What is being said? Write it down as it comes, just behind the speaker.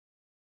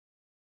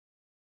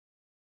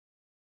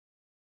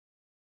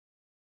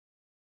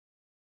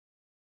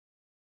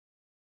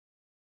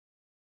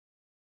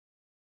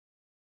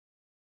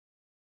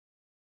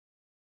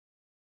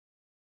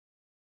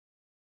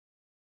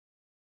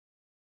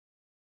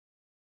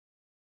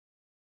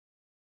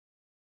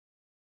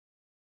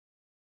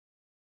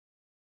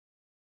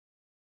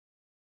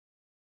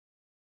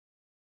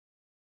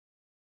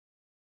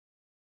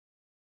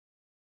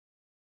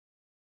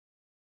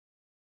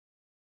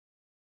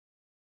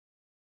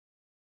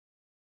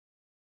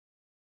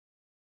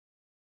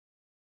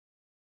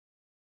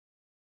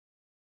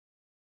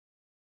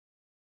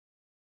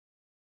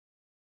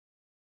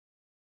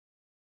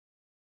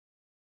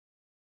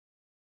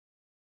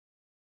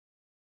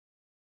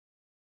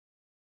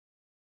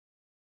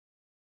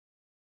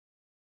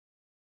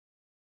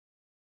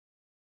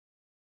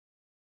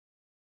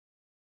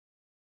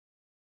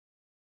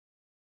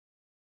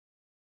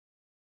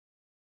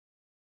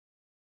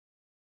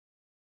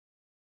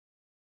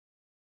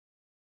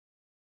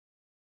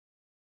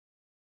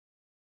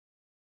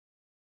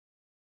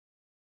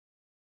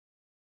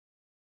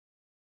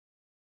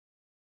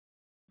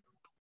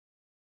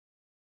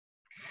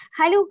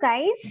Hello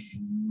guys,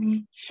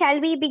 shall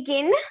we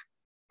begin?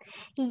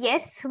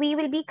 Yes, we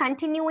will be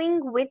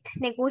continuing with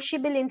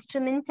Negotiable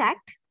Instruments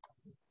Act.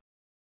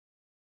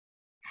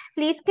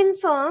 Please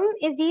confirm,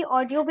 is the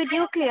audio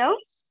video clear?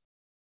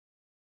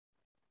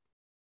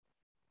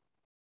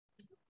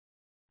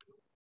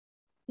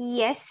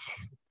 Yes.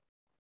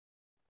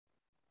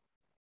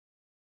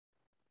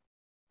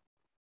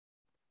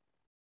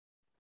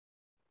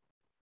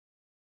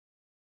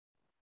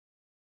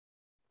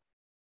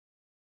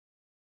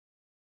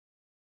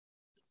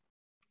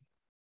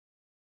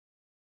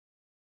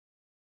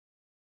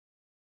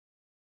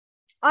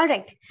 All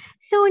right.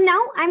 So now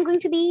I'm going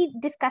to be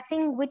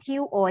discussing with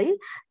you all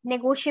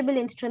Negotiable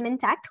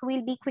Instruments Act.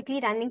 We'll be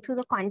quickly running through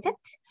the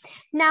concepts.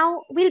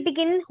 Now we'll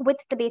begin with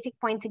the basic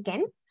points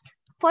again.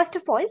 First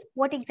of all,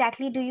 what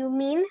exactly do you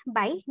mean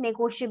by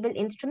negotiable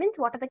instruments?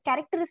 What are the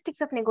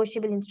characteristics of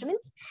negotiable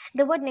instruments?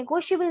 The word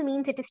negotiable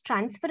means it is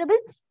transferable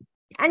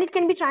and it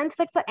can be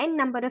transferred for n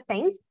number of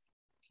times.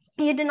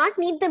 You do not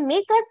need the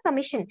maker's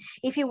permission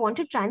if you want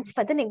to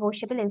transfer the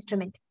negotiable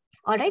instrument.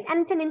 All right,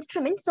 and it's an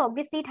instrument, so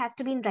obviously it has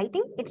to be in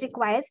writing. It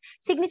requires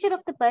signature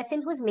of the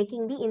person who's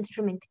making the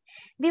instrument.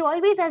 We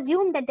always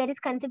assume that there is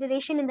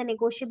consideration in the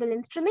negotiable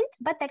instrument,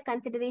 but that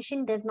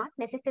consideration does not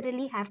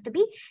necessarily have to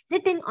be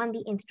written on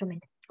the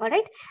instrument. All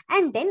right,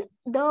 and then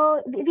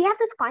we have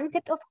this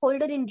concept of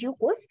holder in due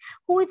course.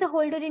 Who is a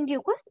holder in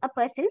due course? A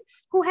person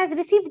who has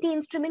received the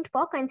instrument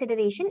for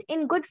consideration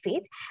in good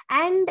faith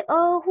and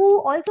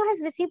who also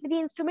has received the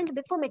instrument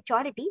before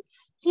maturity.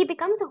 He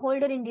becomes a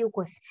holder in due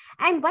course.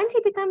 And once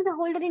he becomes a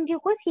holder in due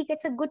course, he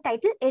gets a good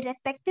title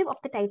irrespective of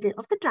the title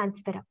of the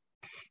transferor.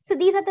 So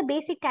these are the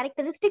basic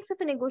characteristics of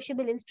a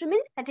negotiable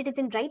instrument, that it is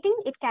in writing,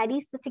 it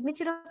carries the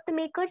signature of the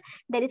maker,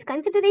 there is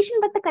consideration,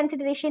 but the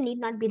consideration need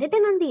not be written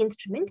on the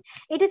instrument.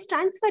 It is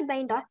transferred by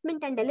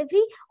endorsement and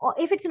delivery, or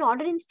if it's an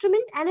order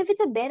instrument, and if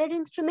it's a bearer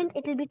instrument,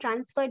 it will be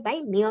transferred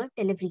by mere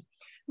delivery.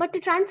 But to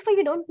transfer,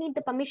 you don't need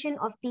the permission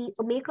of the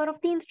maker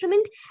of the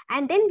instrument.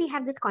 And then we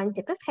have this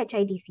concept of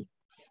HIDC.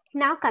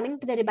 Now coming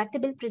to the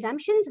rebuttable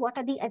presumptions, what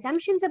are the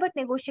assumptions about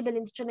negotiable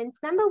instruments?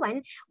 Number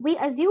one, we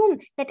assume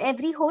that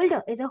every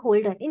holder is a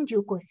holder in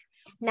due course.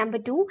 Number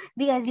two,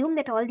 we assume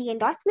that all the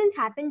endorsements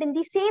happened in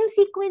the same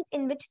sequence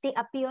in which they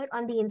appear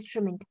on the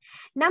instrument.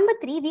 Number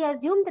three, we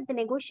assume that the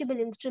negotiable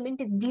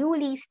instrument is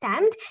duly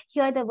stamped.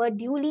 Here the word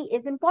duly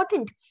is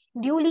important.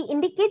 Duly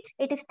indicates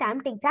it is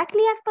stamped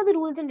exactly as per the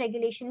rules and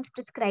regulations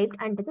prescribed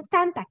under the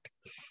Stamp Act.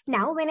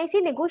 Now, when I say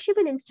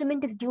negotiable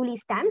instrument is duly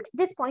stamped,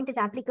 this point is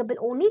applicable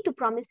only to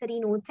promissory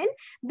notes and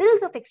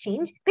bills of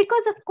exchange,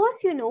 because of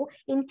course, you know,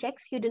 in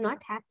checks, you do not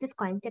have this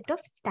concept of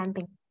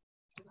stamping.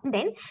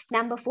 Then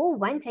number four,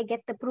 once I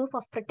get the proof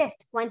of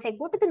protest, once I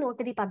go to the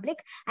notary public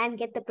and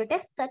get the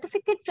protest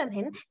certificate from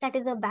him, that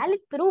is a valid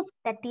proof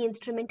that the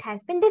instrument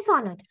has been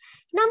dishonored.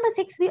 Number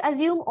six, we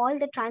assume all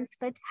the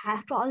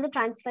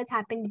transfers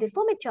happened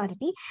before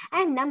maturity.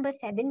 And number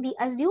seven, we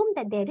assume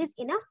that there is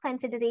enough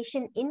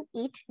consideration in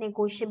each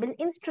negotiable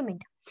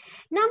instrument.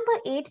 Number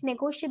eight,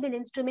 negotiable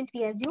instrument,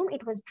 we assume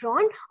it was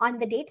drawn on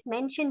the date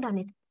mentioned on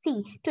it.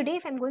 See, today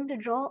if I'm going to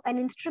draw an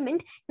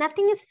instrument,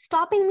 nothing is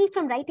stopping me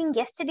from writing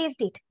yesterday's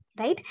date,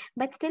 right?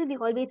 But still we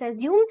always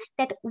assume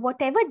that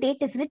whatever date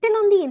is written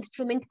on the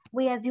instrument,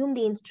 we assume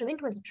the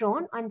instrument was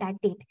drawn on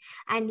that date.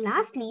 And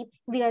lastly,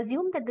 we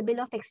assume that the bill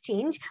of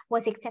exchange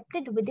was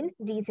accepted within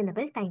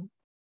reasonable time.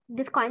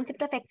 This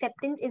concept of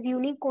acceptance is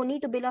unique only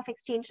to bill of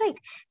exchange, right?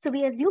 So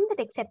we assume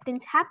that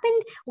acceptance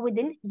happened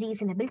within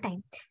reasonable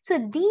time.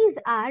 So these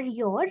are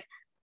your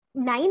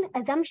 9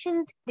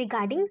 assumptions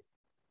regarding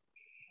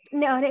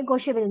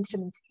negotiable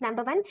instruments.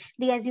 Number one,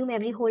 we assume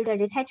every holder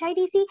is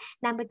HIDC.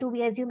 Number two,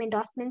 we assume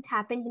endorsements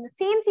happened in the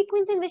same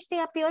sequence in which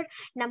they appear.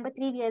 Number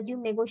three, we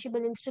assume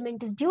negotiable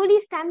instrument is duly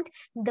stamped.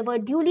 The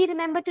word duly,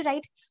 remember to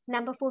write.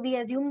 Number four, we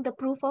assume the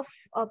proof of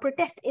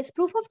protest is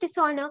proof of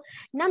dishonor.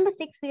 Number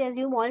six, we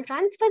assume all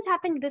transfers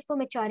happened before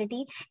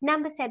maturity.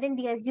 Number seven,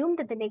 we assume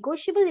that the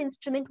negotiable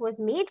instrument was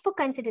made for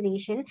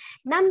consideration.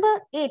 Number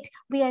eight,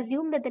 we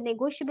assume that the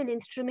negotiable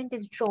instrument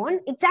is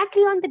drawn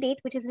exactly on the date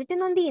which is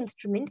written on the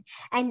instrument.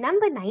 And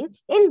number 9,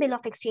 in bill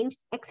of exchange,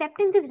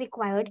 acceptance is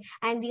required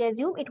and we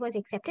assume it was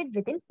accepted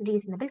within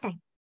reasonable time.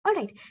 All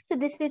right, so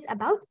this is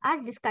about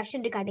our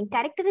discussion regarding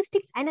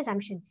characteristics and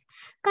assumptions.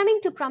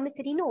 Coming to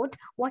promissory note,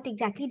 what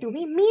exactly do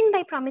we mean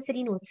by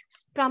promissory notes?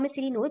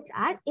 Promissory notes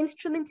are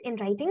instruments in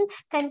writing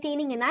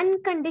containing an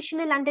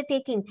unconditional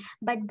undertaking,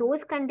 but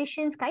those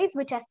conditions, guys,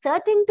 which are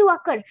certain to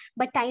occur,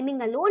 but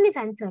timing alone is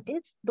uncertain,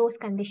 those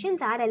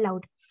conditions are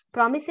allowed.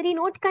 Promissory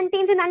note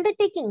contains an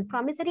undertaking.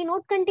 Promissory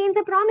note contains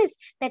a promise.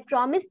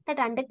 That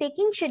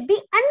undertaking should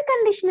be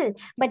unconditional.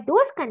 But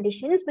those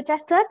conditions which are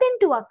certain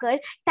to occur,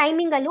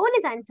 timing alone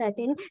is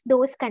uncertain,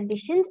 those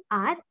conditions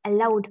are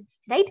allowed,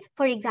 right?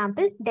 For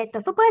example, death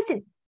of a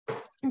person.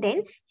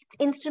 Then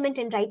Instrument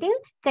in writing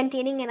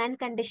containing an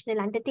unconditional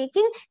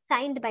undertaking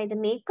signed by the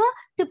maker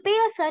to pay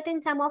a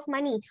certain sum of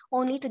money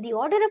only to the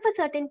order of a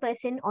certain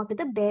person or to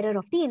the bearer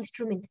of the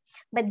instrument.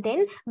 But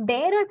then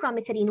bearer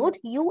promissory note,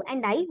 you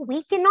and I,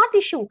 we cannot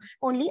issue.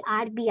 Only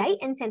RBI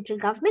and central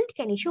government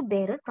can issue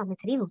bearer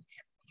promissory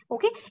notes.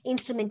 Okay,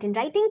 instrument in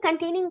writing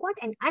containing what?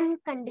 An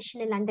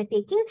unconditional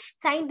undertaking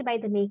signed by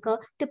the maker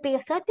to pay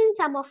a certain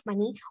sum of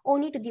money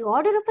only to the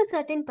order of a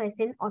certain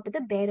person or to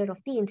the bearer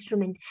of the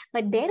instrument.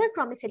 But bearer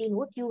promissory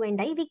note, you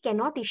and I, we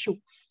cannot issue.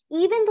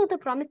 Even though the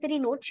promissory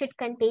note should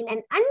contain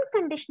an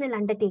unconditional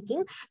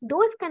undertaking,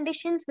 those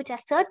conditions which are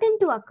certain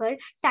to occur,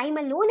 time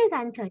alone is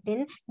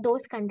uncertain,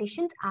 those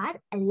conditions are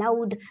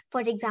allowed. For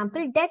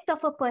example, death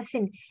of a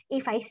person.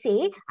 If I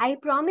say, I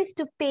promise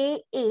to pay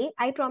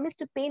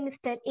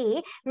Mr.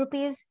 A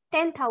rupees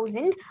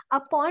 10,000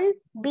 upon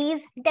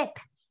B's death,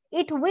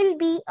 it will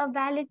be a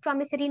valid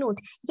promissory note.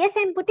 Yes,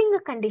 I'm putting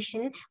a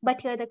condition, but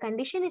here the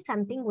condition is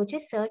something which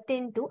is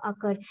certain to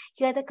occur.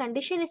 Here the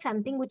condition is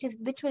something which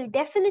will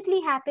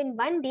definitely happen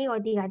one day or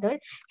the other.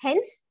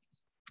 Hence,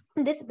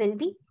 this will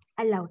be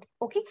allowed.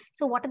 Okay,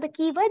 so what are the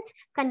keywords?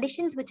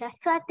 Conditions which are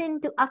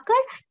certain to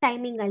occur,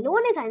 timing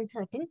alone is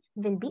uncertain,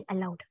 will be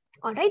allowed.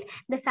 All right,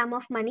 the sum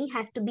of money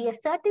has to be a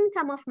certain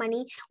sum of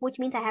money, which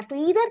means I have to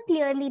either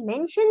clearly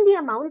mention the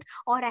amount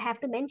or I have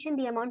to mention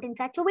the amount in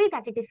such a way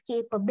that it is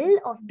capable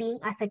of being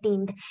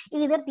ascertained.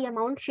 Either the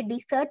amount should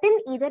be certain,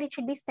 either it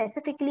should be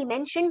specifically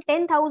mentioned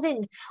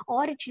 10,000,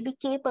 or it should be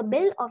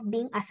capable of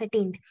being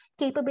ascertained.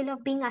 Capable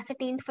of being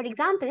ascertained, for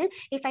example,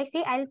 if I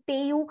say I'll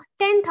pay you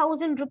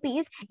 10,000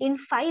 rupees in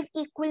 5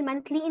 equal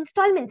monthly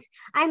installments,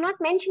 I'm not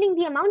mentioning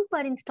the amount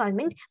per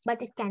installment,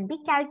 but it can be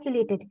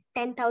calculated.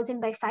 10,000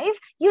 by 5,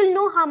 you'll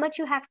know how much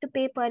you have to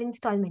pay per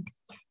installment.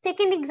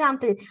 Second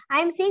example, I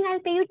am saying I'll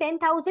pay you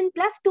 10,000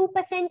 plus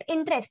 2%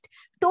 interest.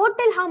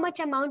 Total how much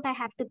amount I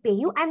have to pay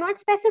you, I'm not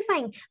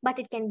specifying, but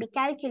it can be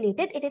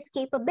calculated. It is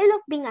capable of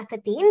being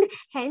ascertained.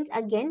 Hence,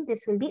 again,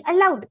 this will be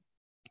allowed.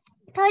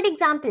 Third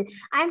example,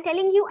 I am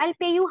telling you I'll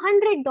pay you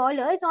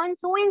 $100 on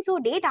so-and-so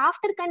date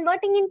after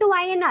converting into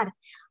INR.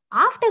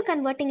 After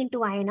converting into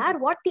INR,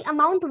 what the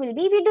amount will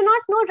be, we do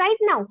not know right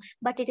now,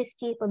 but it is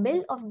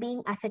capable of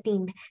being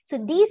ascertained. So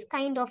these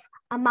kind of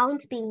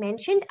amounts being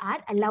mentioned are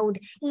allowed.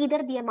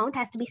 Either the amount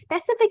has to be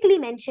specifically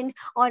mentioned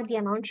or the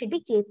amount should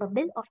be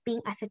capable of being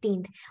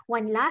ascertained.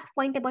 One last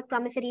point about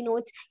promissory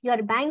notes,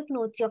 your bank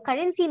notes, your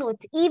currency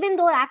notes, even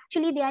though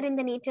actually they are in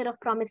the nature of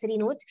promissory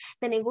notes,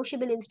 the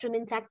Negotiable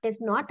Instruments Act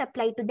does not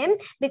apply to them,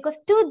 because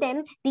to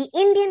them, the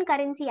Indian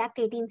Currency Act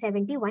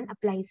 1871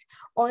 applies.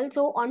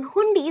 Also on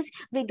hundis,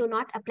 we do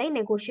not apply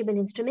Negotiable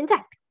Instruments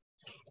Act.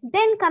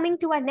 Then coming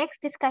to our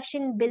next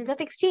discussion, bills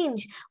of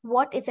exchange.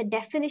 What is the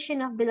definition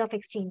of bill of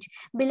exchange?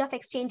 Bill of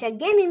exchange,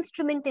 again,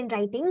 instrument in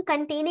writing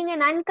containing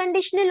an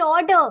unconditional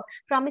order.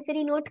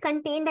 Promissory note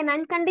contained an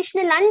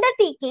unconditional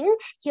undertaking.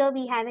 Here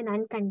we have an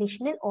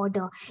unconditional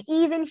order.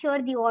 Even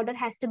here the order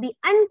has to be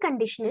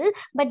unconditional,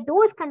 but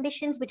those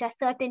conditions which are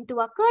certain to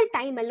occur,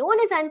 time alone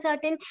is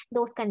uncertain,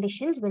 those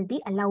conditions will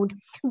be allowed.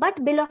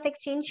 But bill of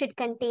exchange should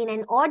contain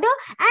an order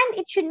and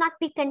it should not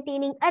be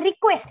containing a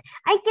request.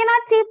 I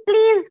cannot say,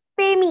 please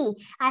pay me.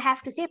 I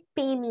have to say,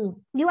 pay me.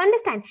 You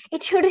understand?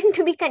 It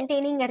shouldn't be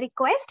containing a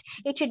request.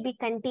 It should be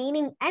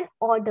containing an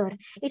order.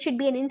 It should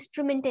be an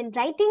instrument in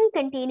writing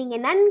containing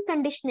an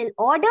unconditional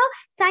order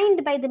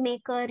signed by the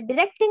maker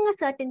directing a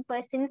certain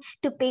person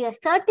to pay a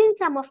certain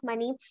sum of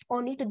money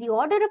only to the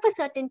order of a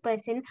certain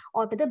person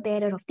or to the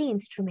bearer of the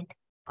instrument.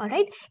 All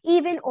right.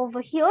 Even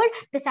over here,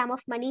 the sum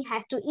of money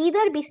has to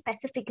either be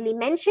specifically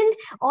mentioned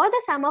or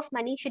the sum of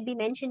money should be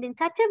mentioned in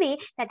such a way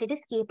that it is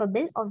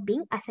capable of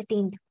being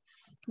ascertained.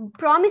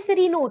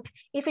 Promissory note,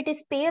 if it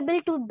is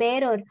payable to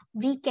bearer,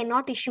 we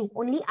cannot issue.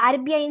 Only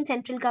RBI and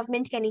central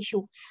government can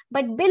issue.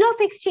 But bill of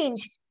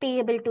exchange,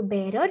 payable to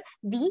bearer,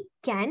 we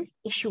can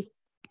issue.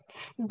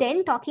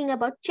 Then talking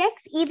about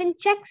checks, even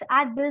checks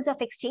are bills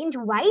of exchange.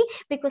 Why?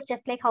 Because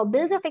just like how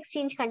bills of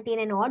exchange contain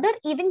an order,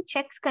 even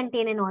checks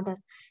contain an order.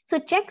 So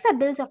checks are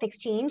bills of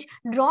exchange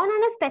drawn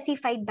on a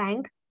specified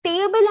bank,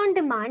 payable on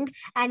demand,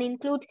 and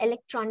includes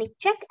electronic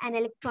check and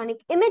electronic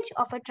image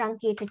of a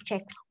truncated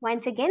check.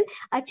 Once again,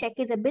 a check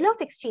is a bill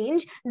of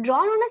exchange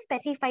drawn on a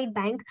specified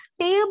bank,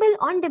 payable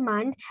on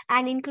demand,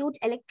 and includes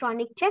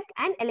electronic check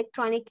and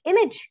electronic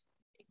image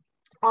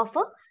of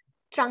a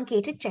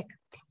truncated check.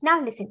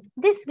 Now listen,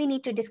 this we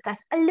need to discuss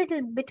a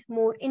little bit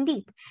more in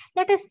deep.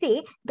 Let us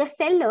say the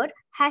seller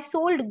has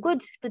sold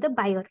goods to the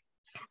buyer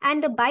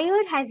and the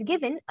buyer has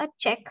given a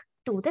check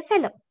to the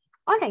seller.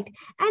 All right.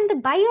 And the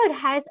buyer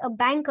has a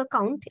bank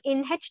account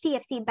in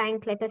HDFC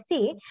Bank, let us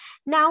say.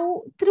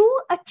 Now, through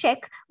a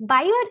check,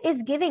 buyer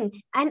is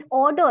giving an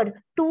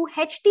order to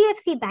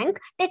HDFC Bank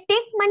that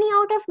take money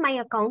out of my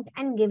account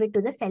and give it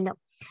to the seller.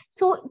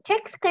 So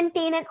checks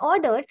contain an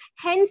order,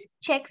 hence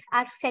checks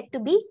are said to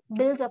be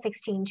bills of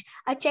exchange.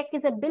 A check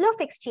is a bill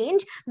of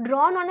exchange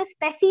drawn on a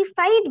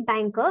specified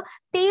banker,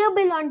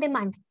 payable on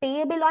demand.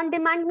 Payable on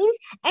demand means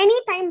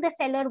anytime the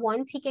seller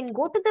wants, he can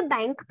go to the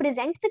bank,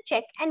 present the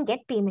check and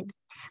get payment.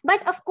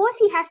 But of course,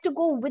 he has to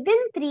go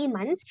within 3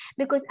 months,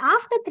 because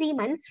after 3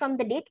 months from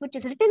the date which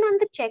is written on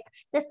the check,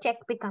 this check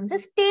becomes a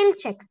stale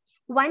check.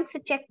 Once the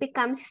check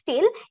becomes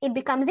stale, it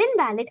becomes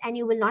invalid and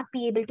you will not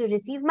be able to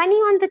receive money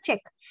on the check.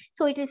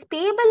 So it is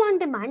payable on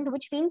demand,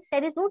 which means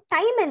there is no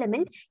time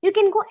element. You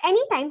can go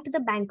anytime to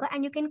the banker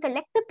and you can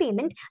collect the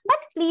payment, but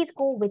please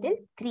go within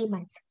 3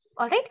 months.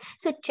 All right.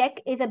 So check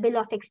is a bill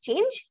of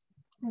exchange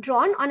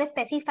drawn on a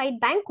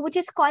specified bank, which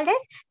is called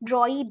as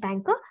drawee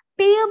banker,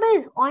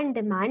 payable on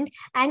demand,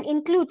 and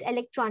includes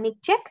electronic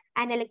check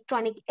and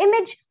electronic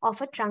image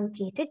of a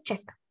truncated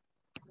check.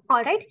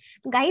 All right,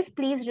 guys,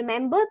 please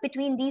remember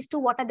between these two,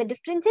 what are the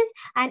differences?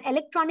 An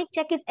electronic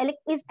check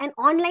is an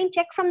online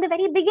check from the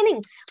very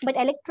beginning, but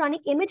electronic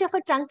image of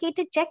a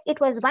truncated check,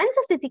 it was once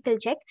a physical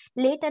check,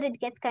 later it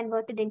gets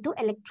converted into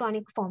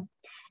electronic form.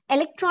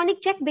 Electronic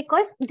check,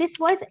 because this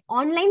was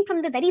online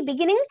from the very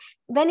beginning.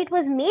 When it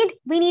was made,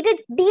 we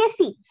needed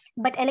DSC,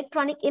 but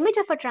electronic image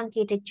of a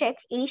truncated check,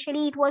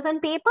 initially it was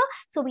on paper,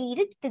 so we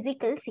needed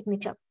physical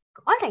signature.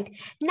 All right,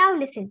 now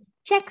listen.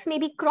 Checks may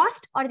be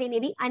crossed or they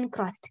may be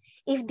uncrossed.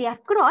 If they are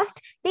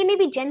crossed, they may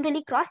be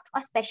generally crossed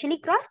or specially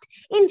crossed.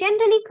 In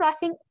general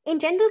crossing,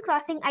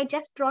 I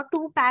just draw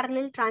two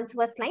parallel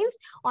transverse lines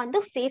on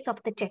the face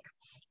of the check.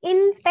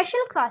 In special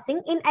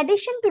crossing, in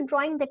addition to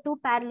drawing the two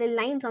parallel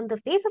lines on the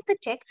face of the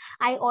check,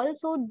 I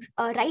also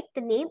write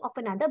the name of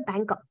another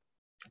banker.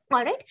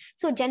 All right.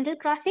 So general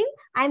crossing,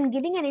 I'm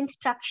giving an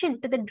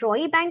instruction to the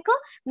drawee banker,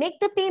 make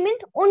the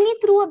payment only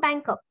through a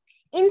banker.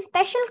 In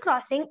special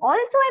crossing,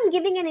 also I'm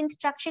giving an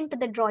instruction to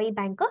the drawee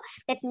banker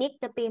that make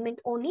the payment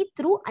only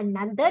through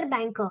another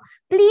banker.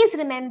 Please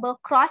remember,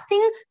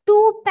 crossing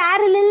two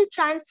parallel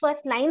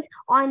transverse lines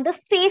on the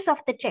face of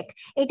the check.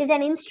 It is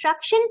an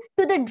instruction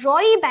to the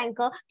drawee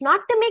banker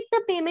not to make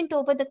the payment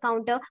over the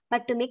counter,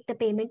 but to make the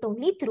payment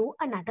only through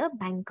another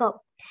banker.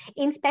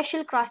 In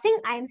special crossing,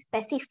 I am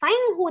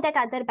specifying who that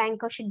other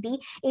banker should be.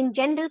 In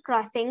general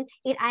crossing,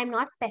 I am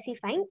not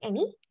specifying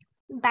any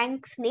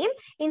bank's name.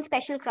 In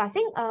special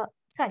crossing,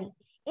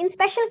 in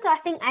special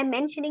crossing, I'm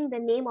mentioning the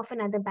name of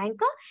another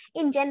banker.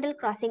 In general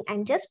crossing,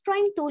 I'm just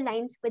drawing two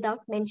lines without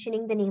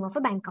mentioning the name of a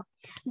banker.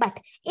 But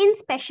in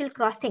special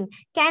crossing,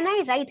 can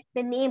I write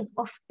the name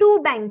of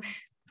two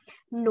banks?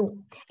 No.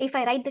 If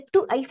I write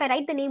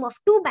the name of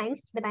two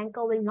banks, the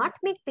banker will not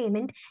make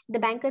payment. The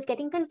banker is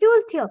getting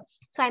confused here.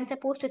 So I'm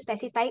supposed to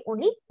specify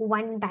only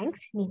one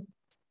bank's name.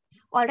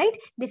 All right,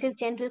 this is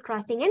general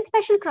crossing and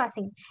special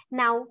crossing.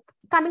 Now,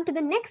 coming to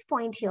the next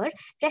point here,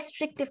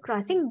 restrictive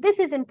crossing. This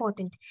is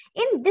important.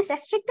 In this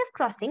restrictive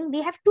crossing,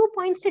 we have 2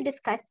 points to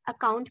discuss: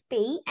 account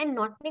payee and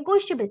not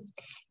negotiable.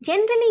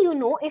 Generally, you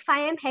know, if I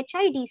am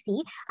HIDC,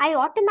 I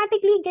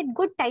automatically get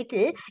good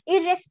title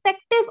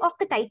irrespective of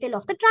the title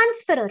of the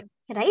transferor,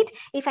 right?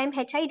 If I'm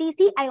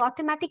HIDC, I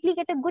automatically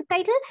get a good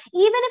title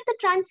even if the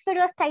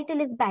transferor's title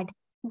is bad.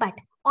 But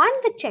on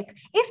the check,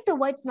 if the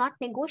words not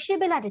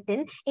negotiable are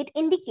written, it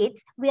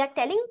indicates we are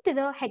telling to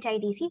the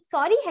HIDC,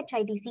 sorry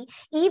HIDC,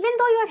 even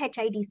though you're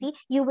HIDC,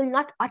 you will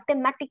not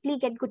automatically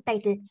get good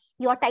title.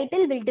 Your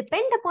title will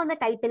depend upon the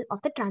title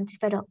of the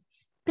transferor.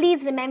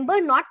 Please remember,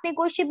 not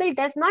negotiable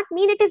does not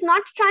mean it is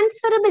not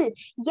transferable.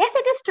 Yes,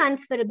 it is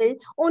transferable.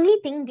 Only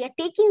thing, we are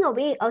taking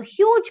away a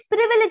huge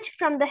privilege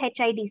from the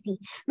HIDC.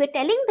 We're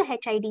telling the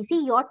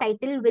HIDC your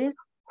title will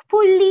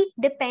fully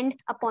depend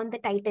upon the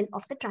title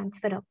of the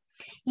transferor.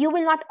 You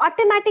will not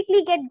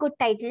automatically get good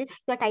title.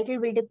 Your title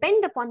will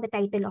depend upon the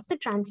title of the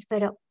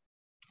transferor.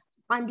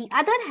 On the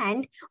other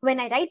hand,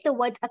 when I write the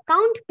words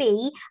account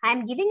payee, I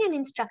am giving an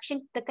instruction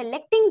to the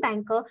collecting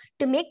banker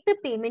to make the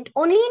payment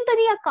only into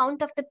the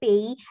account of the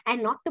payee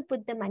and not to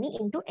put the money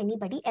into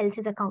anybody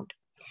else's account.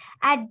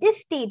 At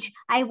this stage,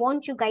 I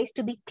want you guys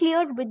to be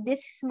clear with this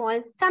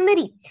small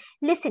summary.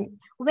 Listen,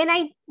 when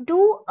I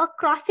do a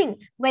crossing,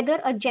 whether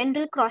a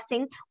general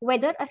crossing,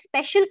 whether a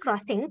special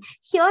crossing,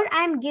 here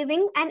I am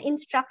giving an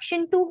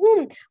instruction to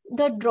whom?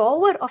 The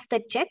drawer of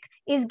the check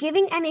is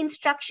giving an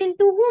instruction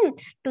to whom?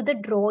 To the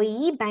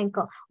drawee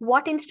banker.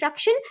 What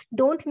instruction?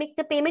 Don't make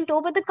the payment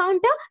over the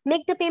counter,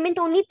 make the payment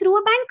only through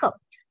a banker.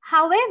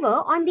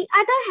 However, on the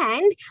other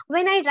hand,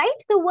 when I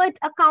write the words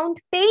account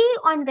payee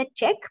on the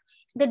check,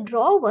 the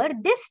drawer,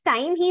 this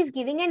time he is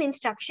giving an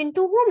instruction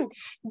to whom?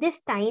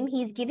 This time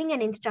he is giving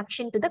an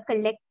instruction to the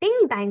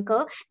collecting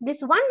banker.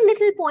 This one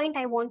little point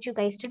I want you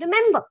guys to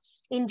remember.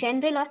 In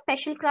general or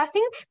special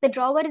crossing, the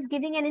drawer is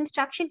giving an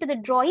instruction to the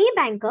drawee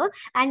banker,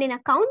 and in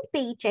account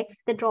payee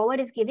checks, the drawer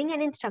is giving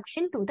an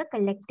instruction to the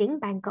collecting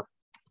banker.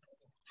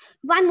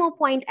 One more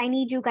point I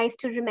need you guys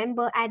to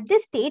remember at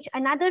this stage,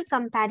 another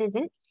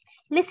comparison.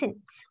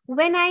 Listen,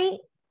 when I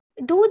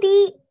do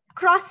the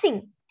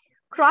crossing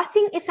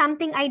is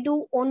something I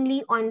do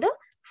only on the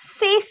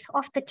face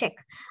of the check.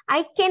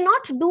 I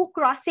cannot do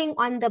crossing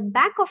on the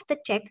back of the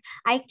check.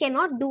 I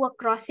cannot do a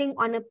crossing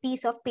on a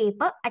piece of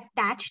paper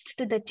attached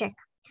to the check.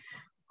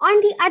 On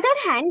the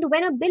other hand,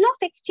 when a bill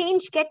of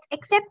exchange gets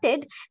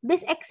accepted,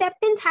 this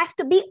acceptance has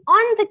to be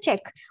on the check,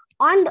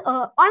 on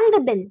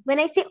the bill. When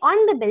I say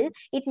on the bill,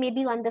 it may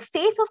be on the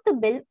face of the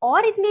bill or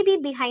it may be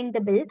behind the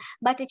bill,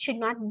 but it should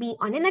not be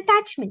on an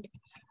attachment.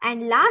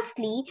 And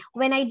lastly,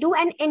 when I do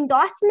an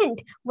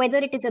endorsement, whether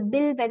it is a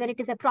bill, whether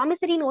it is a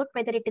promissory note,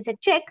 whether it is a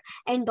check,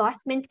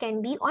 endorsement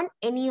can be on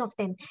any of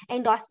them.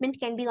 Endorsement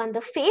can be on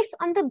the face,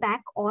 on the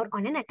back, or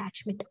on an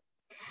attachment.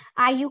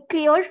 Are you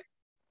clear?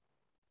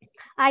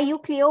 Are you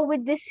clear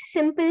with this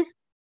simple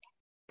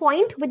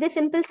point, with the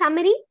simple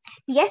summary?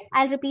 Yes,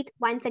 I'll repeat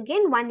once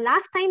again, one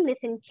last time.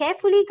 Listen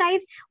carefully,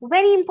 guys.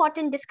 Very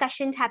important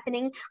discussions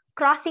happening.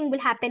 Crossing will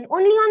happen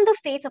only on the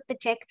face of the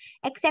check.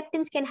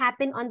 Acceptance can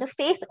happen on the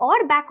face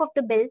or back of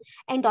the bill.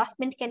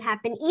 Endorsement can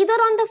happen either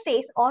on the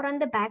face or on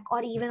the back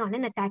or even on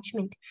an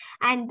attachment.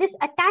 And this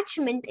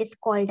attachment is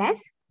called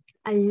as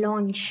a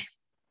launch.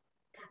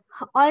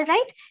 All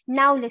right,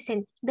 now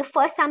listen. The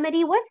first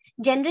summary was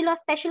general or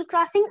special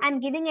crossing. I'm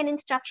giving an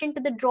instruction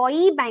to the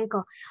drawee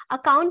banker.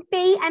 Account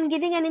payee, I'm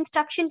giving an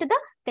instruction to the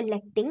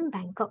collecting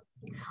banker.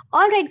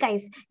 All right,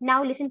 guys.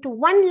 Now listen to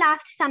one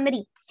last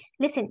summary.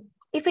 Listen,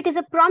 if it is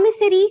a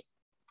promissory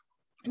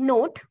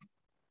note,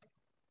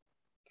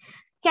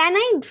 can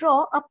I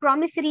draw a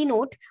promissory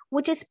note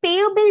which is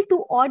payable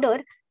to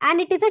order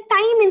and it is a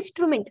time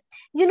instrument?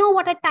 You know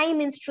what a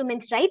time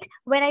instrument is, right?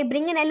 Where I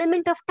bring an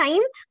element of time.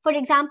 For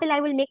example,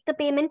 I will make the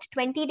payment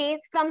 20 days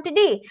from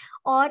today,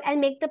 or I'll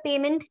make the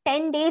payment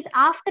 10 days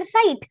after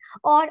sight,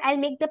 or I'll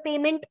make the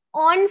payment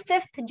on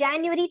 5th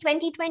January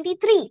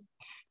 2023.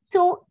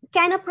 So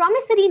can a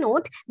promissory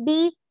note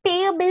be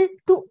payable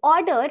to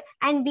order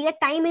and be a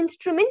time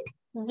instrument?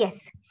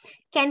 Yes.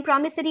 Can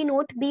promissory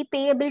note be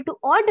payable to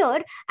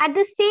order at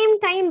the same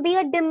time be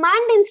a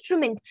demand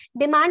instrument?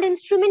 Demand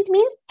instrument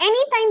means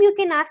anytime you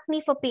can ask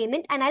me for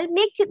payment and I'll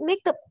make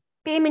the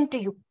payment to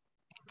you.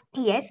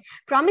 Yes,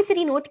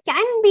 promissory note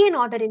can be an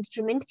order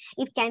instrument.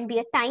 It can be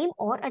a time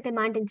or a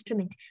demand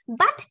instrument.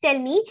 But tell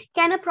me,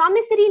 can a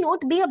promissory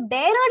note be a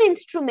bearer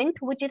instrument,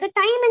 which is a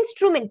time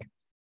instrument?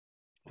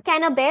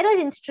 Can a bearer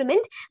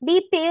instrument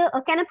be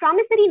can a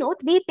promissory note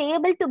be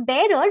payable to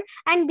bearer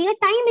and be a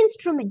time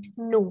instrument?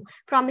 No.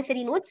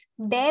 Promissory notes,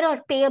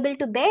 bearer, payable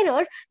to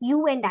bearer,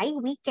 you and I,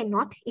 we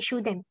cannot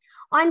issue them.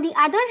 On the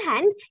other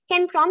hand,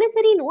 can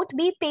promissory note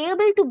be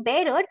payable to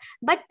bearer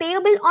but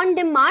payable on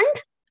demand?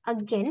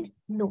 Again,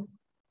 no.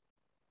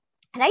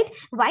 Right?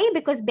 Why?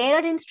 Because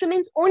bearer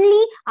instruments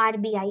only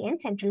RBI and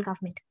central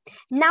government.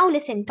 Now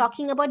listen,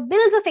 talking about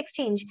bills of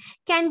exchange.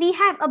 Can we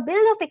have a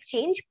bill of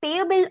exchange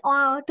payable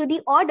to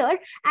the order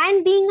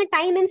and being a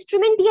time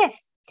instrument?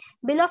 Yes.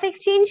 Bill of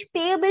exchange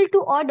payable to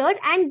order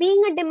and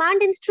being a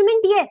demand instrument?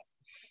 Yes.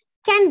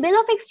 Can bill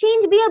of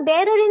exchange be a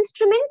bearer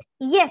instrument?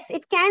 Yes,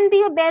 it can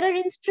be a bearer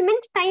instrument,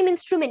 time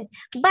instrument.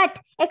 But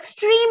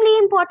extremely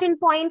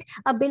important point,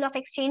 a bill of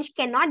exchange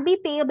cannot be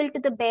payable to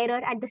the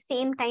bearer at the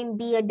same time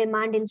be a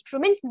demand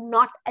instrument,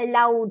 not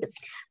allowed.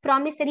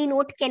 Promissory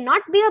note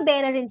cannot be a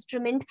bearer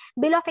instrument.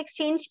 Bill of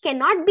exchange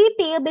cannot be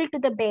payable to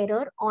the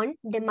bearer on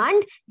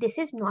demand. This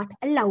is not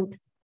allowed.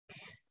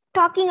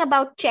 Talking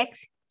about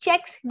checks.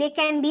 Checks, they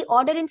can be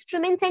order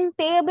instruments and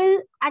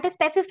payable at a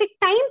specific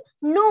time?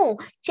 No,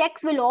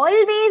 checks will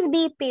always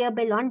be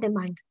payable on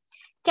demand.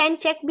 Can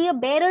check be a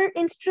bearer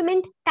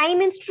instrument, time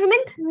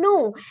instrument?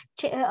 No,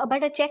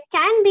 but a check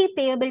can be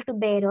payable to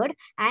bearer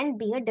and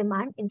be a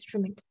demand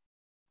instrument.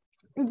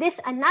 This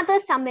another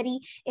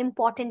summary,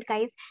 important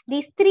guys.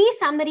 These three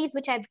summaries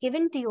which I've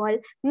given to you all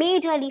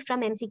majorly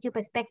from MCQ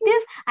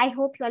perspective. I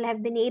hope you all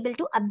have been able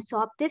to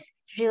absorb this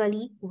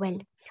really well.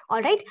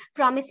 All right,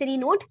 promissory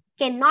note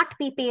cannot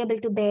be payable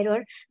to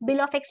bearer.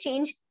 Bill of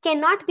exchange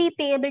cannot be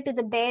payable to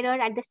the bearer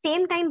at the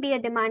same time be a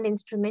demand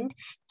instrument.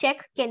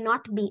 Check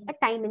cannot be a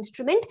time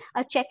instrument.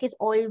 A check is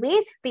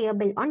always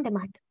payable on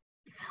demand.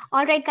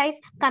 All right, guys,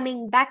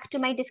 coming back to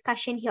my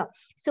discussion here.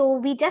 So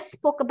we just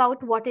spoke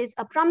about what is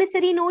a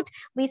promissory note.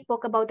 We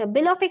spoke about a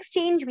bill of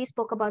exchange. We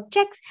spoke about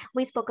checks.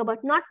 We spoke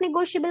about not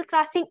negotiable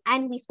crossing,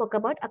 and we spoke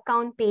about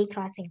account pay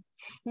crossing.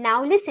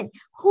 Now listen,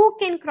 who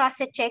can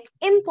cross a check?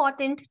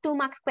 Important 2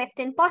 marks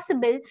question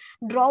possible.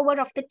 Drawer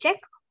of the check,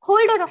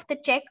 holder of the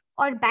check,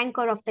 or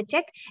banker of the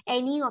check.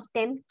 Any of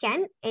them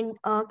can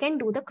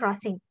do the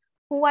crossing.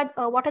 What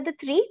are the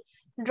three?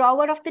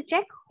 Drawer of the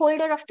check,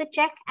 holder of the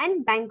check,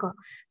 and banker.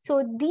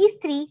 So these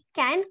three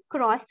can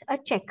cross a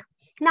check.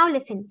 Now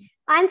listen,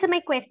 answer my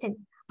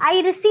question.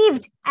 I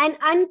received an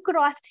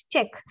uncrossed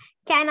check.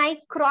 Can I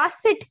cross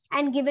it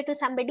and give it to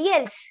somebody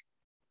else?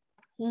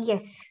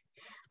 Yes.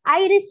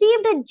 I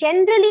received a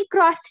generally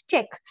crossed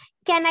check.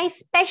 Can I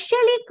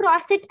specially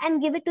cross it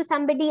and give it to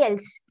somebody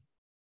else?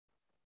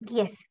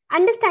 Yes.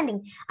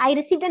 Understanding. I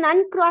received an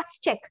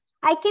uncrossed check.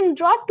 I can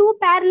draw 2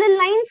 parallel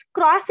lines,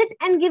 cross it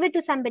and give it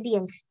to somebody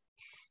else.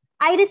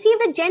 I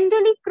received a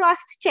generally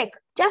crossed check.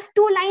 Just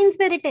 2 lines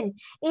were written.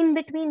 In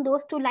between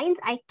those 2 lines,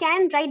 I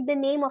can write the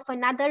name of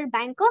another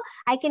banker.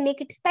 I can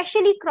make it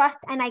specially crossed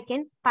and I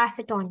can pass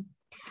it on.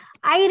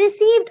 I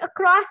received a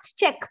crossed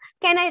check.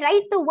 Can I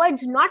write the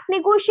words not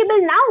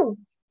negotiable now?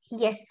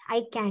 Yes,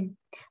 I can.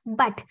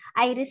 But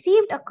I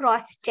received a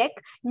crossed check.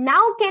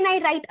 Now can I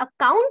write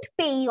account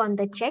payee on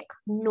the check?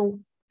 No.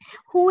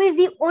 Who is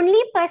the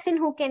only person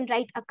who can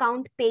write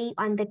account payee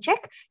on the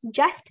check?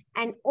 Just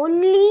and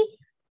only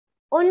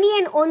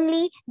and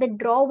only the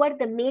drawer,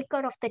 the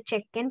maker of the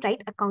check, can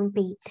write account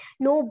payee.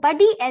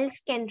 Nobody else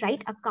can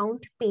write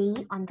account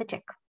payee on the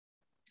check.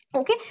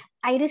 Okay,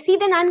 I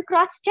received an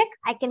uncrossed check.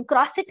 I can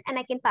cross it and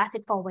I can pass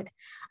it forward.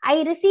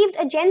 I received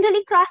a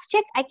generally crossed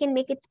check. I can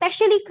make it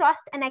specially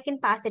crossed and I can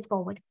pass it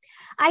forward.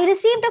 I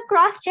received a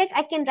cross check.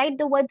 I can write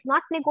the words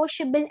not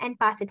negotiable and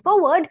pass it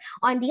forward.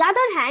 On the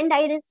other hand,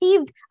 I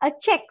received a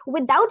check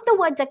without the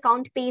words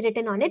account pay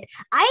written on it.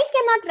 I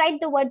cannot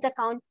write the words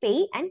account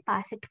pay and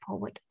pass it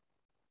forward.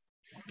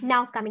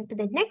 Now coming to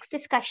the next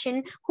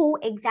discussion, who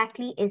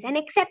exactly is an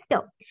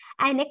acceptor?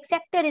 An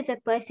acceptor is a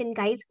person,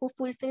 guys, who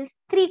fulfills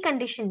 3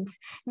 conditions.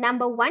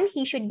 Number 1,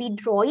 he should be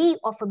drawee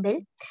of a bill.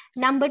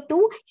 Number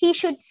 2, he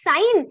should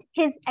sign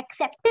his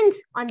acceptance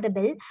on the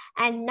bill.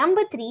 And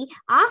number 3,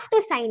 after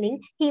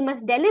signing, he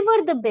must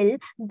deliver the bill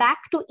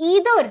back to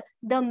either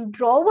the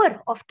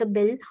drawer of the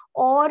bill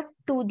or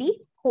to the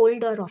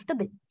holder of the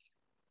bill.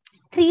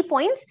 3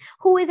 points.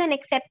 Who is an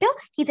acceptor?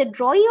 He's a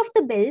drawee of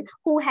the bill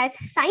who has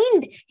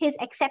signed his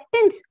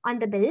acceptance on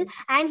the bill,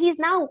 and he's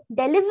now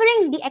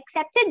delivering the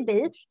accepted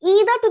bill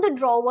either to the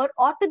drawer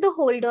or to the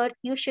holder.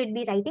 You should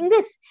be writing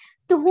this.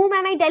 To whom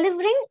am I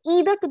delivering?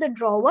 Either to the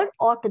drawer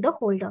or to the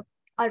holder.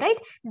 All right,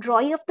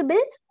 drawee of the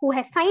bill who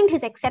has signed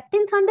his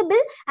acceptance on the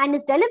bill and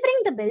is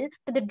delivering the bill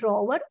to the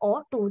drawer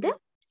or to the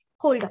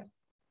holder.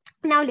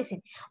 Now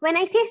listen, when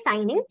I say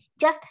signing,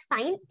 just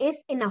sign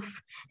is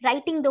enough.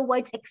 Writing the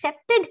words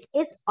accepted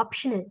is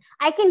optional.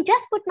 I can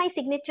just put my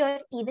signature,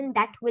 even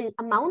that will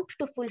amount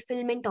to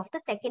fulfillment of the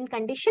second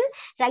condition.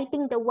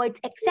 Writing the words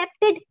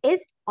accepted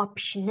is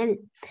optional.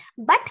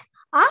 But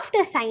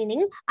after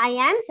signing, I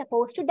am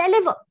supposed to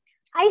deliver.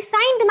 I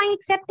signed my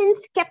acceptance,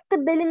 kept the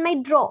bill in my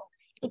drawer.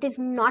 It is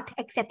not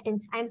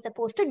acceptance. I am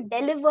supposed to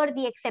deliver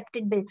the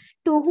accepted bill.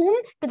 To whom?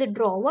 To the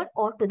drawer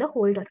or to the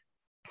holder.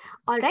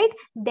 All right,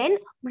 then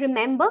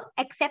remember,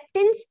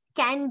 acceptance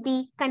can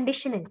be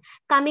conditional.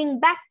 Coming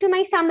back to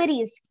my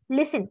summaries,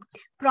 listen,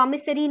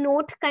 promissory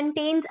note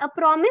contains a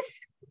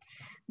promise,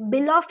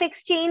 bill of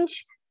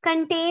exchange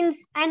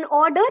contains an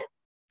order,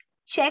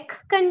 check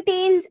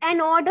contains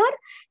an order.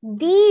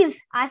 These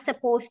are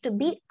supposed to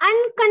be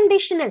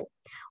unconditional.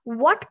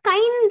 What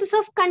kinds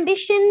of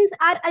conditions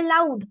are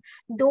allowed?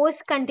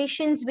 Those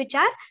conditions which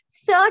are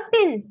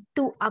certain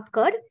to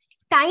occur.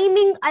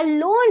 Timing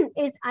alone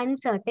is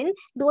uncertain.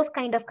 Those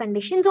kind of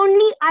conditions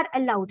only are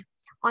allowed.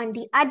 On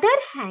the other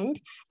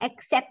hand,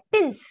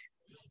 acceptance,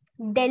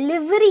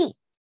 delivery,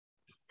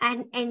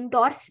 and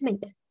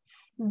endorsement,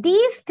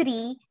 these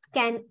 3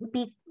 can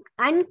be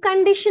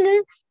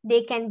unconditional.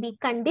 They can be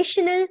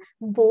conditional.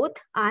 Both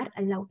are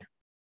allowed.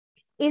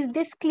 Is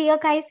this clear,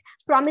 guys?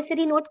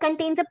 Promissory note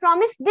contains a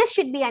promise. This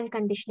should be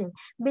unconditional.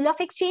 Bill of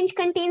exchange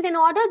contains an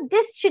order.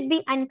 This should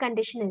be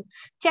unconditional.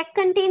 Check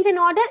contains an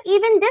order.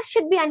 Even this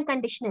should be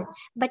unconditional.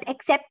 But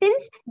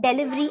acceptance,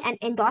 delivery, and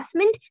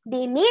endorsement,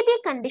 they may be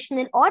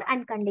conditional or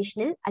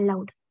unconditional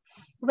allowed.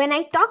 When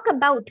I talk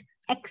about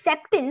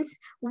acceptance,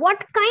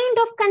 what kind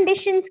of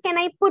conditions can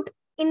I put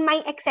in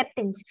my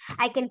acceptance?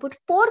 I can put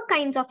 4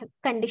 kinds of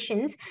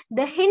conditions.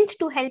 The hint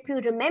to help you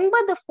remember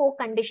the 4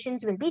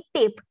 conditions will be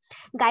tape.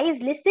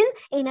 Guys, listen,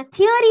 in a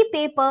theory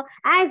paper,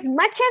 as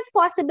much as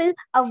possible,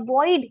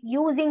 avoid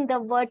using the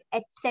word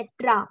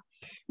etc.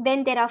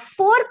 When there are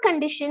 4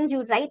 conditions,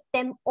 you write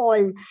them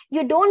all.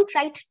 You don't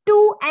write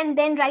 2 and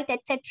then write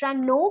etc.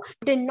 No,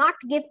 do not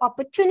give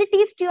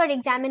opportunities to your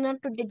examiner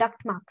to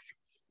deduct marks.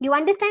 You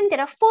understand? There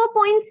are 4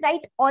 points,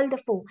 write all the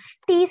 4.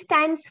 T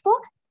stands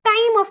for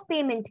time of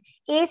payment.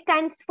 A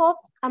stands for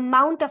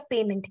amount of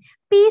payment.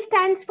 P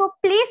stands for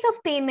place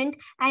of payment,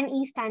 and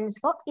E stands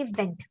for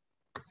event.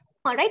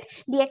 All right.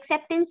 The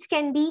acceptance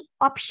can be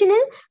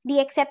optional. The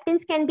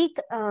acceptance can be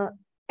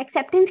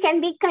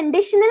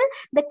conditional.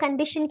 The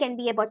condition can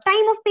be about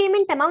time of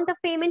payment, amount of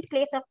payment,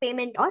 place of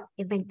payment, or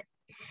event.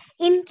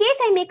 In case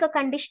I make a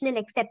conditional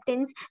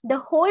acceptance, the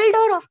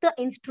holder of the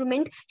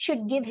instrument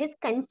should give his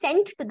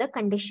consent to the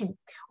condition.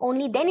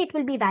 Only then it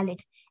will be valid.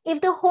 If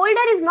the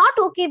holder is not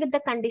okay with the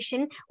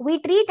condition,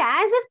 we treat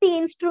as if the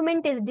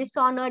instrument is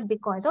dishonored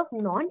because of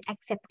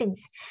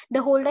non-acceptance.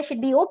 The holder should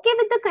be okay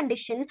with the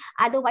condition.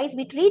 Otherwise,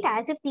 we treat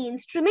as if the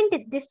instrument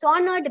is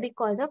dishonored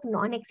because of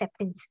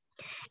non-acceptance.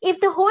 If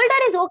the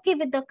holder is okay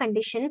with the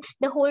condition,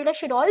 the holder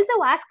should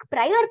also ask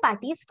prior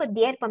parties for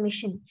their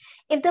permission.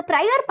 If the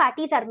prior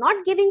parties are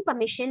not giving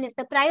permission, if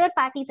the prior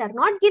parties are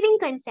not giving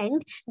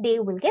consent, they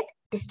will get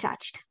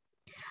discharged.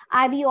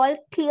 Are we all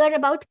clear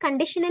about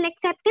conditional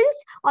acceptance?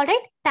 All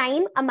right,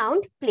 time,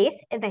 amount, place,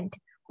 event.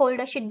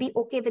 holder should be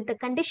okay with the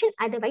condition,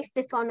 otherwise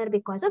dishonor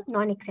because of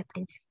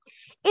non-acceptance.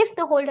 If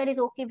the holder is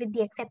okay with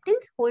the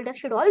acceptance, holder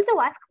should also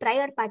ask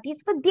prior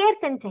parties for their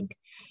consent.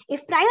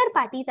 If prior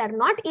parties are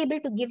not able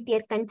to give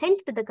their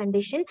consent to the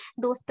condition,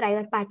 those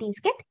prior parties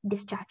get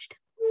discharged.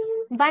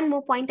 One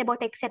more point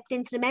about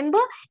acceptance. Remember,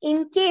 in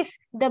case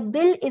the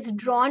bill is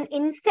drawn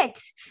in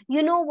sets,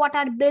 you know what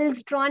are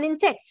bills drawn in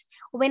sets?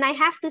 When I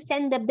have to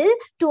send the bill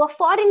to a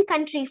foreign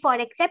country for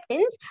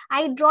acceptance,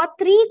 I draw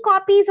 3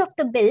 copies of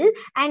the bill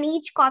and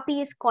each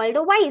copy is called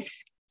a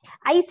vice.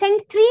 I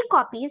send 3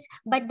 copies,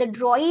 but the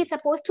drawee is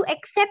supposed to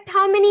accept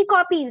how many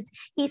copies?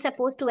 He's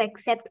supposed to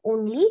accept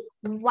only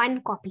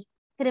 1 copy.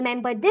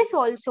 Remember this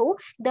also,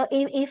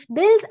 if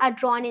bills are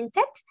drawn in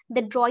sets,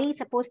 the drawee is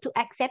supposed to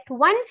accept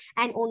 1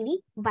 and only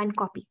 1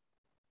 copy.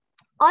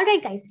 All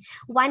right, guys.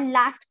 One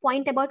last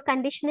point about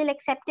conditional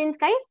acceptance,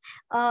 guys.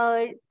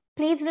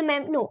 Please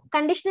remember, no,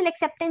 conditional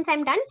acceptance,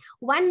 I'm done.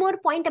 One more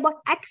point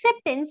about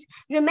acceptance.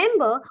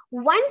 Remember,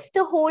 once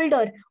the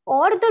holder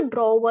or the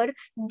drawer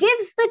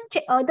gives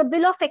the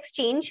bill of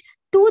exchange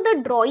to the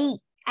drawee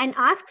and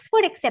asks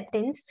for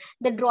acceptance,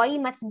 the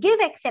drawee must give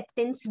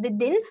acceptance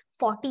within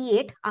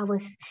 48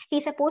 hours.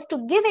 He's supposed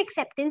to give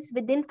acceptance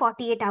within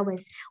 48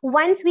 hours.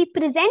 Once we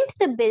present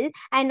the bill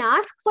and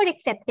ask for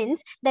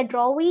acceptance, the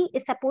drawee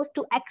is supposed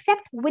to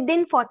accept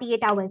within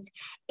 48 hours.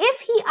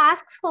 If he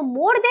asks for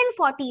more than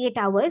 48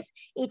 hours,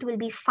 it will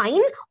be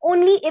fine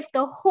only if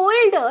the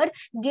holder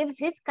gives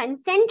his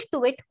consent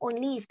to it,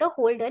 only if the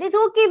holder is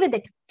okay with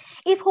it.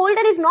 If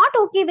holder is not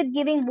okay with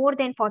giving more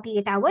than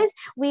 48 hours,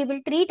 we will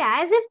treat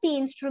as if the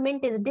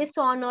instrument is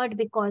dishonored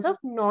because of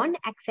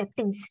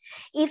non-acceptance.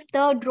 If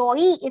the drawee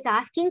is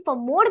asking for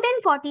more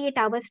than 48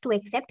 hours to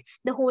accept,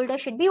 the holder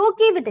should be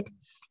okay with it.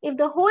 If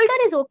the holder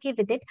is okay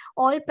with it,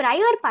 all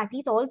prior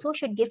parties also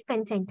should give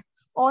consent.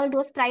 All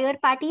those prior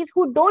parties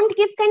who don't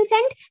give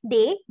consent,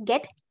 they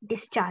get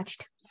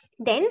discharged.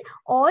 Then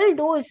all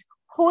those,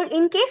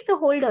 in case the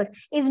holder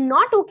is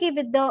not okay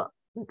with the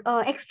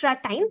extra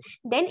time,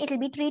 then it will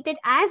be treated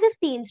as if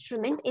the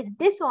instrument is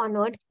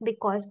dishonored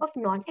because of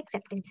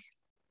non-acceptance.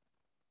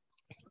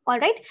 All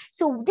right,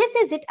 so this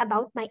is it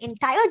about my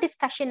entire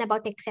discussion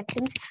about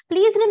acceptance.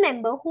 Please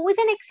remember, who is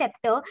an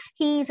acceptor?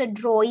 He is a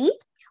drawee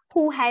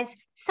who has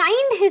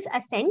signed his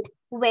assent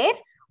where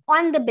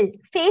on the bill,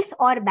 face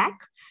or back,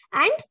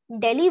 and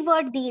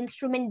delivered the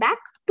instrument back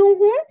to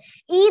whom?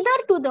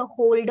 Either to the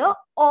holder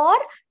or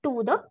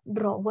to the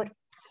drawer.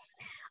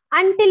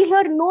 Until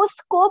here, no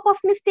scope of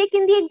mistake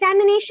in the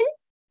examination.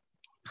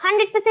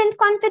 100%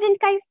 confident,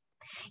 guys.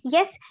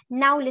 Yes,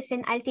 now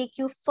listen, I'll take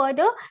you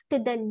further to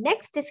the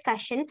next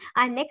discussion.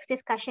 Our next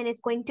discussion is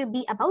going to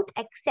be about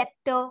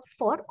acceptor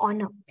for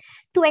honor.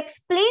 To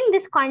explain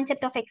this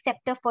concept of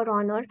acceptor for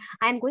honor,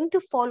 I'm going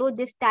to follow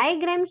this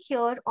diagram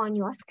here on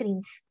your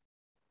screens.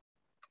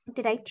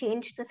 Did I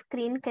change the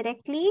screen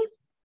correctly?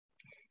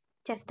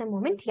 Just a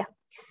moment. Yeah,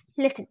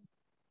 listen.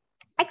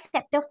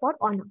 Acceptor for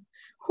honor.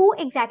 Who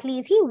exactly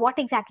is he? What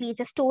exactly is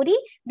the story?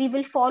 We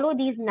will follow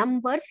these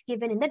numbers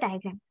given in the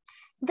diagram.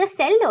 The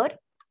seller,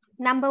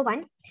 number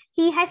 1,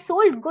 he has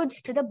sold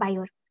goods to the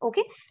buyer.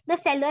 Okay, the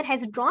seller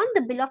has drawn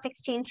the bill of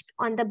exchange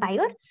on the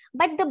buyer,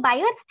 but the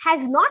buyer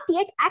has not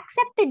yet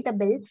accepted the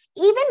bill.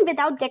 Even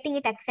without getting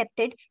it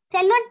accepted,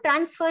 seller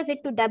transfers it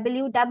to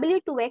W, W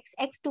to X,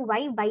 X to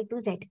Y, Y to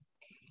Z.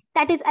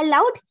 That is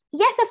allowed?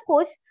 Yes, of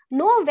course.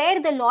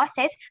 Nowhere the law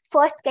says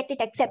first get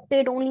it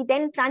accepted, only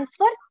then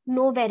transfer.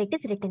 Nowhere it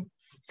is written.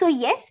 So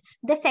yes,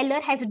 the seller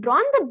has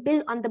drawn the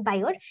bill on the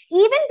buyer.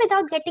 Even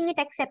without getting it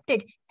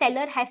accepted,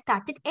 seller has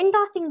started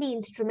endorsing the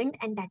instrument,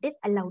 and that is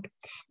allowed.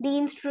 The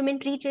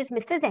instrument reaches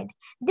Mr. Z.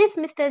 This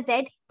Mr.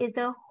 Z is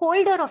the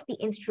holder of the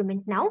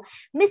instrument now.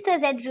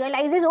 Mr. Z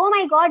realizes, oh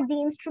my God,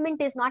 the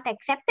instrument is not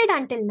accepted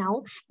until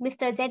now.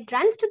 Mr. Z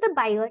runs to the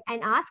buyer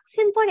and asks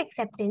him for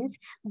acceptance.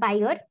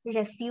 Buyer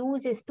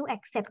refuses to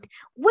accept,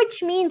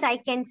 which means I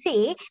can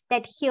say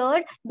that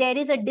here there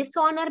is a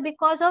dishonor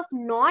because of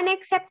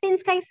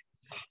non-acceptance, guys.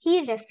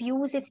 He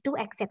refuses to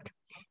accept.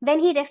 When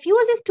he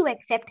refuses to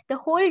accept, the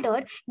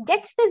holder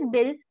gets this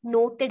bill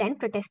noted and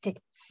protested.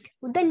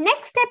 The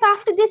next step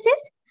after this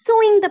is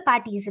suing the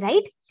parties,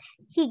 right?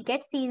 He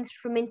gets the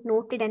instrument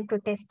noted and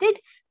protested.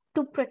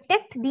 To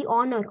protect the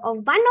honor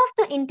of one of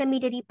the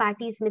intermediary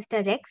parties,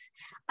 Mr. X,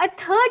 a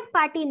third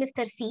party,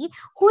 Mr. C,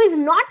 who is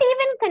not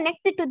even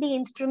connected to the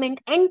instrument,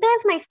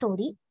 enters my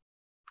story.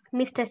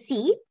 Mr.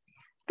 C,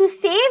 to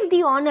save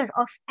the honor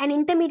of an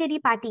intermediary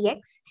party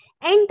X,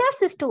 enters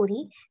the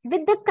story.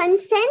 With the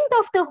consent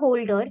of the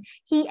holder,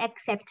 he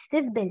accepts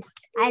this bill.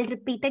 I'll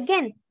repeat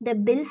again, the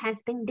bill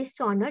has been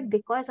dishonored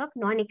because of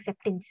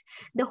non-acceptance.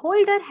 The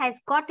holder has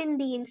gotten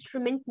the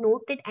instrument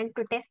noted and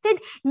protested.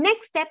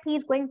 Next step, he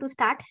is going to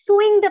start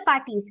suing the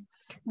parties.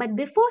 But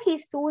before he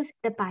sues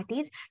the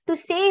parties, to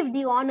save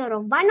the honor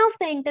of one of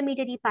the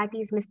intermediary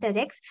parties, Mr.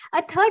 X,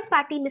 a third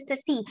party, Mr.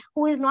 C,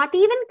 who is not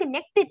even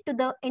connected to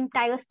the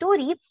entire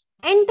story,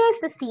 enters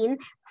the scene.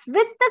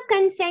 With the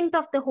consent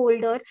of the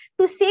holder,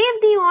 to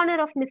save the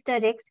honor of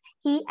Mr. X,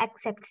 he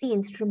accepts the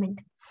instrument.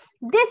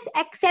 This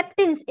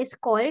acceptance is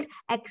called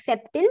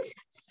acceptance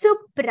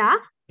supra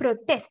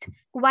protest.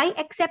 Why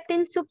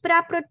acceptance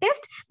supra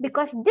protest?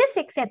 Because this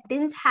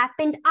acceptance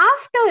happened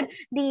after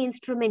the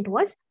instrument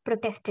was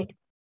protested.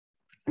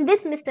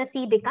 This Mr.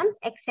 C becomes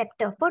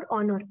acceptor for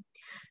honor.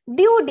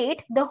 Due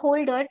date, the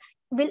holder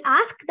will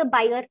ask the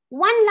buyer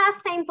one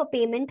last time for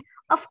payment.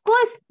 Of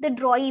course, the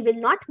drawee will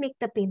not make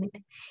the payment.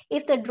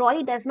 If the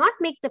drawee does not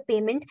make the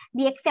payment,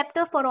 the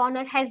acceptor for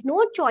honor has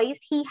no choice.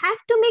 He has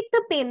to make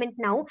the payment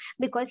now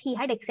because he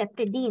had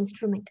accepted the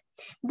instrument.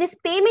 This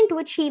payment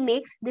which he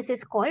makes, this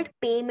is called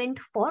payment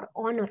for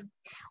honor.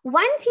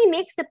 Once he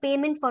makes the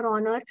payment for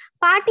honor,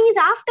 parties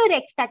after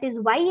X, that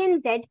is Y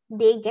and Z,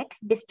 they get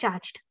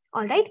discharged.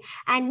 All right.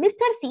 And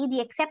Mr. C, the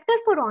acceptor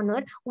for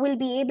honor, will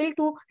be able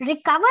to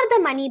recover the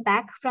money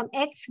back from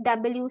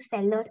XW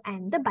seller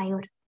and the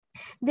buyer.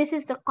 This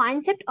is the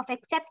concept of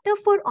acceptor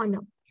for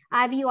honor.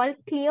 Are we all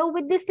clear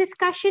with this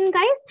discussion,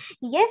 guys?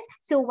 Yes.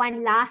 So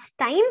one last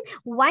time,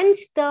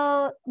 once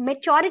the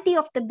maturity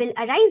of the bill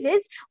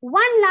arises,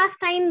 one last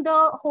time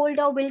the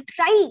holder will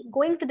try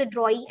going to the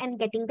drawee and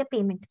getting the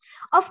payment.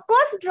 Of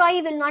course,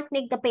 drawee will not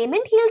make the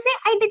payment. He'll say,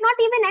 I did not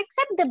even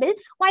accept the bill.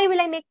 Why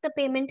will I make the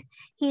payment?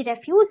 He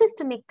refuses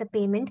to make the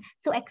payment.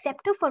 So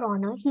acceptor for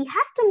honor, he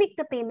has to make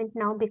the payment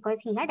now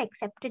because he had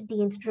accepted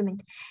the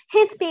instrument.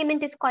 His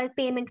payment is called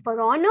payment for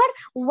honor.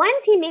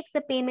 Once he makes the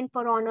payment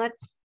for honor,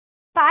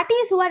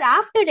 parties who are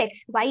after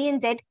X, Y,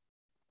 and Z,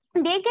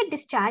 they get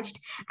discharged,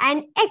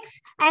 and X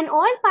and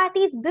all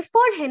parties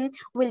before him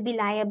will be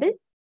liable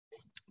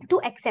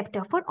to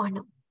acceptor for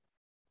honor.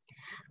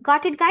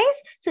 Got it, guys?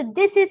 So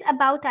this is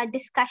about our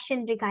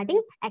discussion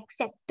regarding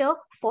acceptor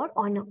for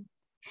honor.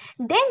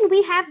 Then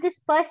we have this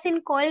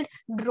person called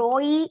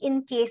drawee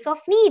in case of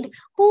need.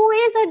 Who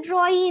is a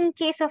drawee in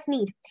case of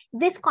need?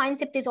 This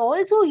concept is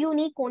also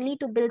unique only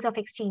to bills of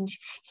exchange.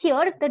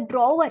 Here, the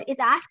drawer is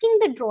asking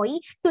the drawee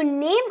to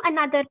name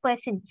another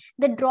person.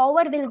 The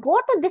drawer will go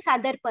to this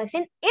other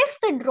person if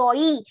the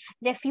drawee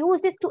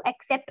refuses to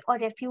accept or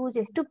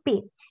refuses to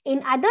pay.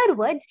 In other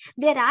words,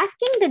 we are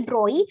asking the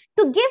drawee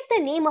to give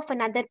the name of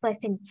another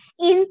person.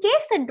 In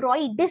case the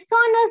drawee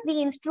dishonors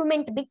the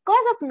instrument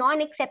because of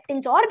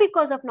non-acceptance or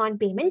because of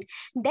non-payment,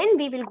 then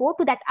we will go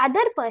to that other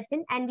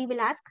person and we will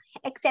ask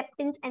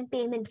acceptance and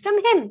payment from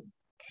him.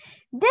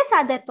 This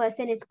other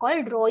person is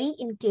called drawee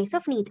in case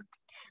of need.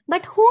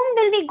 But whom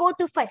will we go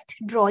to first?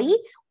 Drawee.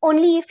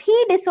 Only if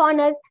he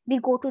dishonors, we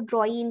go to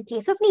drawee in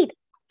case of need.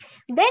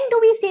 When do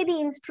we say the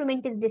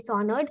instrument is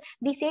dishonored?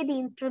 We say the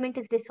instrument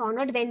is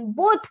dishonored when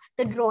both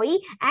the drawee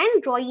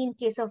and drawee in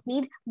case of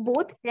need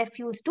both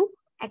refuse to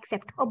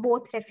accept or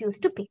both refuse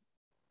to pay.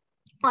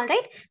 All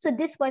right, so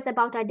this was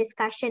about our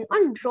discussion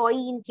on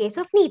drawee in case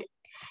of need.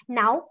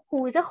 Now,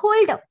 who is a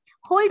holder?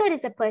 Holder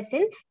is a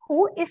person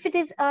who, if it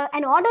is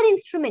an order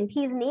instrument,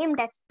 he is named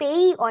as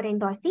payee or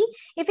endorsee.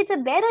 If it's a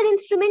bearer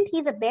instrument, he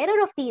is a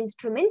bearer of the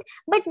instrument.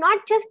 But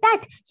not just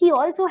that, he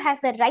also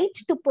has the right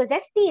to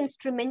possess the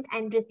instrument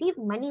and receive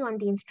money on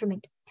the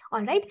instrument.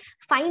 All right,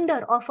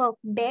 finder of a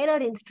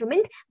bearer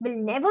instrument will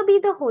never be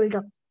the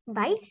holder.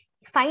 Why?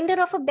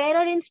 Finder of a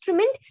bearer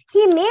instrument,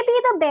 he may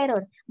be the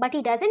bearer, but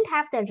he doesn't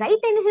have the right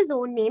in his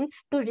own name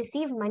to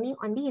receive money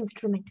on the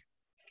instrument.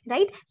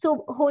 Right?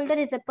 So holder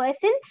is a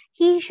person,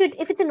 he should,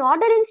 if it's an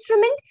order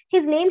instrument,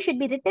 his name should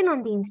be written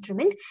on the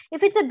instrument.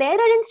 If it's a bearer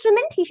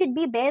instrument, he should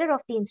be bearer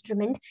of the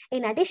instrument.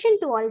 In addition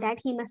to all that,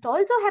 he must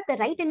also have the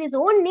right in his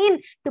own name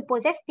to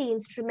possess the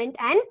instrument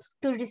and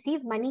to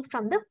receive money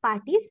from the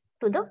parties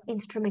to the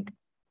instrument.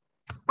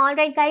 All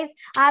right, guys,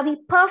 are we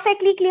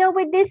perfectly clear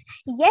with this?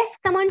 Yes,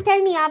 come on,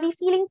 tell me, are we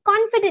feeling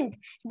confident?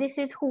 This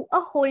is who a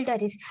holder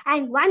is.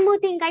 And one more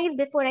thing, guys,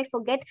 before I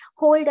forget,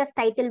 holder's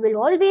title will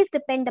always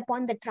depend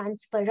upon the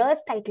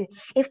transferor's title.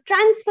 If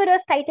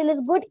transferor's title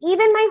is good,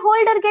 even my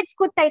holder gets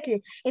good title.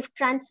 If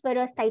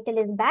transferor's title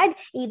is bad,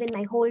 even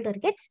my holder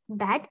gets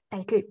bad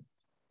title.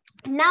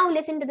 Now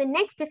listen to the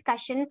next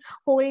discussion,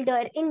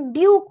 holder in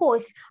due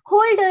course.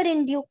 Holder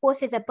in due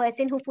course is a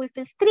person who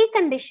fulfills three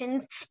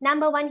conditions.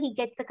 Number one, he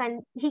gets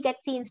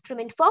the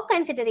instrument for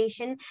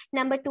consideration.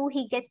 Number two,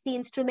 he gets the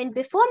instrument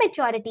before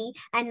maturity.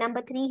 And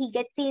number three, he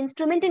gets the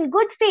instrument in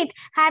good faith,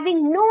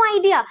 having no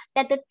idea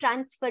that the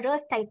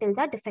transferor's titles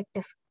are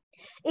defective.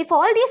 If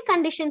all these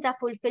conditions are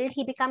fulfilled,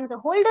 he becomes a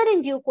holder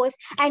in due course.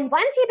 And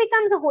once he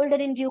becomes a holder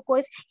in due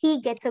course,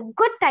 he gets a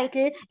good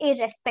title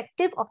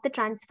irrespective of the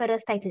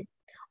transferor's title.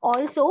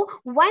 Also,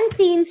 once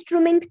the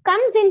instrument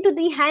comes into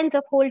the hands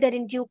of holder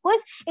in due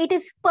course, it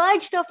is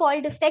purged of all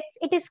defects,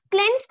 it is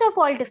cleansed of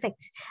all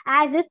defects,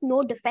 as if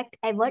no defect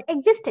ever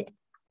existed.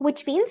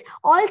 Which means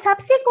all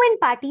subsequent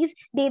parties,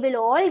 they will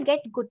all get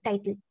good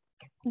title.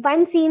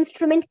 Once the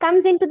instrument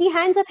comes into the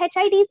hands of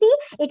HIDC,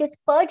 it is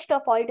purged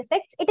of all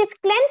defects, it is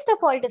cleansed of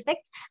all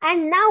defects,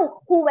 and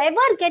now whoever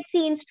gets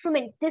the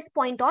instrument this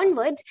point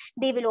onwards,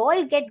 they will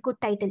all get good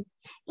title.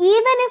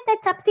 Even if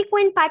that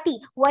subsequent party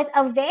was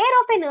aware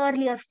of an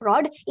earlier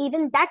fraud,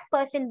 even that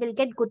person will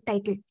get good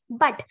title.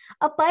 But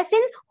a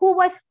person who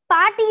was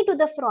party to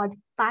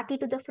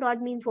the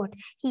fraud means what?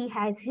 He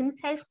has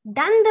himself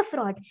done the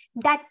fraud.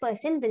 That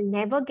person will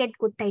never get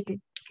good title.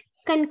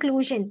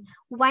 Conclusion: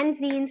 once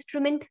the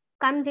instrument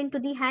comes into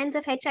the hands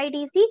of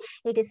HIDC,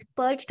 it is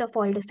purged of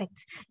all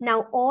defects.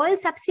 Now, all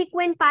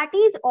subsequent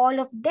parties, all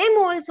of them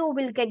also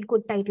will get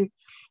good title.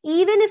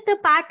 Even if the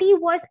party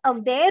was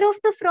aware of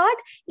the fraud,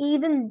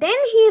 even then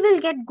he will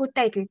get good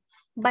title.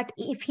 But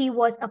if he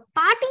was a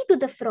party to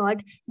the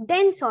fraud,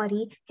 then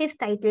sorry, his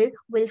title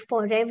will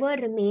forever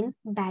remain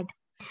bad.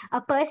 A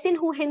person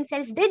who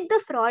himself did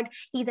the fraud,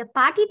 he's a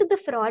party to the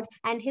fraud,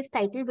 and his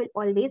title will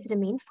always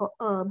remain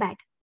bad.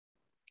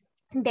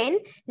 Then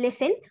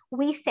listen,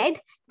 we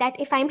said that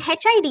if I'm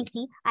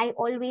HIDC, I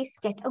always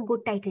get a good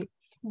title.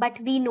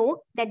 But we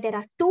know that there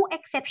are two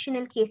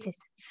exceptional cases.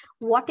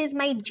 What is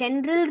my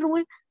general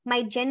rule?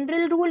 My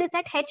general rule is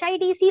that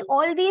HIDC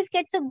always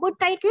gets a good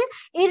title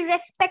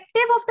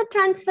irrespective of the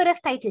transferor's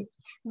title.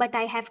 But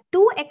I have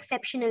two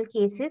exceptional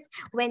cases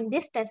when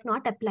this does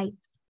not apply.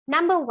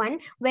 Number one,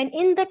 when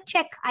in the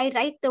check, I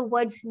write the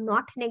words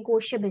not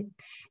negotiable.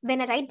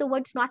 When I write the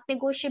words not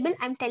negotiable,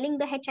 I'm telling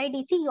the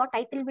HIDC, your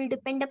title will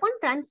depend upon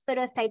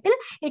transferor's title.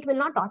 It will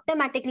not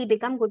automatically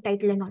become good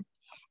title and all.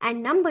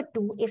 And number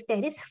two, if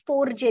there is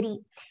forgery,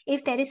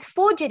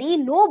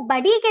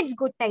 nobody gets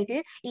good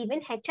title.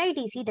 Even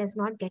HIDC does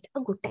not get a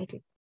good title.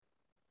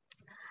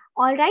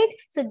 All right.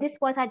 So this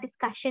was our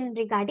discussion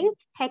regarding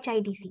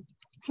HIDC.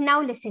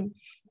 Now listen.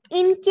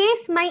 In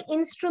case my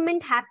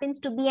instrument happens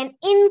to be an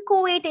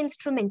inchoate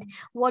instrument,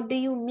 what do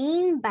you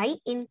mean by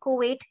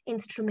inchoate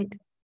instrument?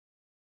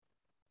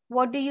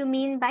 What do you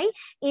mean by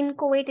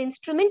inchoate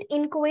instrument?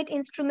 Inchoate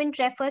instrument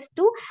refers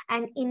to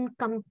an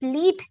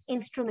incomplete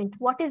instrument.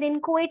 What is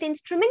inchoate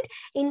instrument?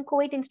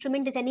 Inchoate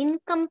instrument is an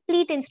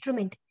incomplete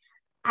instrument.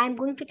 I'm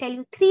going to tell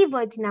you three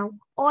words now.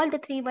 All the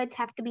three words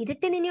have to be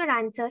written in your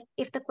answer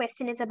if the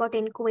question is about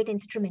inchoate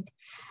instrument.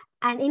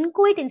 An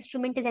inchoate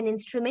instrument is an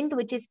instrument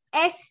which is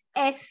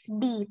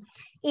SSD.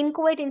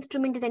 Inchoate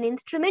instrument is an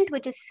instrument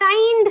which is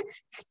signed,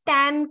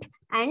 stamped,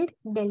 and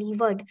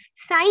delivered.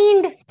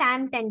 Signed,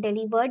 stamped, and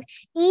delivered,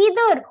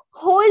 either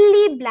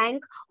wholly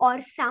blank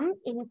or some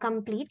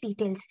incomplete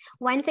details.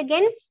 Once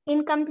again,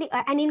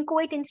 an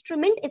inchoate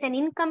instrument is an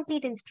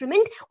incomplete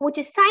instrument which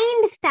is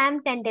signed,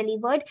 stamped, and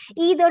delivered,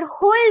 either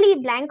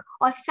wholly blank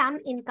or some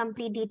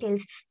incomplete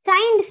details.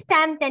 Signed,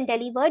 stamped, and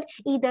delivered,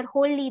 either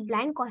wholly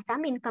blank or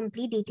some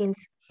incomplete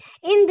details.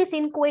 In this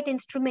inchoate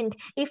instrument,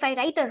 if I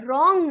write a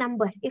wrong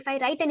number, if I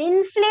write an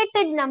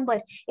inflated number,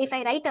 if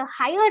I write a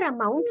higher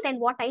amount than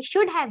what I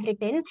should have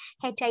written,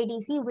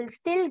 HIDC will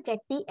still get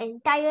the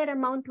entire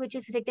amount which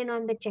is written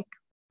on the check.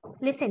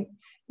 Listen,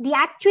 the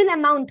actual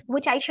amount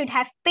which I should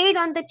have paid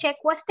on the check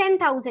was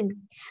 10,000,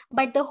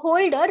 but the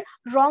holder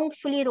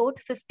wrongfully wrote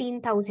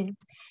 15,000.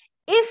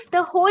 If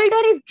the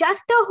holder is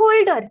just a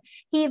holder,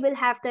 he will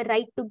have the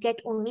right to get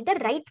only the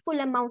rightful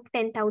amount,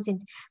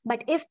 10,000.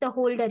 But if the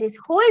holder is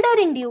holder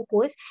in due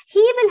course, he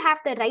will have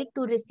the right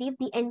to receive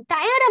the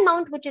entire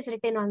amount which is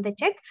written on the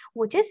check,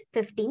 which is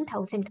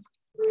 15,000.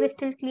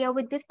 Crystal clear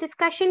with this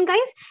discussion, guys?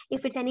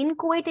 If it's an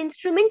inchoate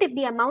instrument, if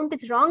the amount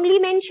is wrongly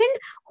mentioned,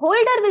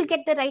 holder will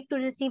get the right to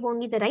receive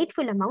only the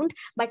rightful amount,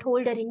 but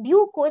holder in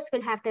due course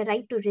will have the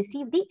right to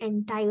receive the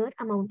entire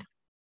amount.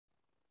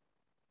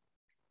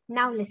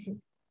 Now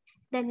listen.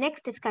 The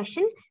next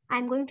discussion,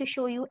 I'm going to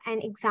show you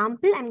an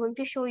example. I'm going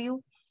to show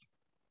you,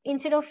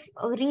 instead of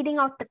reading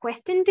out the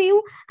question to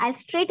you, I'll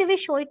straight away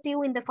show it to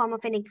you in the form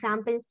of an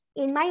example.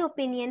 In my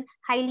opinion,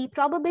 highly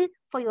probable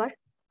for your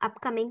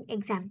upcoming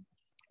exam.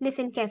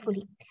 Listen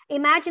carefully.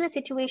 Imagine a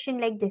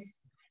situation like this.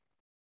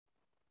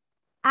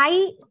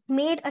 I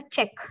made a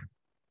check.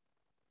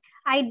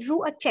 I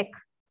drew a check.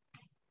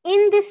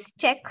 In this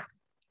check,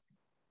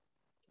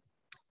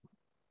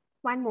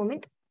 one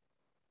moment.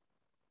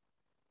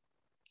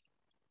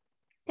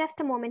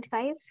 Just a moment,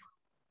 guys.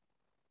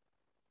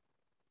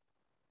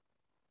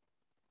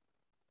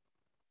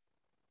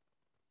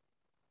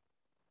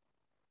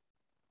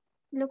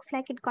 Looks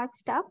like it got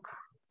stuck.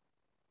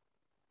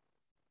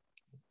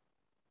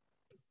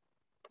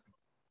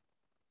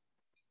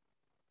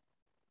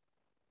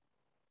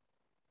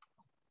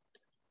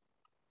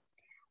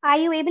 Are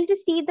you able to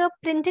see the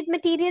printed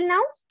material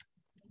now?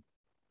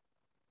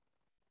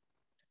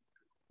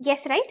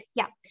 Yes, right?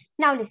 Yeah.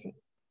 Now listen.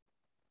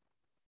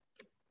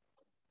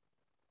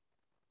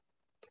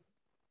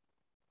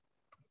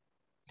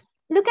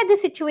 Look at the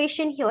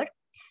situation here.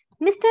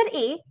 Mr.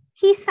 A,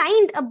 he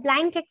signed a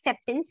blank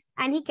acceptance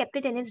and he kept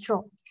it in his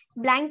drawer.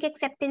 Blank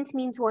acceptance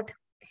means what?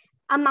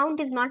 Amount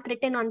is not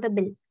written on the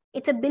bill.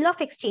 It's a bill of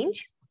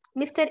exchange.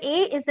 Mr.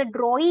 A is the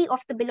drawee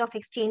of the bill of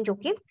exchange,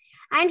 okay?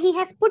 And he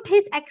has put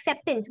his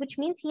acceptance, which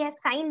means he has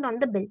signed on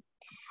the bill.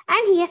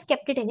 And he has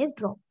kept it in his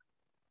drawer.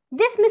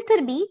 This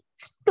Mr. B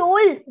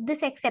stole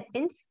this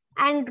acceptance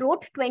and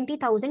wrote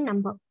 20,000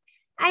 number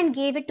and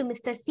gave it to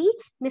Mr. C.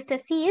 Mr.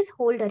 C is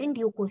holder in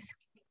due course.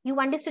 You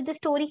understood the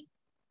story?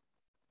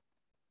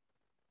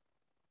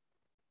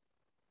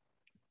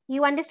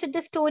 You understood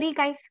the story,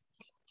 guys?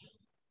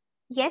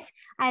 Yes,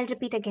 I'll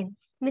repeat again.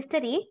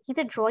 Mr. A is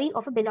a drawee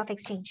of a bill of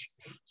exchange.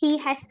 He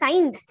has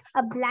signed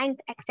a blank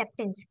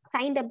acceptance.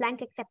 Signed a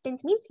blank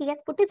acceptance means he has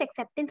put his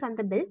acceptance on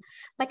the bill,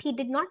 but he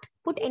did not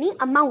put any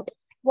amount.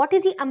 What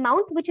is the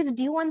amount which is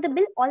due on the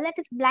bill? All that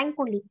is blank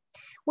only,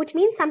 which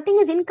means something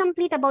is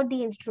incomplete about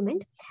the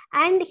instrument,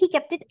 and he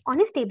kept it on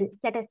his table,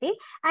 let us say,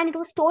 and it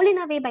was stolen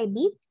away by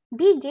B.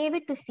 B gave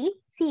it to C.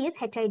 C is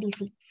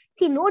HIDC.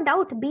 See, no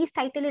doubt B's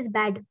title is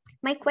bad.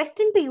 My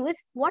question to you is,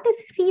 what is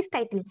C's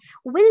title?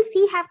 Will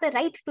C have the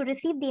right to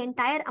receive the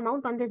entire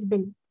amount on this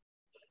bill?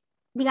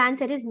 The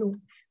answer is no.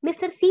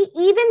 Mr. C,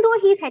 even though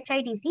he is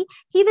HIDC,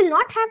 he will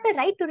not have the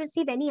right to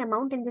receive any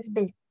amount in this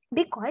bill,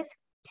 because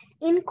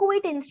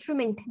inchoate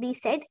instrument, we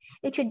said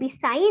it should be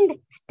signed,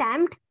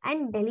 stamped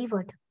and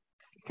delivered.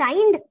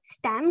 Signed,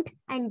 stamped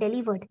and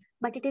delivered,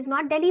 but it is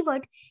not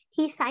delivered.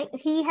 He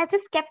has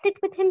just kept it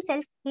with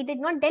himself. He did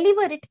not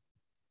deliver it.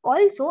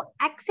 Also,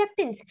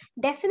 acceptance,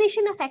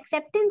 definition of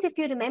acceptance, if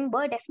you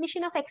remember,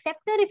 definition of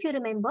acceptor, if you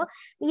remember,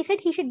 we said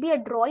he should be a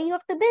drawee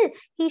of the bill.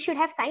 He should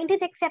have signed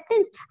his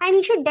acceptance and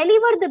he should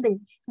deliver the bill.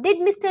 Did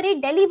Mr. A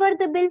deliver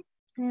the bill?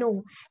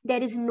 No,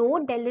 there is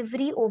no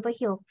delivery over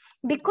here.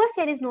 Because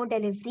there is no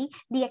delivery,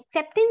 the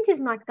acceptance is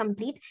not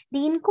complete,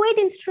 the inchoate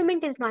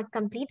instrument is not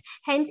complete.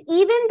 Hence,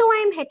 even though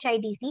I am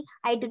HIDC,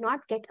 I do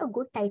not get a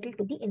good title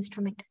to the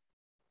instrument.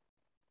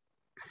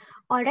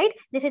 All right,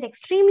 this is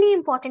extremely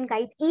important,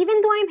 guys.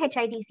 Even though I'm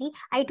HIDC,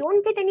 I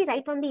don't get any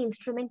right on the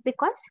instrument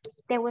because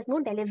there was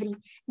no delivery.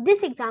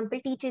 This example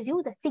teaches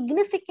you the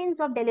significance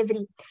of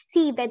delivery.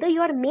 See, whether you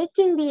are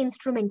making the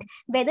instrument,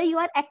 whether you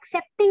are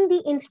accepting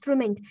the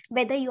instrument,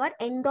 whether you are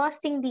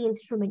endorsing the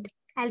instrument.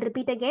 I'll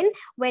repeat again,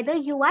 whether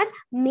you are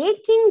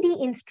making the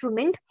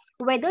instrument,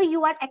 whether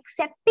you are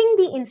accepting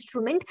the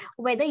instrument,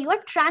 whether you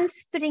are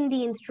transferring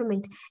the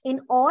instrument.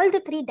 In all the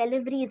three,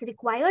 delivery is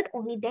required,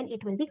 only then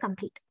it will be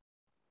complete.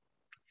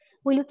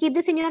 Will you keep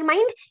this in your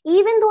mind?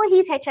 Even though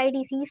he's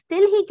HIDC,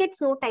 still he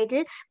gets no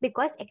title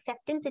because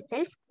acceptance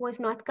itself was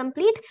not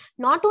complete.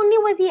 Not only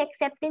was the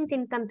acceptance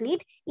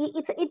incomplete,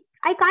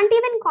 I can't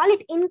even call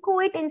it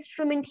inchoate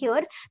instrument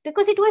here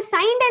because it was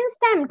signed and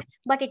stamped,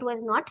 but it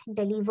was not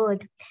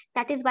delivered.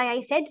 That is why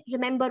I said,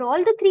 remember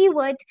all the three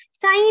words: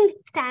 signed,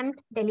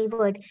 stamped,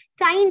 delivered.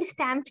 Signed,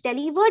 stamped,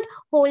 delivered,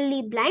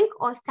 wholly blank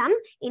or some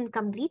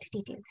incomplete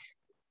details.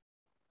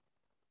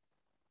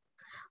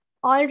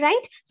 All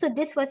right, so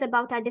this was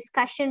about our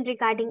discussion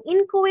regarding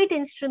inchoate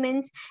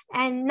instruments.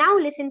 And now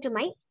listen to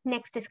my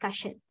next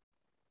discussion.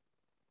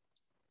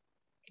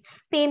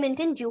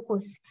 Payment in due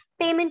course.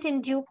 Payment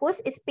in due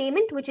course is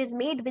payment which is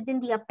made within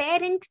the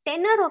apparent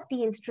tenor of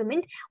the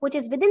instrument, which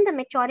is within the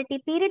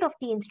maturity period of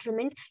the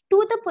instrument,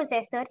 to the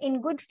possessor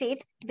in good faith,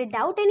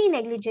 without any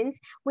negligence,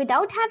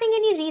 without having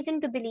any reason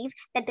to believe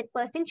that that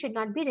person should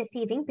not be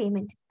receiving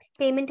payment.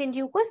 Payment in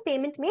due course,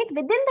 payment made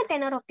within the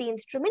tenor of the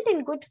instrument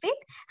in good faith,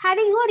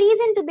 having no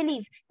reason to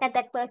believe that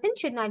that person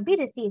should not be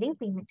receiving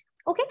payment.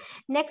 Okay,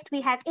 next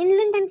we have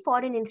inland and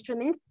foreign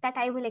instruments that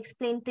I will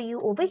explain to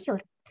you over here.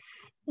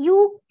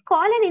 You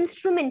call an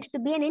instrument to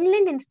be an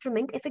inland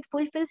instrument if it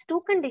fulfills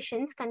two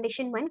conditions,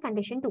 condition 1,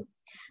 condition 2.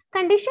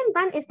 Condition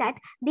 1 is that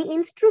the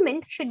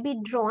instrument should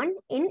be drawn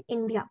in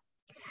India.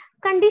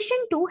 Condition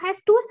 2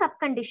 has two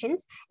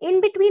subconditions. In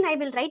between, I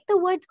will write the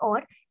words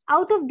or.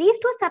 Out of these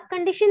two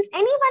subconditions,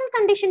 any one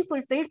condition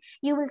fulfilled,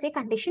 you will say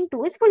condition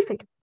 2 is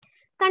fulfilled.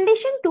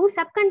 Condition 2,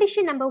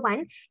 subcondition number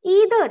 1,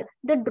 either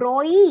the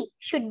drawee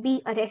should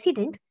be a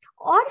resident,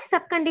 or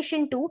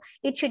subcondition 2,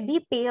 it should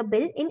be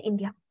payable in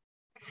India.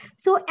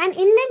 So an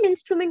inland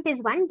instrument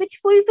is one which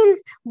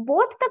fulfills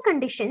both the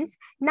conditions.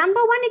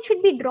 Number 1, it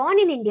should be drawn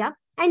in India.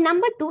 And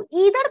number 2,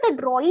 either the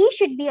drawee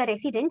should be a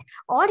resident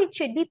or it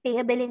should be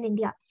payable in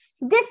India.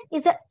 This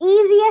is the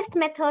easiest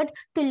method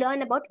to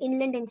learn about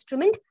inland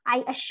instrument.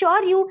 I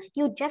assure you,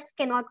 you just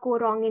cannot go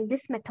wrong in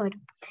this method.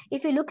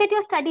 If you look at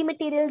your study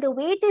material, the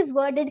way it is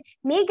worded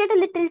may get a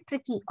little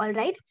tricky, all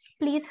right?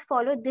 Please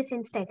follow this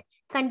instead.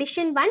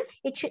 Condition 1,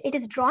 it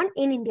is drawn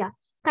in India.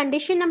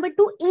 Condition number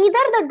 2, either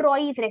the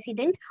drawee is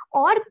resident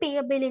or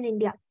payable in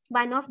India.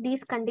 One of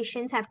these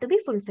conditions have to be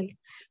fulfilled.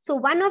 So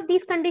one of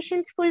these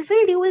conditions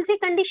fulfilled, you will say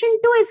condition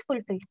 2 is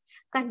fulfilled.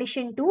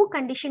 Condition 2,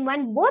 condition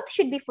 1, both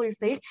should be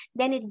fulfilled.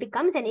 Then it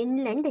becomes an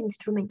inland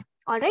instrument.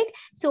 All right.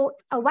 So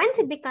once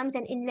it becomes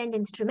an inland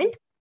instrument,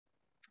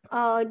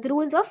 the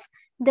rules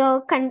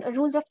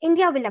of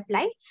India will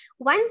apply.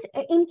 Once,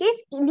 in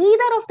case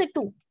neither of the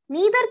two,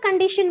 neither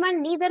condition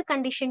 1, neither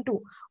condition 2,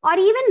 or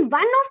even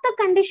one of the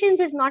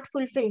conditions is not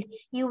fulfilled,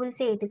 you will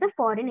say it is a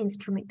foreign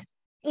instrument.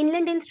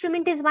 Inland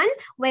instrument is one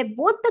where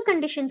both the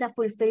conditions are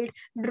fulfilled,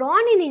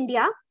 drawn in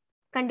India,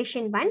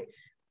 condition 1.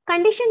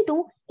 Condition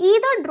 2,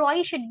 either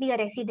drawee should be a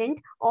resident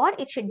or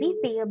it should be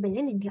payable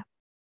in India.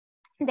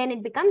 Then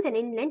it becomes an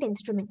inland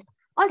instrument.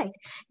 All right,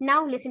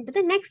 now listen to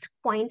the next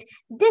point.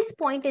 This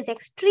point is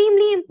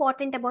extremely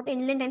important about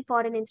inland and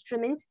foreign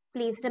instruments.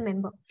 Please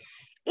remember,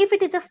 if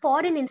it is a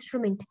foreign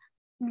instrument,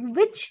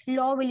 which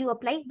law will you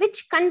apply?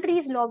 Which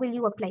country's law will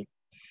you apply?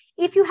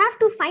 If you have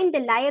to find the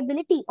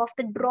liability of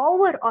the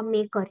drawer or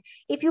maker,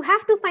 if you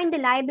have to find the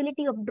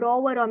liability of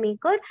drawer or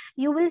maker,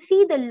 you will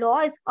see the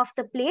laws of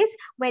the place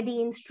where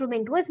the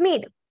instrument was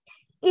made.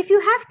 If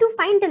you have to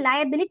find the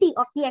liability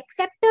of the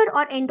acceptor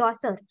or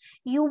endorser,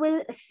 you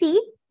will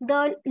see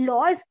the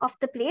laws of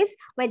the place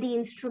where the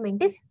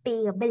instrument is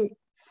payable.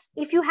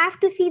 If you have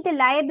to see the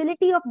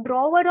liability of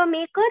drawer or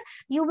maker,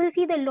 you will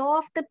see the law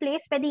of the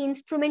place where the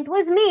instrument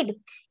was made.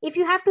 If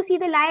you have to see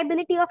the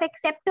liability of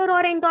acceptor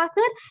or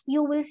endorser,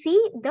 you will see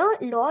the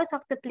laws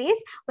of the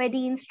place where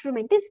the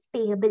instrument is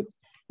payable.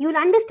 You'll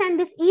understand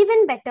this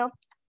even better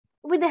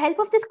with the help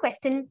of this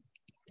question.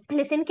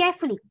 Listen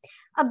carefully.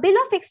 A bill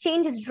of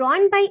exchange is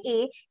drawn by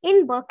A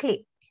in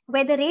Berkeley,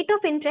 where the rate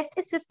of interest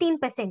is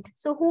 15%.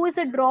 So who is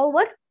a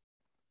drawer?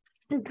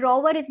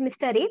 Drawer is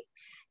Mr. A.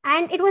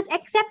 And it was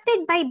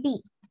accepted by B.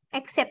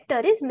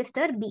 Acceptor is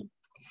Mr. B.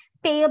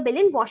 Payable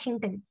in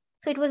Washington.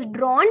 So it was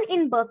drawn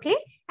in Berkeley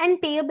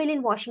and payable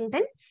in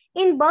Washington.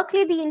 In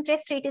Berkeley, the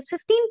interest rate is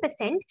 15%,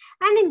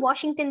 and in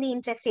Washington, the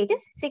interest rate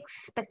is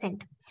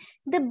 6%.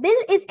 The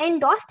bill is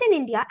endorsed in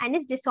India and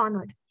is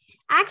dishonored.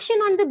 Action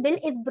on the bill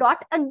is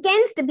brought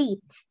against B.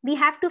 We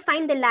have to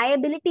find the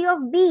liability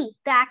of B.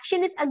 The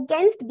action is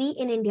against B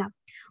in India.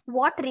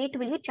 What rate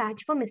will you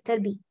charge for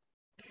Mr. B?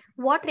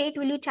 What rate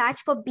will you charge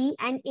for B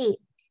and A?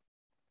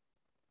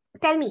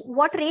 Tell me,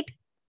 what rate?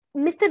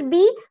 Mr.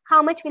 B,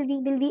 how much will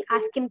we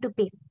ask him to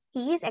pay?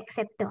 He is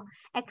acceptor.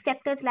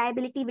 Acceptor's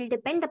liability will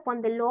depend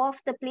upon the law of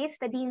the place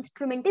where the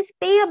instrument is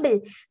payable.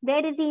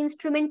 Where is the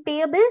instrument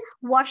payable?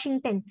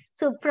 Washington.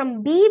 So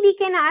from B, we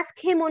can ask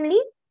him only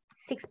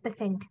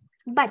 6%.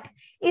 But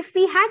if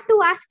we had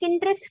to ask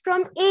interest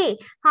from A,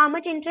 how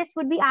much interest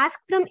would we ask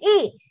from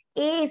A?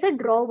 A is a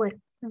drawer.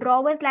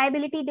 Drawer's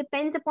liability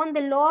depends upon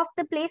the law of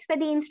the place where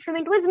the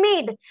instrument was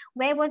made.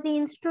 Where was the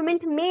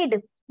instrument made?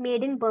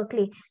 Made in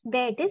Berkeley.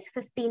 There it is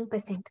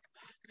 15%.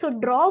 So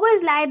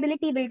drawer's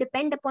liability will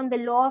depend upon the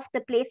law of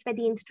the place where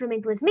the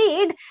instrument was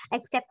made.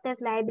 Acceptor's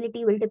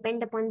liability will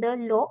depend upon the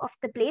law of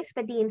the place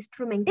where the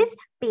instrument is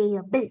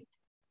payable.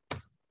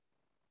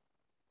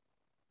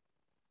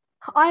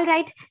 All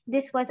right,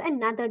 this was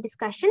another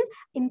discussion,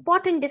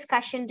 important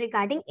discussion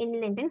regarding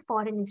inland and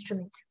foreign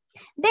instruments.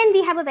 Then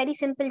we have a very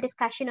simple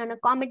discussion on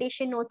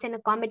accommodation notes and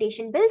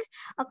accommodation bills.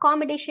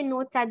 Accommodation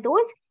notes are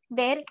those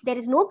where there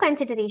is no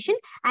consideration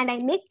and I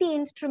make the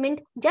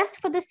instrument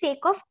just for the sake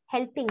of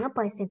helping a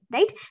person,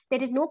 right?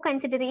 There is no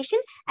consideration.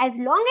 As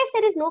long as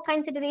there is no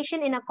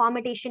consideration in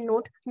accommodation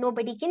note,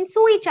 nobody can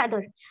sue each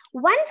other.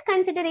 Once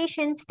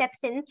consideration steps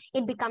in,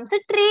 it becomes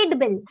a trade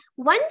bill.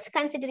 Once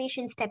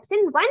consideration steps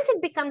in, once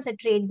it becomes a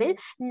trade bill,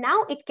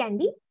 now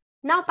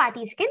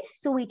parties can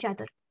sue each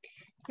other.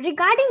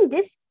 Regarding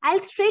this, I'll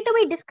straight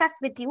away discuss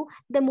with you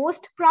the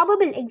most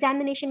probable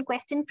examination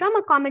question from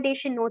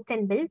accommodation notes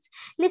and bills.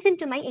 Listen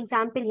to my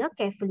example here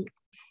carefully.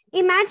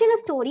 Imagine a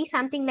story,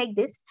 something like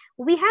this.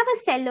 We have a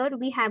seller,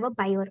 we have a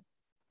buyer.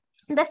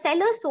 The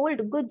seller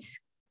sold goods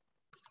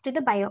to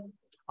the buyer,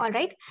 all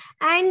right?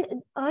 And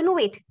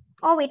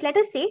let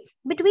us say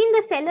between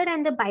the seller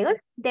and the buyer,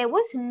 there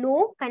was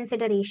no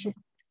consideration.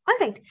 All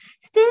right.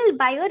 Still,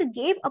 buyer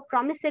gave a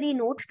promissory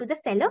note to the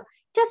seller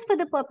just for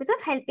the purpose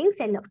of helping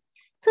seller.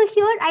 So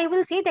here I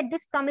will say that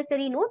this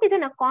promissory note is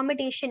an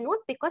accommodation note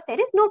because there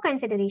is no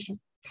consideration.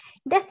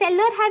 Does seller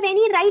have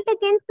any right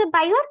against the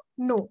buyer?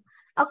 No.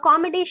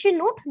 Accommodation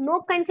note,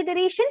 no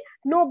consideration,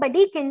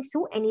 nobody can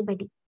sue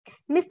anybody.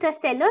 Mr.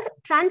 Seller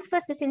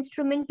transfers this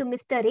instrument to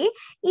Mr. A.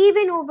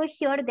 Even over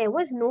here, there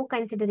was no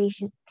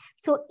consideration.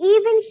 So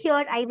even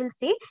here, I will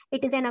say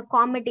it is an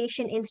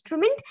accommodation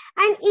instrument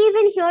and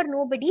even here,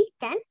 nobody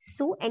can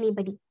sue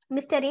anybody.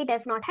 Mr. A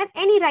does not have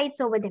any rights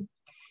over them.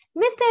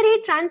 Mr.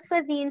 A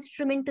transfers the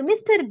instrument to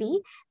Mr. B.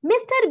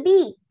 Mr.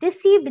 B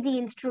received the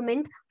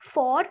instrument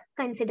for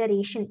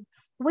consideration,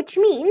 which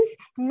means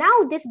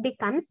now this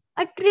becomes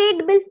a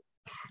trade bill.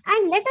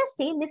 And let us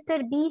say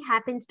Mr. B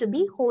happens to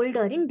be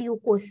holder in due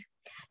course.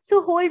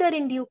 So holder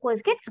in due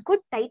course gets good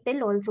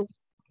title also.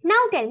 Now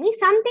tell me,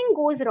 something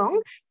goes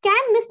wrong.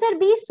 Can Mr.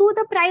 B sue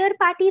the prior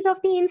parties of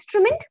the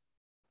instrument?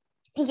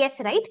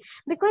 Yes, right?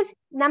 Because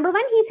number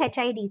one, he's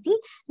HIDC.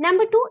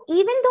 Number two,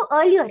 even though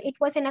earlier it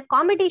was an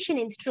accommodation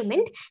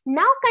instrument,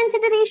 now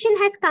consideration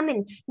has come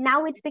in.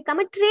 Now it's become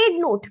a trade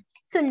note.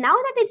 So now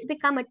that it's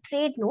become a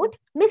trade note,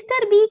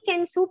 Mr. B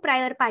can sue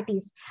prior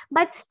parties.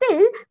 But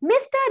still,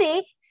 Mr.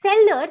 A,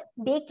 seller,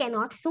 they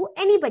cannot sue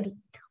anybody.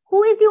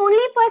 Who is the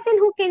only person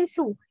who can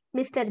sue?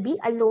 Mr. B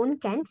alone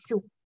can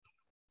sue.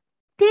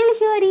 Till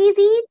here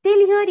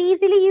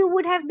easily you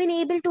would have been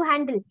able to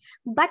handle.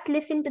 But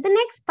listen to the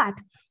next part.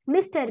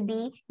 Mr.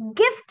 B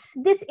gifts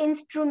this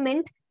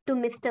instrument to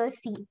Mr.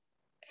 C.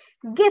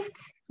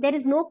 Gifts, there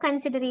is no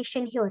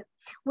consideration here,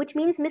 which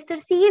means Mr.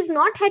 C is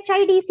not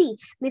HIDC.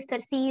 Mr.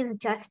 C is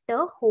just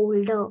a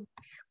holder.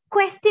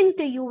 Question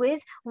to you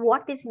is,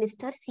 what is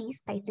Mr.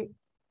 C's title?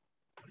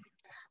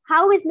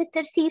 How is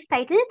Mr. C's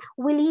title?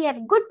 Will he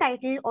have good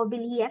title or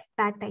will he have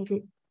bad title?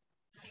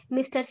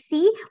 Mr.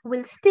 C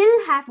will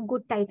still have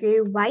good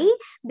title. Why?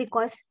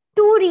 Because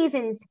two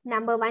reasons.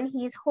 Number one,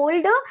 he is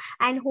holder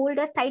and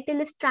holder's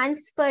title is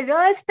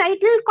transferor's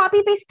title.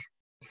 Copy paste.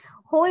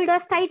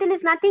 Holder's title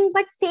is nothing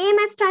but same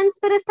as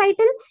transferor's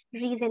title.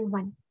 Reason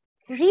one.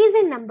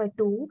 Reason number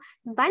two,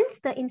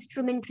 once the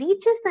instrument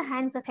reaches the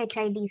hands of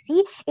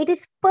HIDC, it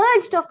is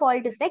purged of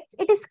all defects.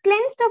 It is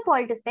cleansed of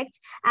all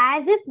defects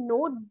as if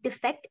no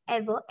defect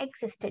ever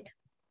existed.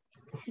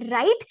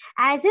 Right?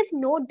 As if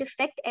no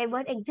defect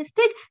ever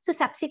existed. So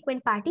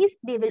subsequent parties,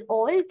 they will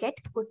all get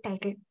good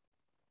title.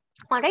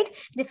 All right.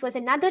 This was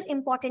another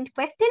important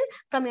question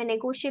from your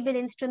Negotiable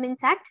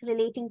Instruments Act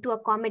relating to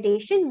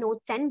accommodation,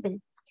 notes and bill.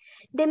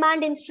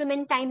 Demand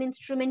instrument, time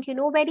instrument, you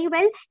know very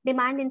well.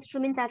 Demand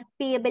instruments are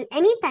payable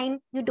anytime.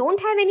 You don't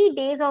have any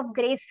days of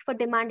grace for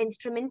demand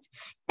instruments.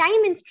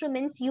 Time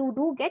instruments, you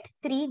do get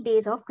 3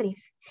 days of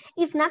grace.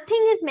 If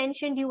nothing is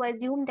mentioned, you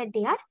assume that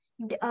they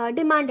are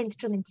demand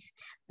instruments.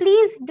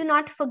 Please do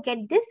not forget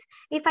this.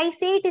 If I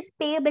say it is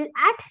payable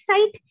at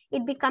site,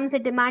 it becomes a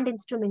demand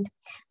instrument.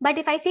 But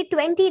if I say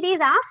 20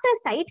 days after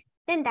site,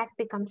 then that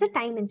becomes a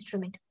time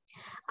instrument.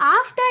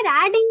 After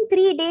adding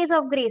 3 days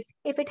of grace,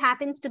 if it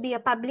happens to be a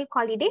public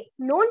holiday,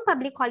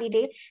 non-public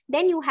holiday,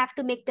 then you have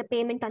to make the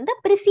payment on the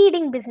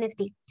preceding business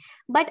day.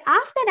 But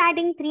after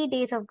adding 3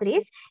 days of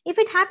grace, if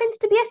it happens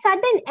to be a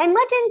sudden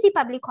emergency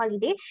public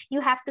holiday, you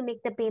have to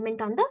make the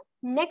payment on the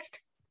next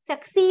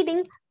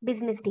succeeding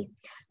business day.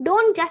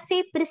 Don't just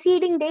say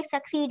preceding day,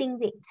 succeeding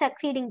day.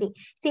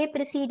 Say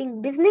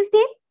preceding business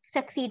day,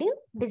 succeeding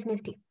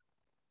business day.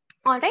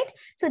 All right.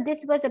 So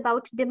this was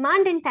about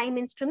demand and time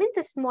instruments,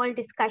 a small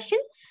discussion.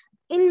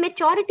 In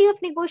maturity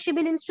of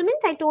negotiable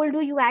instruments, I told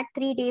you add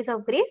 3 days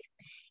of grace.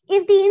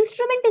 If the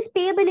instrument is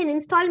payable in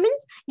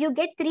installments, you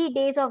get 3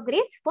 days of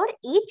grace for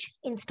each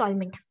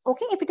installment.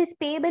 Okay. If it is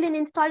payable in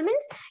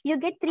installments, you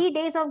get 3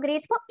 days of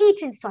grace for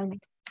each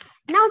installment.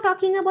 Now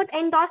talking about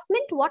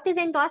endorsement. What is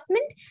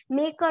endorsement?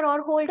 Maker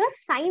or holder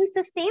signs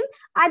the same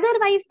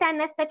otherwise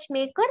than as such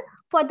maker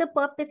for the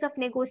purpose of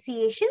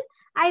negotiation.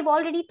 I've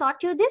already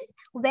taught you this.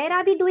 Where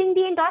are we doing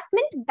the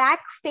endorsement? Back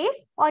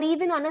face or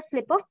even on a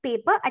slip of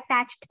paper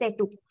attached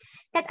thereto.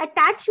 That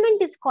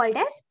attachment is called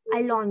as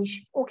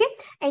allonge. Okay.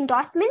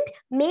 Endorsement,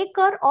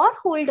 maker or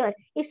holder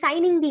is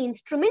signing the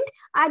instrument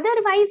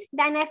otherwise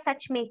than as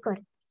such maker.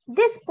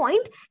 This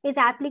point is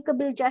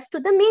applicable just to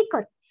the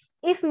maker.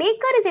 If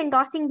maker is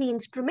endorsing the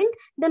instrument,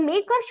 the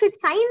maker should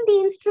sign the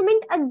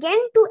instrument again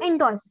to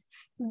endorse.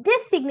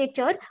 This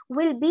signature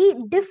will be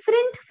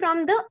different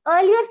from the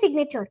earlier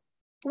signature.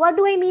 What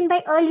do I mean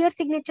by earlier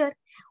signature?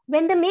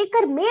 When the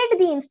maker made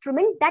the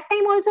instrument, that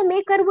time also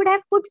maker would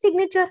have put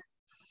signature.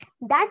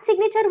 That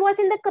signature was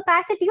in the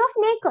capacity of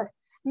maker.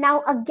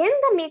 Now again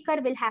the maker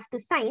will have to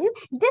sign.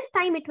 This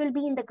time it will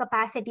be in the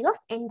capacity of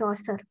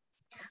endorser.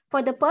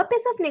 For the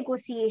purpose of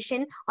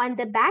negotiation on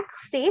the back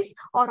face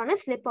or on a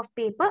slip of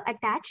paper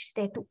attached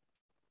thereto.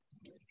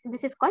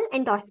 This is called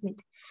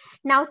endorsement.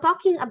 Now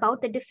talking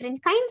about the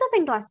different kinds of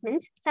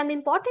endorsements, some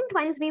important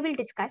ones we will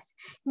discuss.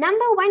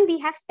 Number one, we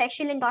have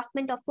special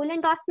endorsement or full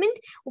endorsement,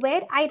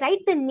 where I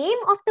write the name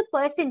of the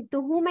person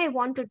to whom I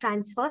want to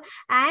transfer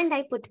and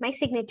I put my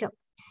signature.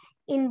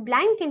 In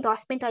blank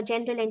endorsement or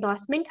general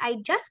endorsement, I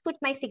just put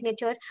my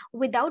signature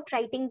without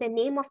writing the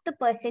name of the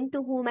person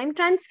to whom I'm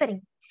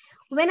transferring.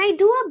 When I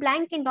do a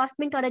blank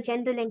endorsement or a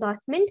general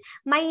endorsement,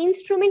 my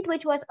instrument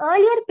which was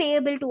earlier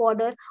payable to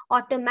order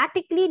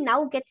automatically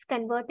now gets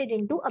converted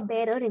into a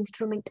bearer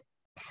instrument.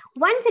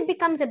 Once it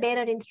becomes a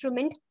bearer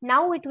instrument,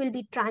 now it will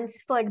be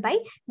transferred by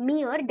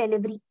mere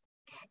delivery.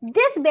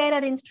 This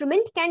bearer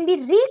instrument can be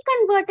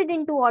reconverted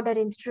into order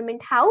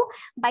instrument. How?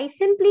 By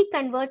simply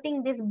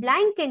converting this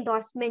blank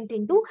endorsement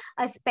into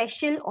a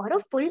special or a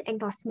full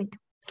endorsement.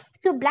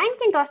 So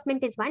blank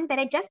endorsement is one where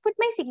I just put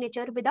my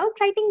signature without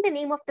writing the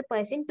name of the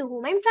person to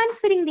whom I'm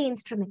transferring the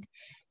instrument.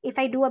 If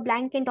I do a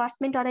blank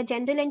endorsement or a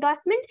general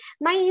endorsement,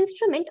 my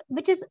instrument,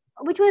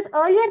 which was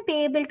earlier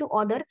payable to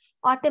order,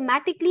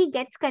 automatically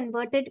gets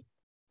converted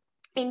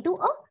into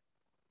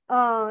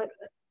a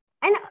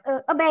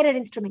bearer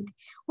instrument.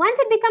 Once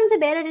it becomes a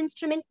bearer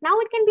instrument, now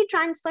it can be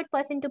transferred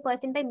person to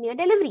person by mere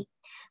delivery.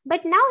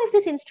 But now if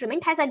this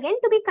instrument has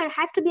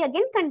to be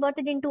again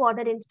converted into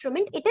order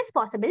instrument, it is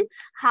possible.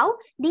 How?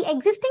 The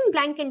existing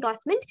blank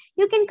endorsement,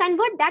 you can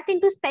convert that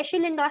into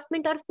special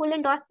endorsement or full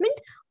endorsement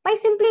by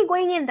simply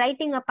going and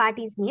writing a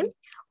party's name.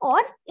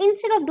 Or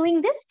instead of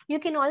doing this, you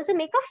can also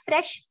make a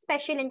fresh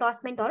special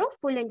endorsement or a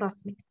full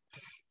endorsement.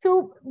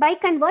 So by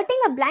converting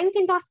a blank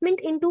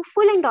endorsement into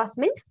full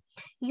endorsement,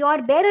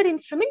 your bearer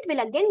instrument will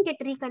again get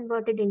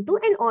reconverted into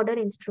an order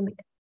instrument.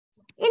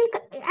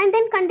 And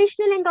then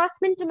conditional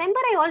endorsement, remember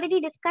I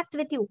already discussed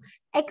with you,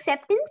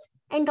 acceptance,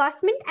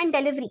 endorsement and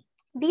delivery.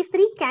 These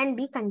three can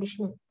be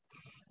conditional.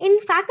 In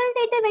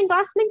facultative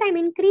endorsement, I'm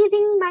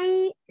increasing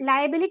my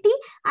liability.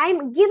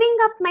 I'm giving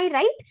up my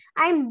right.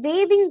 I'm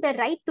waiving the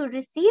right to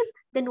receive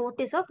the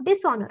notice of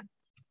dishonor.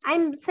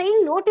 I'm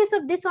saying notice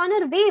of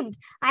dishonor waived.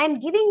 I am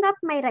giving up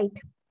my right.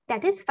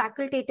 that is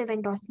facultative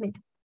endorsement.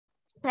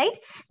 Right?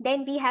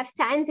 Then we have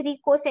sans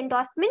recourse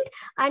endorsement.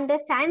 Under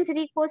sans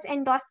recourse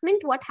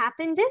endorsement, what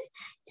happens is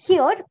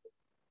here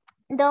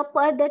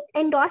the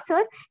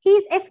endorser, he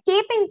is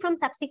escaping from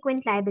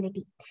subsequent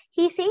liability.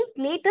 He says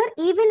later,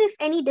 even if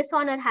any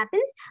dishonor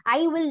happens,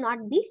 I will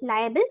not be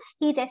liable.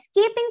 He is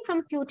escaping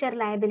from future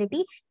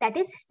liability. That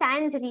is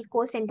sans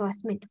recourse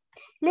endorsement.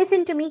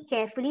 Listen to me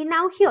carefully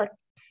now here.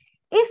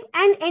 If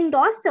an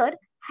endorser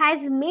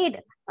has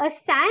made a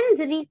sans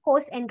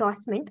recourse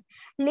endorsement,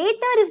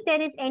 later if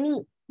there is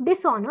any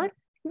dishonor,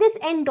 this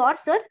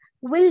endorser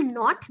will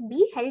not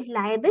be held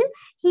liable.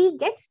 He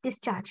gets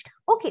discharged.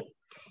 Okay.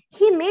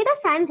 He made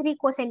a sans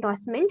recourse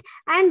endorsement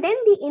and then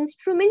the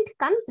instrument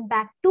comes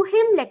back to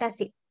him, let us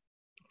say.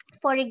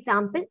 For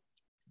example,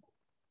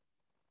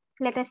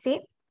 let us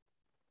say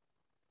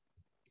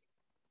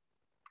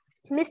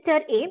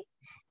Mr. A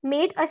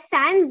made a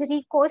sans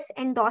recourse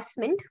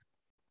endorsement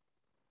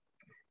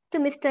to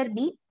Mr.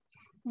 B.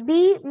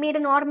 B made a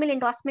normal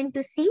endorsement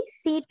to C,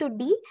 C to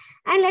D,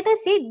 and let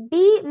us say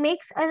D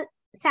makes a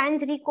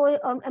sans recourse,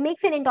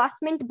 makes an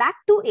endorsement back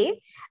to A,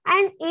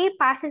 and A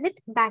passes it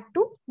back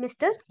to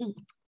Mr. E.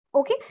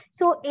 Okay,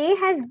 so A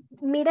has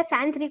made a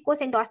sans recourse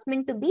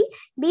endorsement to B,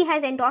 B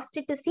has endorsed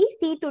it to C,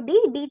 C to D,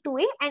 D to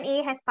A, and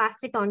A has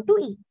passed it on to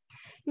E.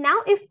 Now,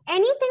 if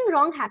anything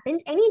wrong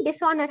happens, any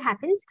dishonor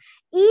happens,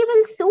 E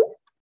will sue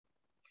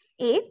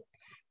A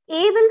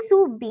will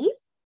sue B,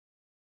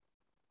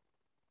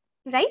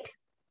 right?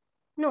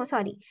 No,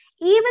 sorry.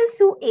 E will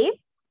sue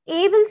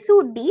A will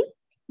sue D,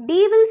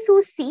 D will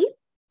sue C,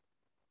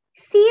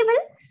 C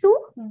will sue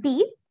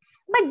B,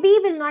 but B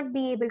will not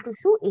be able to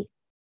sue A.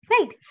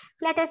 Right?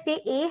 Let us say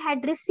A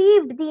had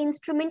received the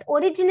instrument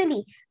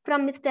originally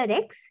from Mr.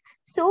 X.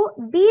 So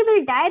B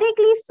will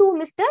directly sue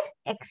Mr.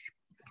 X.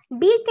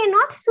 B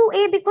cannot sue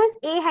A because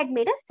A had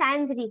made a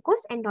sans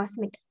recourse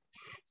endorsement.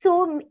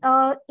 So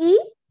E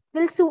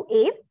will sue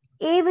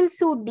A will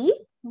sue D,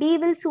 D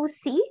will sue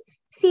C,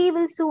 C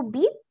will sue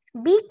B.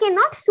 B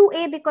cannot sue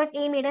A because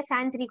A made a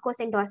sans recourse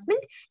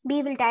endorsement.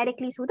 B will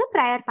directly sue the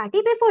prior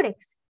party before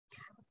X.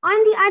 On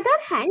the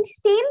other hand,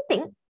 same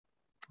thing.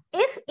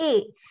 If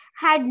A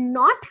had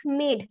not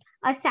made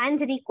a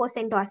sans recourse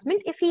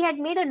endorsement, if he had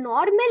made a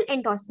normal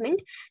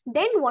endorsement,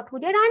 then what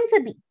would your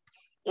answer be?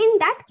 In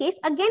that case,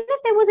 again,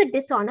 if there was a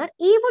dishonor,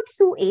 E would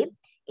sue A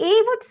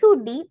would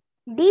sue D,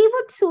 D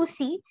would sue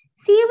C,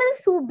 C will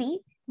sue B,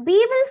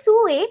 B will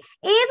sue A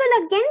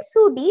will again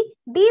sue D,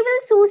 D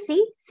will sue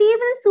C, C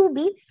will sue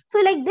B. So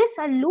like this,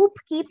 a loop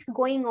keeps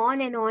going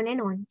on and on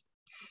and on.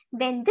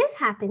 When this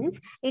happens,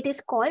 it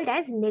is called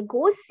as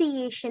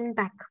negotiation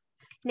back.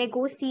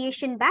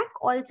 Negotiation back,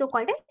 also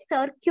called as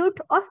circuit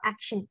of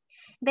action.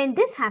 When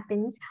this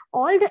happens,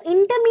 all the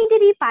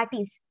intermediary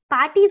parties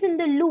in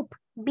the loop,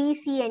 B,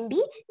 C, and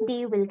D,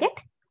 they will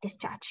get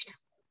discharged.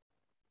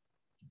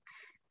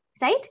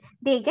 Right?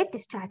 They get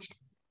discharged.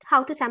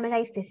 How to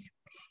summarize this?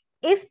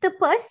 If the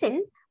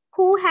person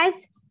who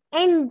has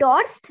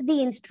endorsed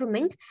the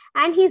instrument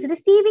and he is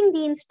receiving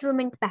the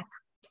instrument back,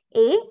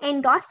 A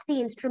endorsed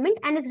the instrument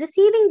and is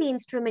receiving the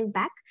instrument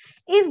back,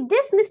 if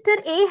this Mr.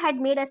 A had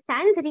made a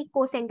sans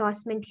recourse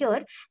endorsement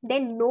here,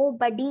 then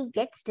nobody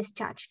gets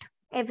discharged.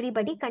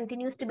 Everybody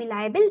continues to be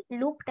liable.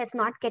 Loop does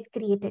not get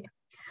created.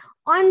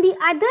 On the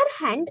other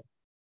hand,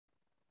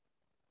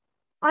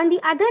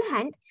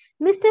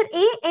 Mr.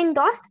 A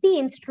endorsed the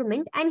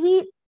instrument and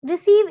he's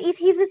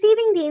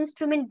receiving the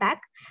instrument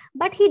back,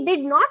 but he did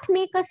not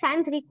make a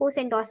sans recourse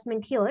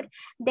endorsement here,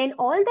 then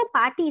all the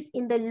parties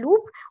in the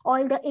loop,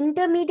 all the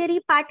intermediary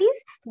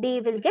parties, they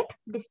will get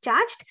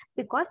discharged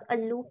because a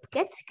loop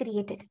gets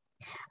created.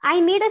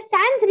 I made a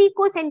sans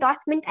recourse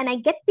endorsement and I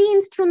get the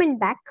instrument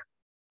back.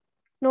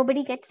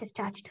 Nobody gets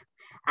discharged.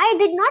 I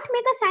did not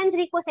make a sans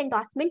recourse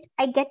endorsement.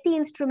 I get the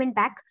instrument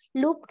back.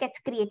 Loop gets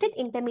created.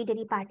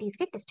 Intermediary parties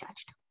get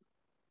discharged.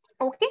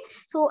 Okay,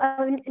 so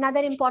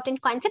another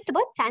important concept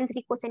about sans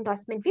recourse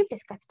endorsement we've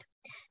discussed.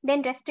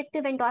 Then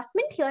restrictive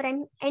endorsement. Here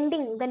I'm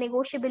ending the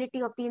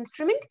negotiability of the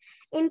instrument.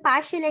 In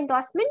partial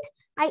endorsement,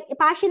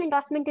 partial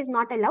endorsement is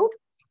not allowed.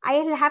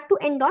 I will have to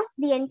endorse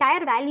the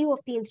entire value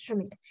of the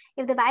instrument.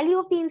 If the value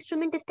of the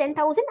instrument is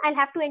 10,000, I'll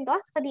have to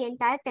endorse for the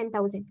entire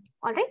 10,000.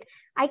 All right.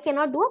 I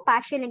cannot do a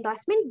partial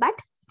endorsement, but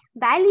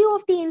value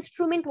of the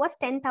instrument was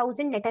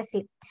 10,000, let us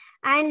say.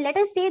 And let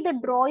us say the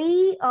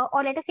drawee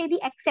or let us say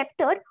the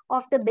acceptor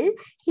of the bill,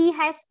 he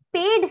has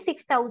paid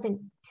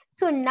 6,000.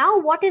 So now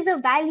what is the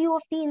value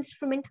of the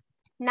instrument?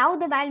 Now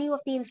the value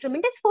of the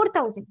instrument is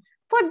 4,000.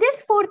 For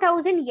this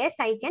 4,000, yes,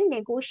 I can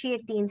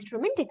negotiate the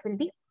instrument. It will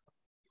be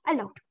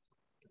allowed.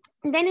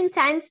 Then in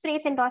sans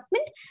phrase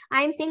endorsement,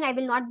 I am saying I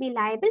will not be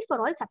liable for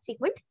all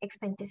subsequent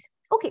expenses.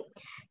 Okay.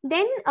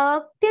 Then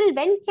till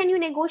when can you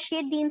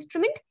negotiate the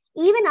instrument?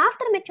 Even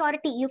after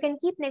maturity, you can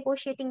keep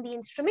negotiating the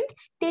instrument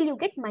till you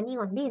get money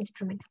on the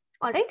instrument.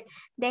 All right.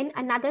 Then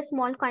another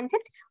small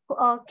concept,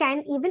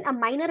 can even a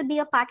minor be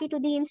a party to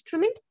the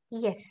instrument?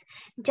 Yes.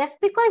 Just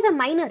because a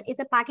minor is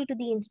a party to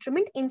the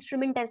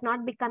instrument does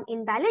not become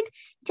invalid.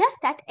 Just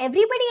that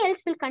everybody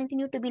else will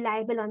continue to be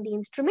liable on the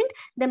instrument.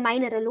 The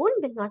minor alone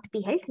will not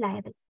be held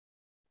liable.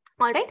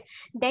 All right.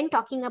 Then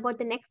talking about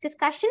the next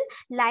discussion,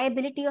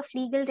 liability of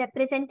legal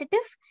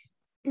representative.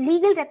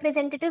 Legal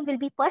representative will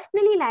be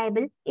personally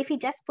liable if he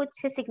just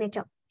puts his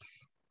signature.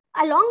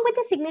 Along with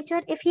the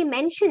signature, if he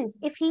mentions,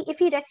 if he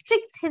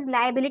restricts his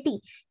liability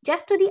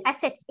just to the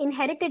assets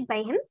inherited by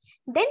him,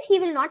 then he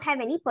will not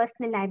have any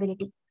personal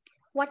liability.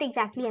 What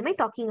exactly am I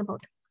talking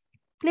about?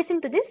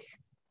 Listen to this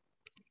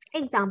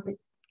example.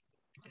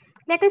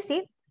 Let us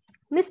say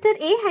Mr.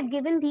 A had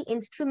given the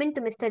instrument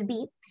to Mr.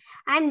 B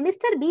and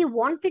Mr. B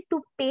wanted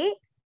to pay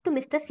to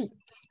Mr. C.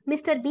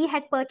 Mr. B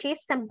had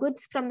purchased some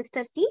goods from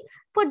Mr. C.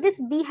 For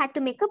this, B had to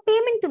make a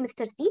payment to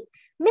Mr. C.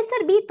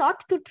 Mr. B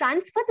thought to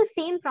transfer the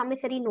same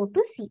promissory note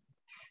to C.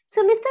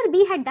 So Mr.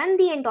 B had done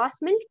the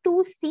endorsement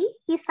to C,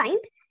 he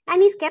signed,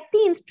 and he's kept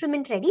the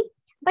instrument ready.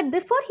 But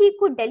before he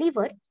could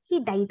deliver, he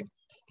died.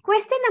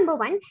 Question number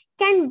 1,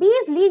 can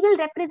B's legal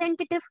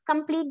representative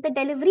complete the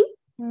delivery?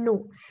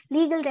 No,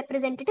 legal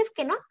representative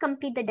cannot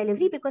complete the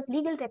delivery because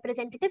legal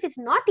representative is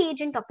not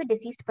agent of the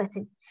deceased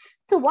person.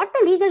 So what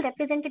the legal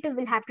representative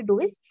will have to do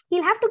is,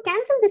 he'll have to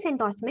cancel this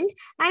endorsement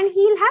and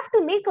he'll have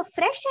to make a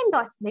fresh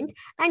endorsement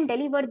and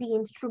deliver the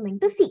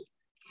instrument to C.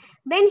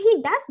 When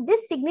he does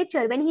this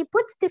signature, when he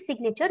puts this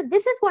signature,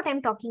 this is what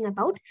I'm talking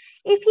about.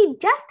 If he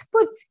just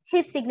puts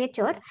his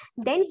signature,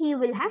 then he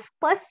will have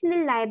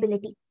personal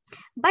liability.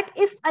 But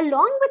if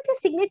along with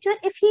his signature,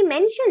 if he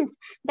mentions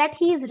that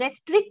he is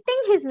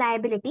restricting his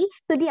liability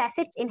to the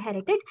assets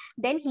inherited,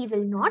 then he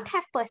will not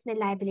have personal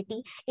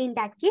liability. In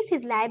that case,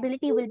 his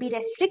liability will be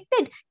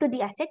restricted to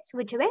the assets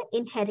which were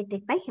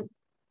inherited by him.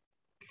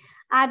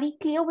 Are we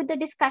clear with the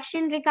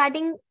discussion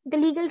regarding the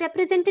legal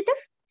representative?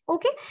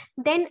 Okay,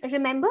 then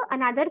remember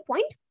another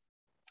point.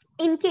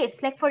 In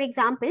case, like for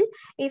example,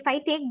 if I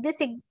take this,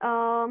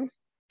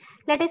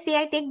 let us say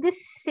I take this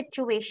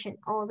situation,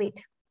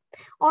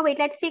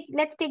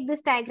 let's take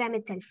this diagram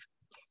itself.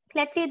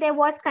 Let's say there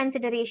was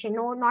consideration,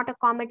 no, not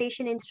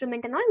accommodation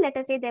instrument and all. Let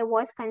us say there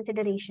was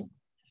consideration.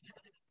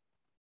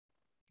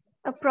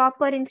 A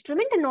proper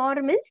instrument, a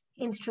normal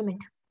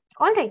instrument.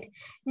 All right.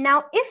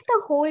 Now, if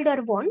the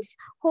holder wants,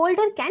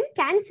 holder can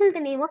cancel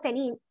the name of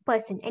any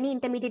person, any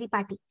intermediary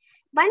party.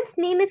 Once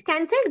name is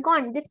cancelled,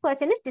 gone, this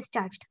person is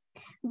discharged.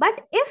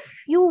 But if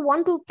you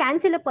want to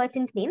cancel a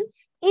person's name,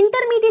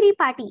 intermediary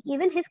party,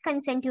 even his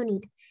consent you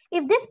need.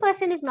 If this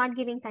person is not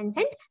giving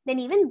consent, then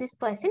even this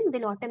person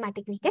will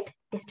automatically get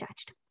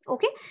discharged.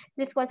 Okay,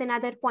 this was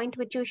another point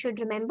which you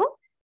should remember.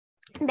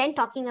 Then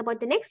talking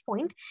about the next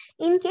point,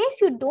 in case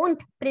you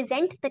don't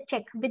present the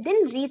check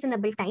within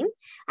reasonable time,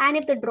 and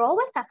if the drawer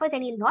suffers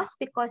any loss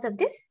because of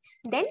this,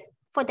 then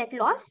for that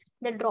loss,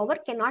 the drawer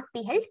cannot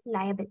be held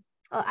liable.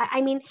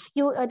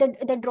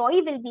 The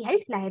drawee will be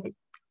held liable.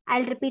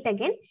 I'll repeat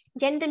again.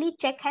 Generally,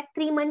 check has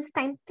 3 months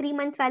time, 3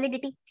 months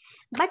validity.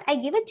 But I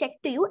give a check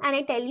to you and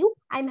I tell you,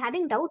 I'm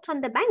having doubts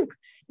on the bank.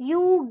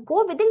 You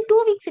go within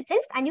 2 weeks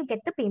itself and you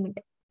get the payment.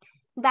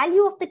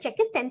 Value of the check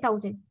is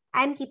 10,000.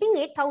 I am keeping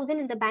 8,000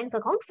 in the bank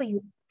account for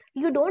you.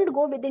 You don't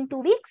go within 2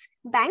 weeks,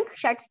 bank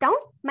shuts down,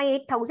 my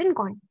 8,000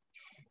 gone.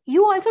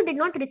 You also did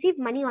not receive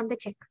money on the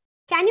check.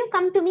 Can you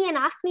come to me and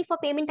ask me for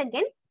payment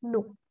again?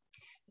 No.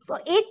 For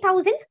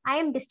 8,000, I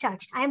am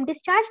discharged. I am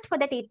discharged for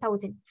that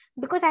 8,000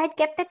 because I had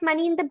kept that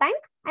money in the bank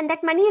and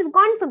that money is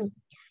gone for me.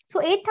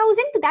 So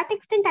 8,000, to that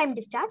extent, I am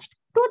discharged.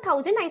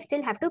 2,000, I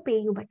still have to pay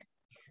you. But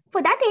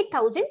for that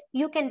 8,000,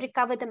 you can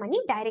recover the money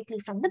directly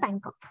from the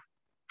banker.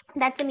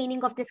 That's the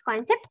meaning of this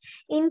concept.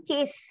 In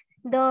case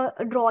a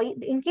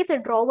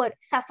drawer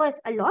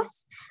suffers a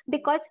loss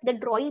because the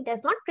drawee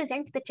does not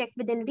present the check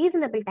within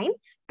reasonable time,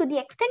 to the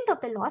extent of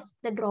the loss,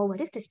 the drawer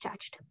is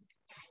discharged.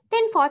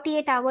 Then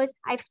 48 hours,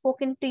 I've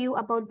spoken to you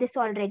about this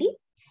already.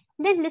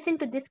 Then listen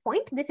to this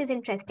point. This is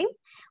interesting.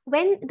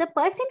 When the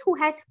person who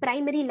has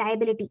primary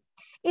liability,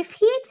 if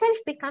he itself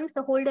becomes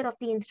the holder of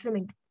the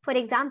instrument, for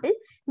example,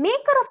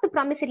 maker of the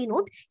promissory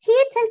note, he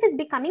itself is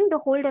becoming the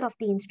holder of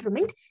the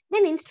instrument,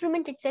 then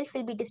instrument itself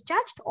will be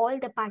discharged. All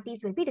the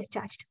parties will be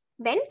discharged.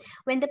 Then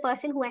when the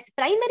person who has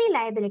primary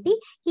liability,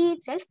 he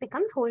itself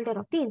becomes holder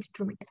of the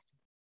instrument.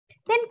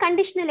 Then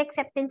conditional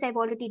acceptance, I've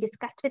already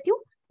discussed with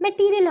you.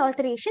 Material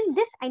alteration,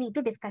 this I need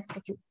to discuss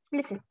with you.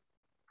 Listen,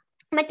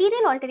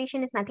 material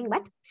alteration is nothing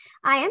but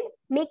I am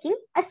making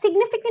a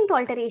significant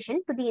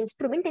alteration to the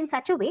instrument in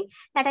such a way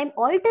that I'm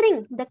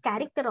altering the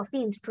character of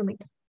the instrument.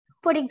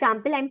 For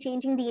example, I'm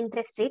changing the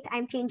interest rate,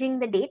 I'm changing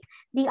the date,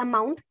 the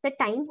amount, the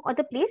time, or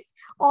the place.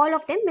 All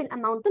of them will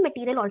amount to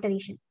material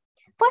alteration.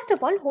 First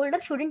of all, holder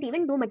shouldn't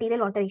even do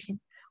material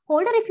alteration.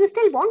 Holder, if you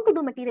still want to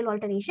do material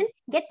alteration,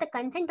 get the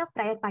consent of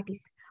prior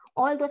parties.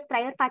 All those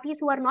prior parties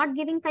who are not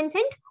giving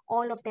consent,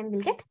 all of them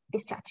will get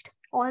discharged.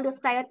 All those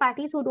prior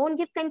parties who don't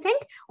give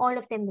consent, all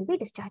of them will be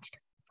discharged.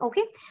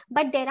 Okay,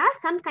 but there are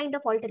some kind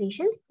of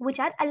alterations which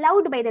are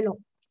allowed by the law.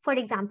 For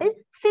example,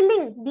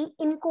 filling the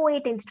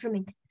inchoate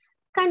instrument.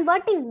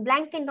 converting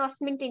blank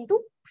endorsement into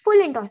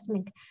full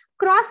endorsement,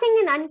 crossing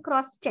an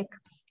uncrossed check.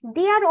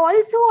 They are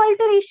also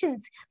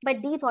alterations,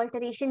 but these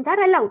alterations are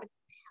allowed.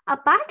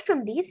 Apart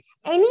from these,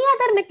 any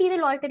other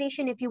material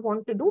alteration if you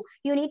want to do,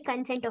 you need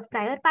consent of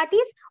prior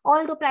parties.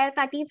 Although prior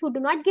parties who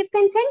do not give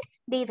consent,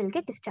 they will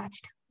get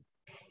discharged.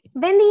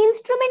 When the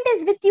instrument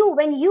is with you,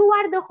 when you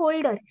are the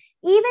holder,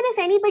 even if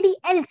anybody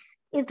else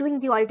is doing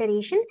the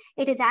alteration,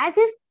 it is as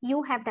if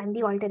you have done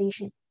the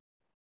alteration.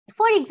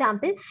 For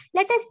example,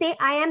 let us say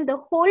I am the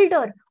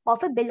holder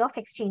of a bill of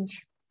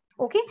exchange.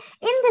 Okay,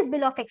 in this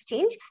bill of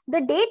exchange,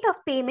 the date of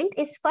payment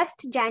is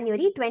 1st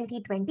January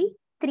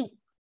 2023.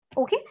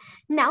 Okay,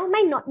 now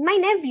my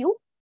nephew,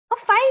 a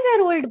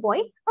 5-year-old boy,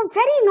 a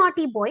very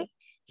naughty boy,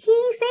 he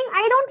is saying,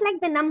 I don't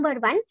like the number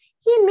 1.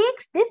 He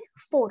makes this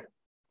 4.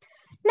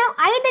 Now,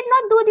 I did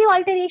not do the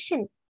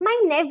alteration. My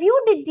nephew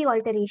did the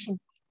alteration.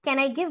 Can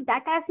I give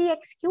that as the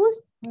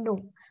excuse? No.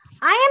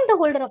 I am the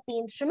holder of the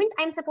instrument.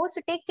 I am supposed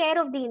to take care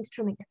of the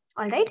instrument.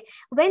 All right.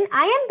 When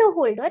I am the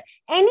holder,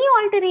 any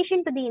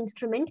alteration to the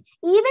instrument,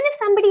 even if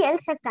somebody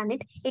else has done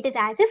it, it is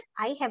as if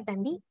I have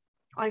done the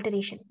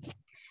alteration.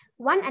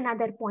 One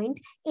another point,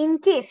 in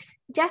case,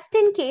 just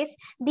in case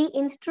the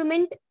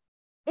instrument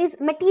is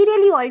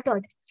materially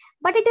altered,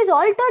 but it is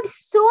altered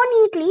so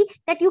neatly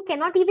that you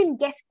cannot even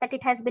guess that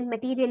it has been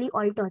materially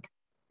altered.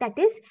 That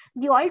is,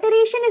 the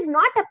alteration is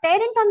not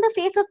apparent on the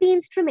face of the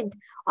instrument.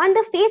 On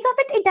the face of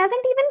it, it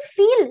doesn't even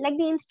feel like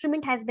the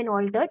instrument has been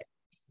altered.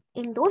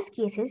 In those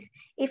cases,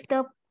 if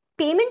the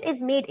payment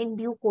is made in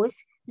due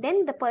course,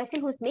 then the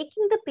person who's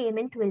making the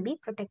payment will be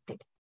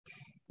protected.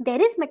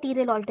 There is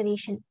material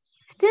alteration.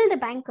 Still, the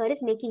banker is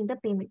making the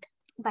payment.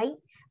 Why?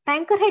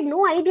 Banker had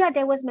no idea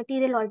there was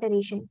material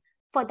alteration.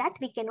 For that,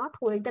 we cannot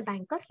hold the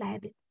banker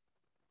liable.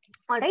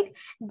 All right.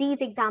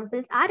 These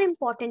examples are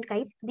important,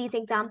 guys. These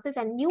examples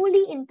are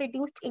newly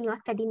introduced in your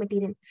study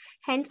material.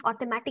 Hence,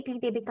 automatically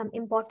they become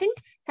important.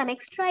 Some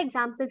extra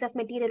examples of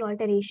material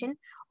alteration.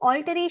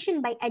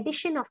 Alteration by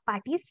addition of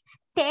parties,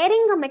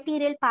 tearing a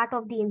material part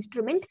of the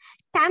instrument,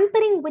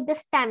 tampering with the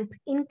stamp,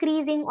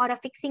 increasing or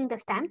affixing the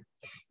stamp,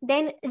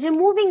 then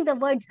removing the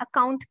words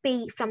account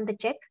payee from the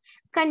check,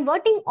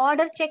 converting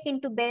order check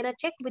into bearer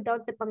check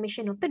without the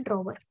permission of the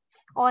drawer.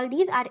 All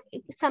these are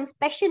some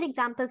special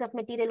examples of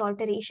material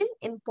alteration.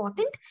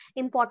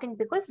 Important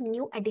because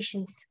new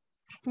additions.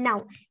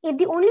 Now, if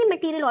the only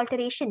material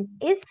alteration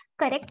is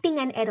correcting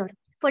an error,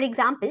 for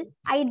example,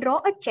 I draw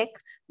a check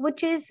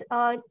which is,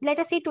 let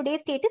us say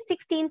today's date is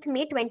 16th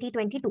May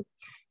 2022.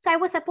 So I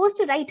was supposed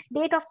to write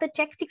date of the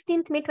check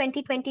 16th May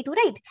 2022,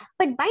 right?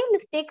 But by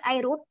mistake,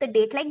 I wrote the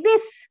date like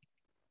this.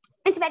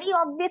 It's very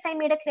obvious I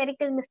made a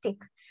clerical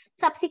mistake.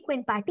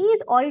 Subsequent party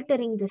is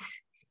altering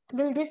this.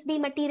 Will this be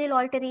material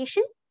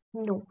alteration?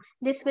 No,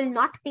 this will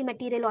not be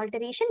material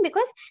alteration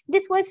because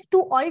this was to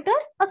alter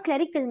a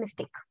clerical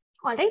mistake.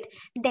 All right.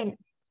 Then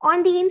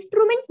on the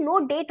instrument,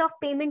 no date of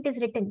payment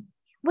is written,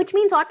 which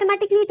means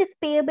automatically it is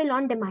payable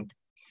on demand.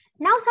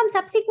 Now some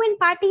subsequent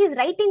party is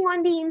writing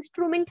on the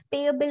instrument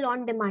payable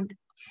on demand.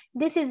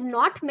 This is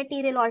not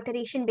material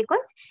alteration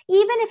because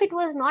even if it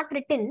was not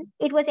written,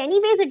 it was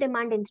anyways a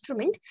demand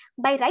instrument.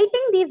 By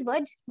writing these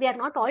words, we are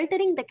not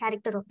altering the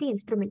character of the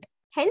instrument.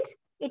 Hence,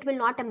 it will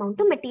not amount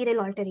to material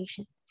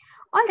alteration.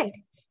 All right.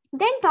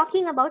 Then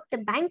talking about the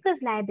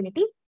banker's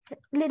liability,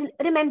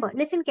 remember,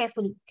 listen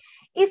carefully.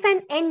 If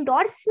an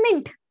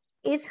endorsement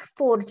is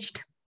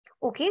forged,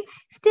 okay,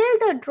 still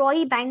the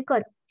drawee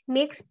banker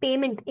makes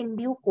payment in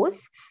due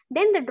course,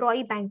 then the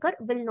drawee banker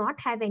will not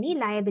have any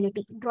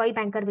liability. Drawee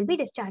banker will be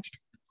discharged.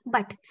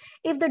 But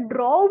if the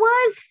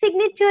drawer's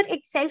signature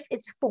itself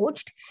is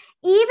forged,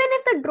 even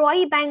if the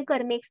drawee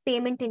banker makes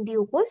payment in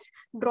due course,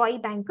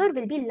 drawee banker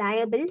will be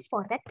liable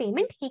for that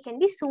payment. He can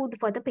be sued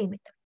for the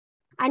payment.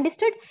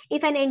 Understood?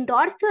 If an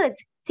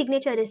endorser's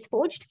signature is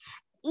forged,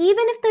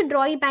 even if the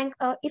drawee bank,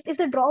 if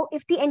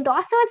the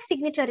endorser's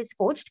signature is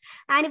forged,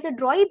 and if the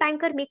drawee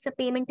banker makes a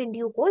payment in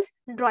due course,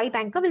 the drawee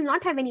banker will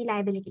not have any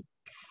liability.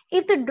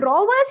 If the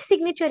drawer's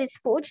signature is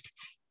forged,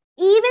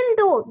 even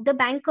though the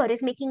banker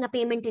is making a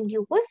payment in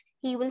due course,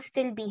 he will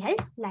still be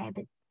held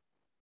liable.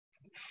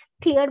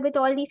 Clear with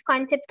all these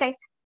concepts, guys?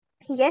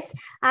 Yes,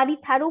 are we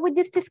thorough with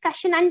this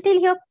discussion until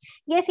here?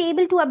 Yes,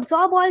 able to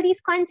absorb all these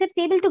concepts,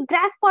 able to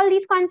grasp all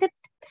these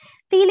concepts,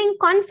 feeling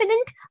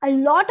confident. A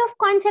lot of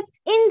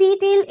concepts in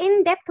detail,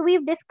 in depth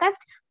we've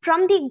discussed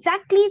from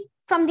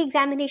the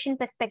examination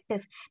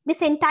perspective.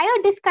 This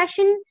entire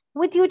discussion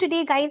with you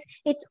today, guys,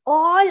 it's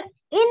all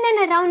in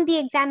and around the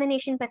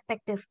examination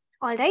perspective.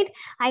 All right.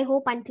 I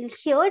hope until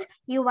here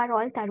you are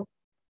all thorough.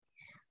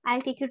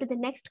 I'll take you to the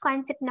next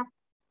concept now.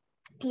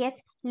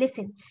 Yes,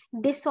 listen,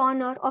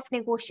 dishonor of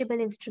negotiable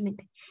instrument.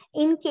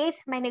 In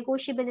case my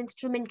negotiable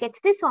instrument gets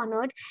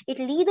dishonored, it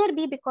will either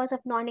be because of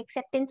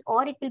non-acceptance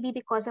or it will be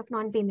because of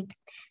non-payment.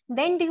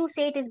 When do you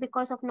say it is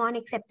because of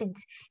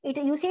non-acceptance?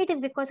 You say it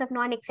is because of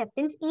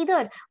non-acceptance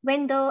either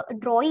when the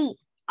drawee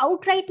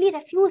outrightly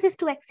refuses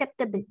to accept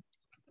the bill,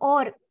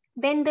 or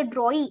when the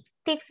drawee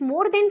takes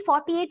more than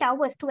 48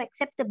 hours to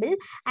accept the bill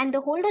and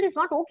the holder is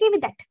not okay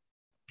with that.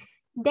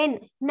 Then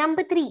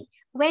number 3,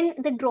 when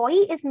the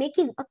drawee is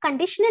making a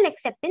conditional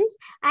acceptance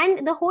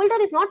and the holder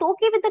is not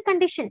okay with the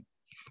condition.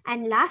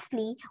 And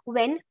lastly,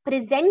 when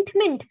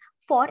presentment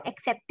for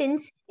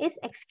acceptance is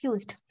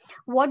excused.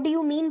 What do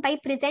you mean by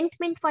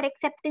presentment for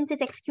acceptance is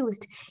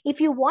excused?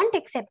 If you want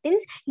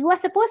acceptance, you are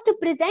supposed to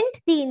present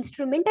the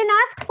instrument and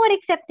ask for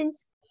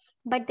acceptance.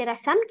 But there are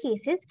some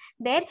cases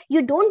where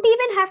you don't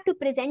even have to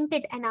present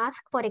it and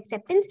ask for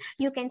acceptance.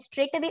 You can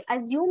straight away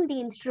assume the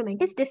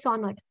instrument is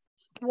dishonored.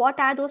 What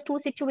are those two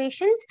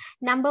situations?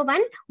 Number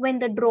 1, when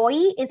the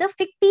drawee is a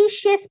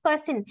fictitious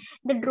person.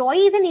 The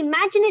drawee is an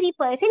imaginary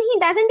person. He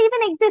doesn't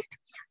even exist.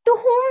 To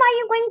whom are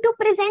you going to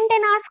present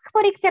and ask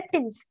for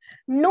acceptance?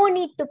 No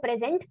need to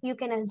present. You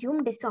can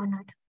assume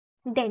dishonored.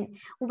 Then,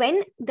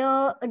 when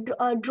the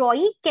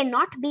drawee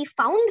cannot be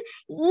found,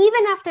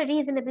 even after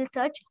reasonable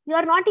search, you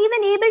are not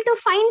even able to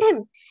find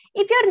him.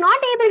 If you're not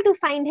able to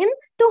find him,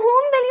 to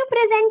whom will you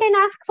present and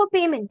ask for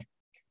payment?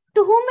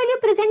 To whom will you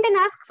present and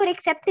ask for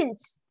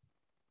acceptance?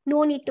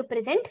 No need to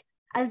present,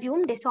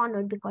 assume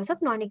dishonored because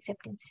of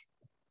non-acceptance.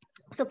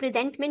 So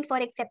presentment for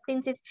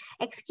acceptance is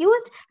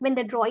excused when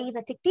the drawee is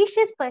a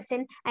fictitious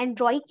person and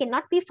drawee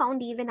cannot be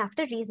found even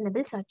after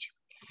reasonable search.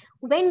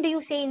 When do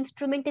you say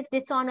instrument is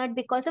dishonored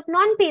because of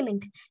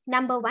non-payment?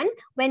 Number 1,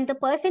 when the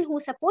person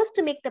who's supposed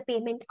to make the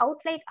payment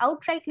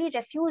outrightly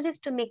refuses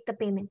to make the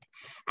payment.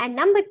 And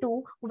number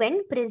 2,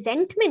 when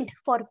presentment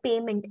for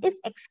payment is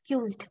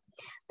excused.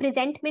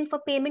 Presentment for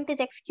payment is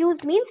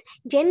excused means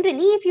generally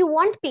if you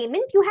want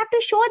payment, you have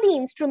to show the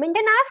instrument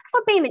and ask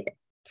for payment.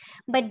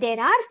 But there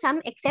are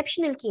some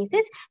exceptional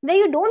cases where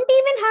you don't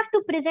even have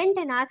to present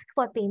and ask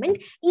for payment.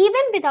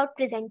 Even without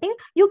presenting,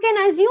 you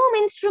can assume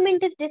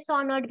instrument is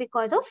dishonored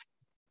because of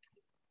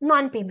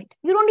non-payment.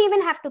 You don't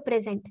even have to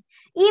present.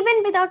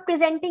 Even without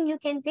presenting, you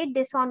can say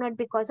dishonored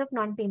because of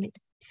non-payment.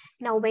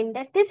 Now, when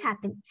does this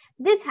happen?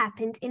 This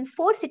happens in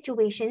 4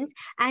 situations,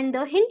 and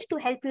the hint to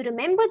help you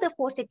remember the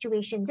 4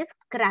 situations is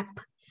crap.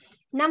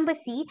 Number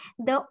C,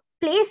 the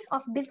place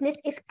of business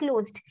is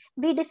closed.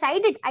 We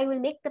decided I will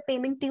make the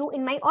payment to you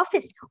in my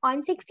office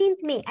on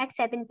 16th May at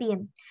 7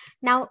 p.m.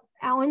 Now,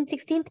 on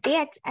 16th May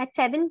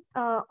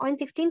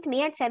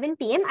at 7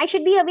 p.m. I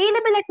should be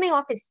available at my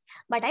office,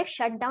 but I've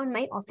shut down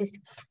my office.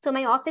 So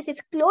my office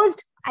is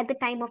closed at the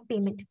time of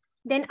payment.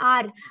 Then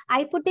R,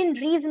 I put in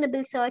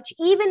reasonable search.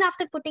 Even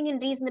after putting in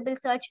reasonable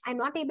search, I'm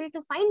not able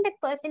to find that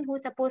person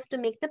who's supposed to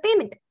make the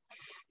payment.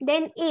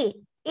 Then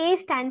A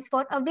stands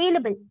for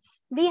available.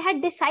 We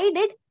had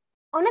decided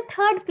on a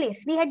third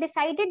place. We had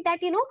decided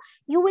that,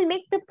 you will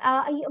make the,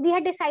 we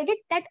had decided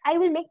that I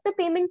will make the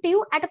payment to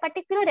you at a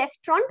particular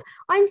restaurant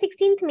on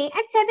 16th May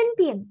at 7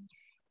 p.m.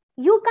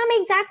 You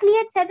come exactly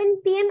at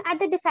 7 p.m. at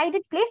the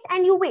decided place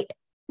and you wait,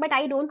 but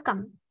I don't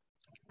come.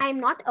 I'm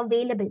not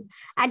available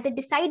at the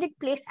decided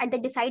place at the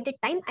decided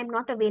time. I'm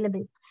not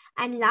available.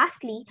 And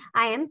lastly,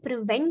 I am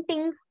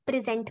preventing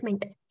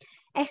presentment.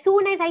 As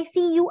soon as I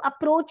see you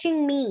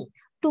approaching me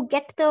to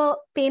get the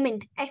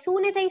payment, as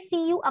soon as I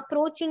see you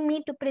approaching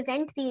me to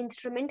present the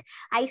instrument,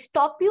 I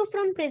stop you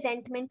from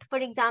presentment. For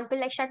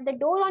example, I shut the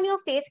door on your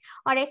face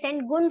or I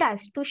send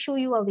gundas to shoo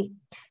you away.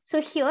 So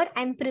here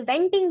I'm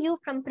preventing you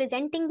from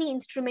presenting the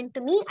instrument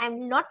to me.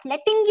 I'm not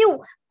letting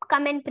you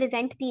come and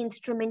present the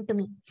instrument to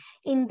me.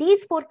 In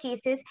these 4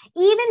 cases,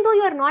 even though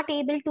you are not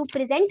able to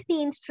present the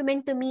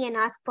instrument to me and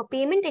ask for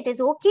payment, it is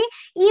okay.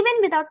 Even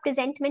without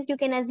presentment, you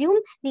can assume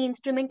the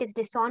instrument is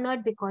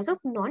dishonored because of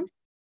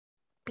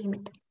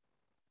non-payment.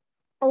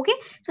 Okay,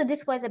 so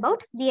this was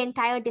about the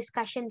entire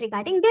discussion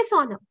regarding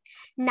dishonor.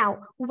 Now,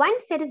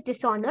 once there is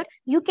dishonor,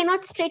 you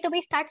cannot straight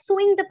away start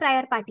suing the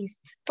prior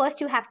parties.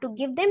 First, you have to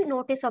give them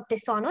notice of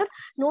dishonor.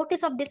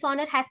 Notice of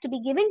dishonor has to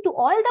be given to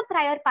all the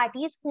prior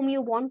parties whom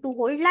you want to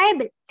hold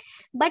liable.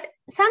 But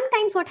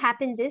sometimes what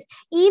happens is,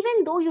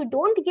 even though you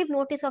don't give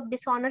notice of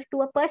dishonor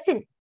to a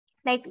person,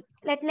 like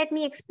let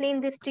me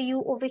explain this to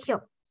you over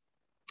here.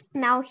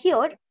 Now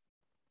here,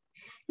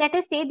 let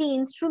us say the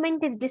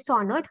instrument is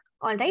dishonored,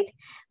 all right,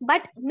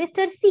 but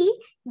Mr. C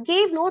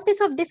gave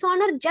notice of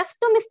dishonor just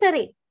to Mr.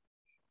 A.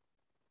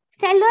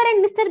 Seller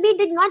and Mr. B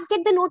did not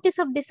get the notice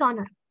of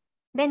dishonor.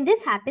 When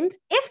this happens,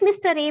 if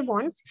Mr. A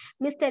wants,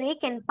 Mr. A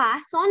can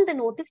pass on the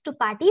notice to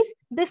parties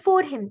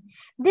before him.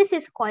 This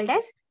is called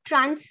as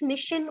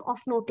transmission of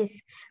notice.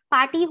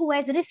 Party who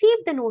has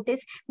received the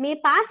notice may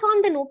pass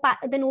on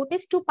the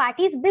notice to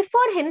parties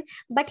before him,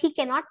 but he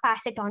cannot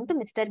pass it on to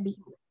Mr. B.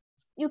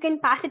 You can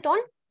pass it on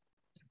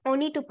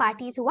only to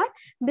parties who are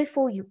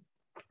before you.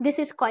 This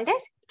is called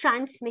as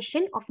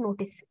transmission of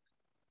notice.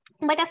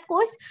 But of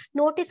course,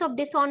 notice of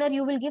dishonor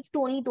you will give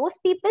to only those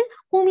people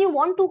whom you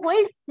want to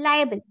hold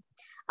liable.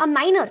 A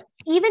minor,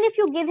 even if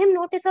you give him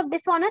notice of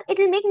dishonor, it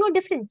will make no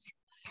difference.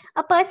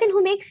 A person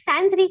who makes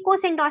sans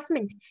recourse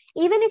endorsement,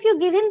 even if you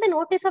give him the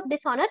notice of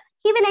dishonor,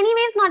 he will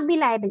anyways not be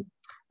liable.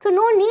 So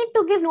no need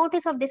to give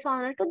notice of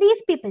dishonor to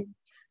these people.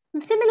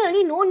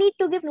 Similarly, no need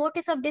to give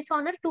notice of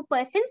dishonor to a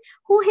person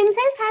who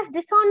himself has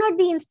dishonored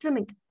the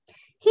instrument.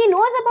 He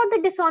knows about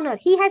the dishonor.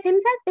 He has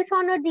himself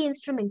dishonored the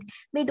instrument.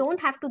 We don't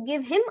have to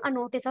give him a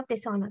notice of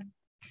dishonor.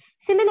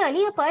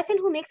 Similarly, a person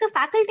who makes a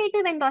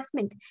facultative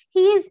endorsement,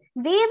 he is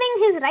waiving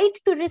his right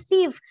to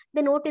receive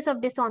the notice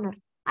of dishonor.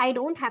 I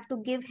don't have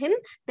to give him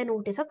the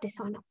notice of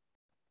dishonor.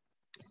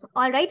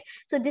 All right,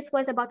 so this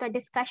was about a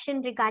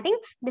discussion regarding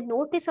the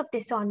notice of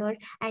dishonor.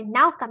 And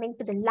now coming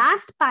to the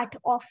last part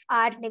of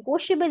our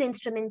Negotiable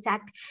Instruments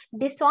Act,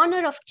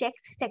 dishonor of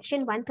checks,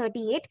 section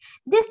 138.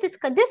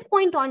 This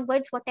point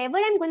onwards, whatever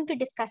I'm going to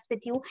discuss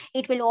with you,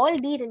 it will all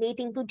be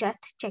relating to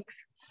just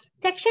checks.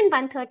 Section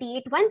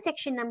 138, one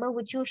section number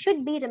which you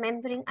should be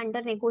remembering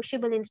under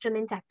Negotiable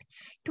Instruments Act.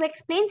 To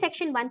explain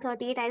section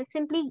 138, I'll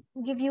simply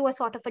give you a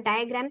sort of a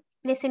diagram.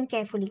 Listen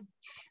carefully.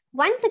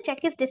 Once a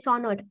check is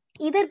dishonored,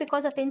 either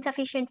because of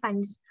insufficient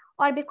funds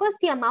or because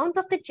the amount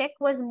of the check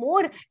was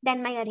more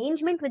than my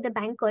arrangement with the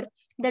banker,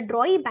 the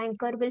drawee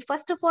banker will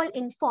first of all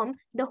inform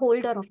the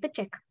holder of the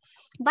check.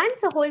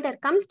 Once a holder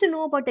comes to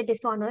know about the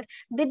dishonor,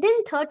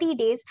 within 30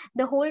 days,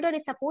 the holder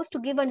is supposed to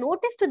give a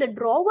notice to the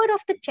drawer of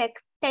the check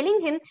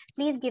telling him,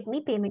 please give me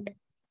payment.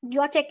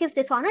 Your check is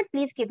dishonored,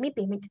 please give me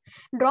payment.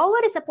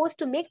 Drawer is supposed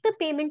to make the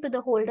payment to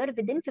the holder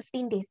within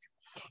 15 days.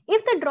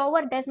 If the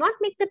drawer does not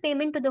make the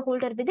payment to the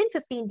holder within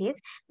 15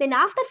 days, then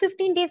after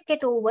 15 days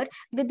get over,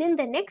 within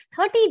the next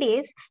 30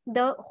 days,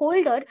 the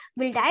holder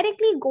will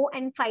directly go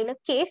and file a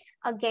case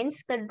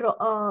against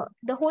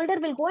the holder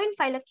will go and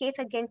file a case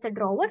against the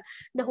drawer.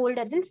 The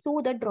holder will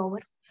sue the drawer.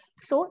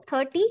 So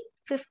 30,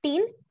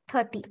 15,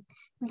 30.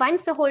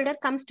 Once the holder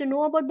comes to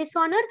know about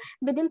dishonor,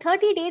 within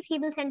 30 days, he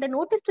will send a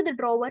notice to the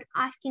drawer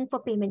asking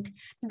for payment.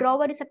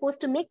 Drawer is supposed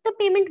to make the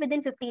payment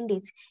within 15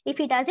 days. If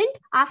he doesn't,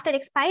 after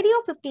expiry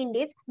of 15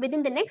 days,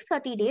 within the next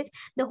 30 days,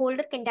 the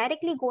holder can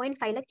directly go and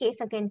file a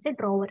case against the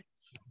drawer.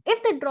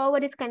 If the drawer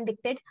is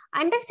convicted,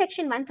 under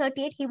section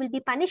 138, he will be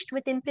punished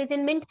with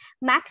imprisonment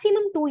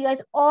maximum 2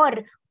 years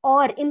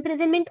or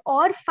imprisonment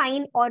or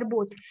fine or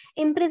both.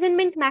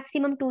 Imprisonment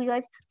maximum 2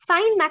 years,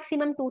 fine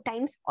maximum 2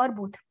 times or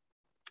both.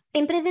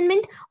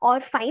 Imprisonment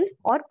or fine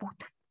or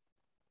both.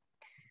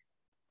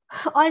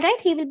 All right,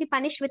 he will be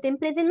punished with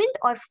imprisonment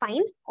or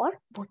fine or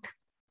both.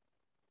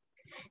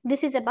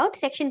 This is about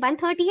section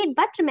 138,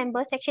 but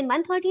remember section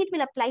 138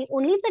 will apply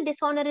only if the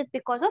dishonor is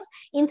because of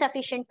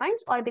insufficient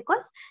funds or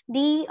because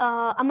the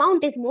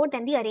amount is more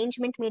than the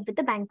arrangement made with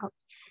the banker.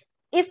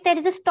 If there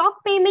is a stop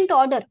payment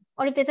order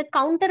or if there's a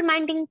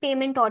countermanding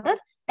payment order,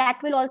 that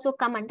will also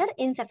come under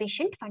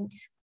insufficient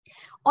funds.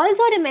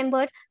 Also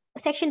remember,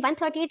 section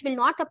 138 will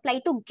not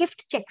apply to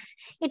gift checks.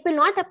 It will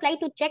not apply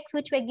to checks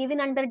which were given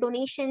under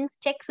donations,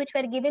 checks which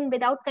were given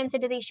without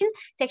consideration.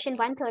 Section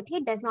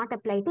 138 does not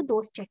apply to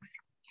those checks.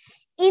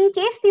 In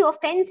case the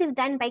offense is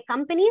done by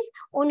companies,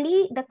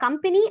 only the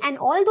company and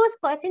all those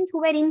persons who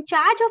were in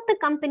charge of the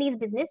company's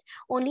business,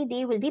 only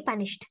they will be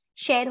punished.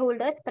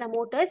 Shareholders,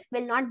 promoters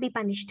will not be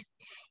punished.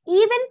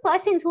 Even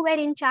persons who were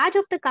in charge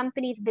of the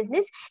company's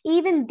business,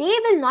 even they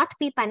will not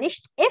be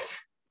punished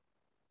if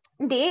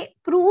they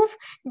prove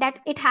that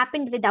it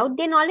happened without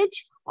their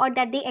knowledge or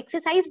that they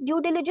exercised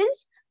due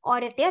diligence, or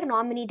if they are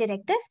nominee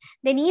directors,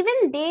 then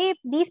even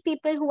these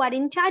people who are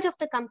in charge of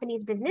the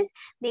company's business,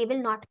 they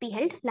will not be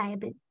held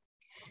liable.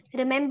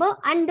 Remember,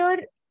 under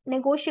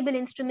Negotiable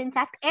Instruments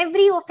Act,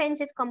 every offense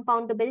is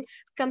compoundable.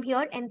 From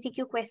here,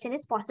 MCQ question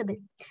is possible.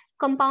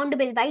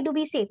 Compoundable, why do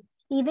we say?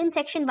 Even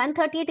section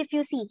 138, if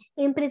you see,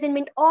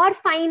 imprisonment or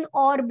fine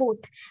or both.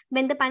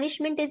 When the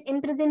punishment is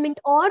imprisonment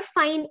or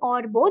fine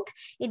or both,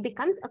 it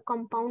becomes a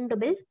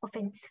compoundable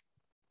offense.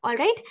 All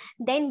right,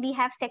 then we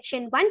have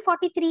section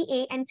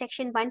 143A and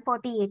section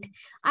 148.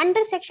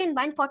 Under section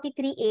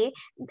 143A,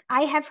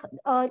 I have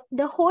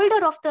the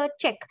holder of the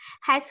check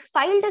has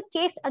filed a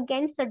case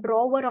against the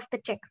drawer of the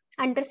check.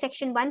 Under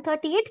section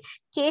 138,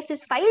 case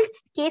is filed,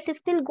 case is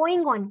still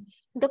going on.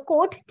 The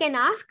court can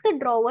ask the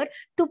drawer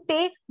to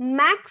pay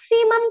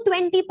maximum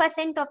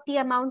 20% of the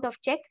amount of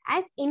check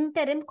as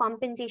interim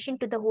compensation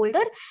to the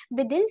holder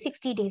within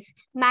 60 days.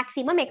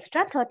 Maximum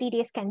extra 30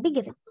 days can be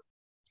given.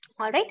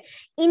 All right.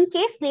 In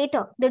case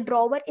later the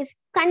drawer is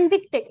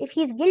convicted, if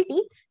he is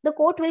guilty, the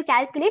court will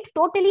calculate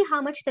totally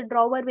how much the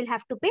drawer will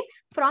have to pay.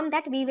 From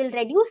that, we will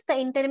reduce the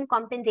interim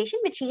compensation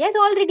which he has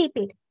already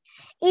paid.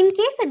 In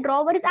case the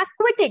drawer is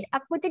acquitted,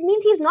 acquitted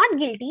means he is not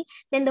guilty,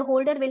 then the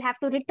holder will have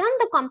to return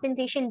the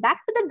compensation back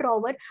to the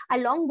drawer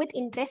along with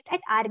interest at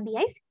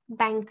RBI's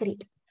bank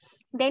rate.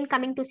 Then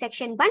coming to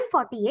section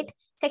 148,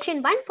 section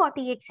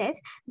 148 says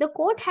the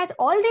court has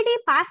already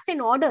passed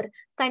an order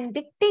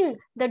convicting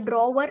the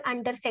drawer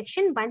under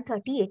section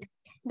 138.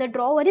 The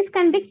drawer is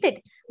convicted,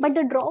 but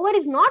the drawer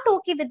is not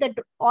okay with the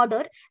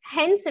order.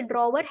 Hence, the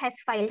drawer has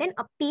filed an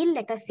appeal,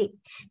 let us say.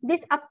 This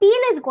appeal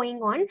is going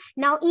on.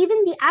 Now,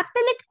 even the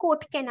appellate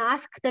court can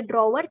ask the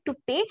drawer to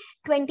pay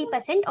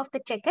 20% of the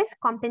check as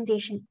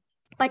compensation.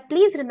 But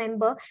please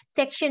remember,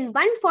 section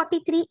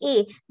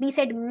 143A, we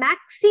said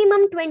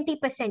maximum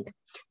 20%.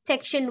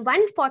 Section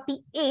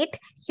 148,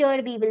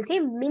 here we will say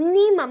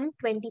minimum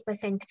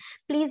 20%.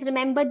 Please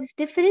remember this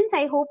difference.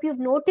 I hope you've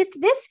noticed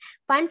this.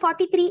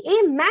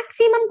 143A,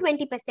 maximum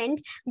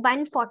 20%.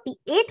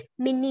 148,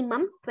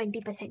 minimum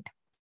 20%.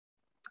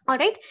 All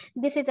right,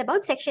 this is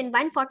about section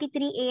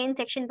 143A and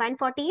section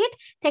 148.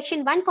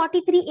 Section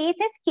 143A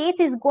says case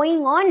is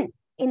going on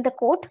in the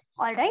court,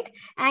 all right,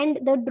 and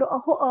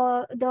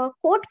the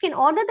court can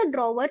order the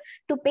drawer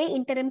to pay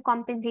interim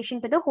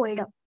compensation to the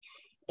holder.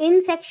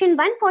 In section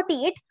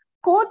 148,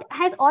 court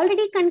has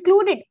already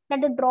concluded that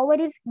the drawer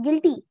is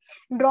guilty.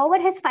 Drawer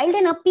has filed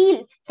an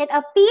appeal. That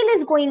appeal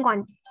is going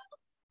on.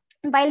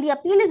 While the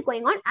appeal is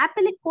going on,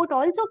 appellate court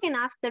also can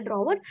ask the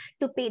drawer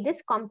to pay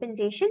this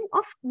compensation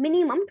of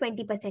minimum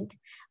 20%.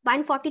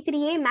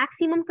 143A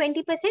maximum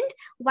 20%,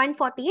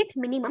 148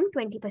 minimum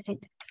 20%.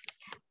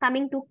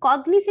 Coming to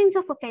cognizance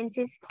of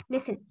offences,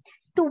 listen.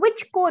 To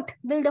which court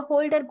will the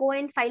holder go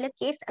and file a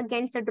case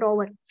against the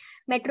drawer?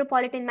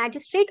 Metropolitan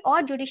Magistrate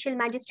or Judicial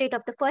Magistrate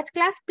of the first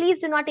class? Please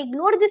do not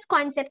ignore this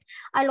concept.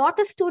 A lot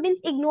of students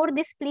ignore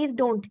this. Please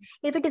don't.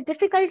 If it is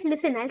difficult,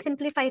 listen, I'll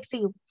simplify it for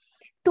you.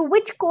 To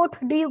which court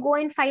do you go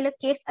and file a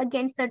case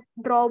against the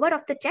drawer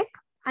of the check?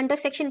 Under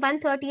section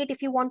 138,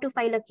 if you want to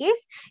file a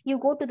case, you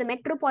go to the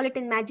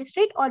Metropolitan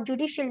Magistrate or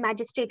Judicial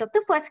Magistrate of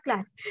the first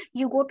class.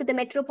 You go to the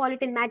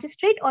Metropolitan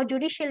Magistrate or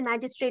Judicial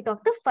Magistrate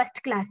of the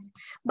first class.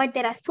 But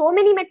there are so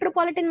many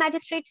Metropolitan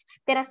Magistrates,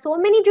 there are so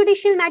many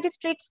Judicial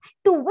Magistrates.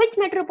 To which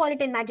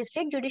Metropolitan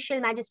Magistrate, Judicial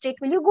Magistrate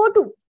will you go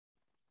to?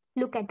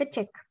 Look at the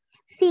check.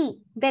 See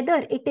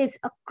whether it is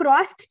a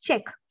crossed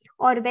check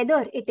or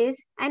whether it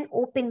is an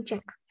open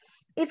check.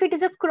 If it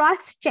is a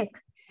cross check,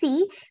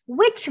 see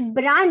which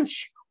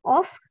branch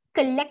of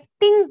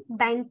collecting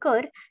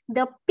banker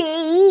the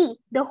payee,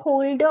 the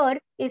holder,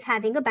 is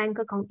having a bank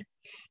account.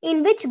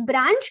 In which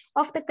branch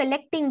of the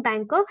collecting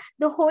banker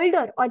the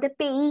holder or the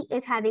payee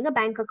is having a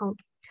bank account.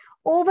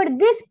 Over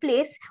this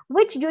place,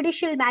 which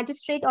judicial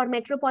magistrate or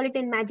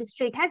metropolitan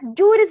magistrate has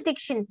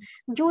jurisdiction.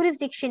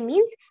 Jurisdiction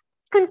means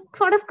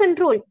sort of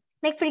control.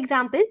 Like for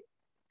example,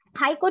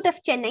 High Court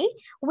of Chennai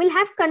will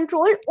have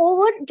control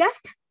over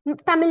just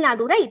Tamil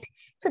Nadu, right?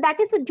 So that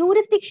is the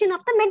jurisdiction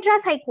of the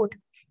Madras High Court.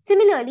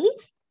 Similarly,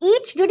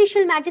 each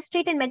judicial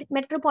magistrate and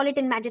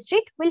metropolitan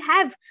magistrate will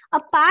have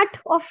a part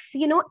of,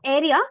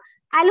 area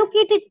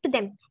allocated to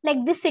them,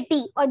 like this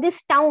city or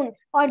this town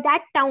or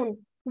that town.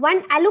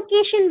 One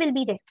allocation will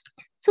be there.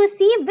 So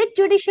see which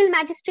judicial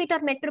magistrate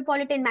or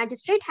metropolitan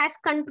magistrate has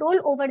control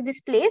over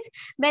this place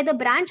where the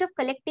branch of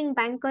collecting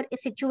banker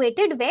is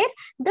situated, where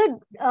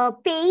the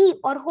payee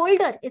or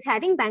holder is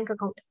having bank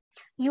account.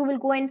 You will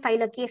go and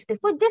file a case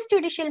before this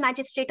judicial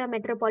magistrate or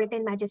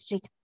metropolitan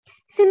magistrate.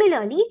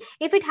 Similarly,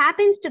 if it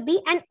happens to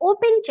be an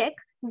open check,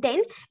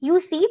 then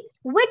you see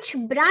which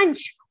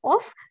branch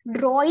of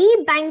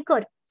drawee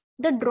banker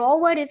the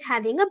drawer is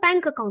having a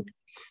bank account.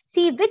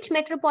 See which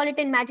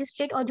metropolitan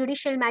magistrate or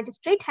judicial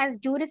magistrate has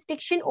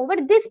jurisdiction over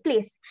this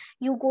place.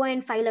 You go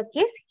and file a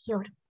case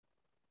here.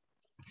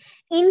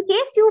 In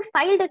case you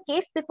filed a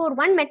case before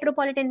one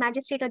metropolitan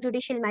magistrate or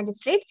judicial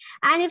magistrate,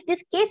 and if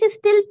this case is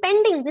still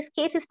pending, this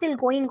case is still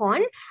going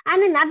on,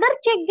 and another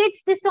check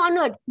gets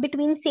dishonored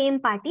between same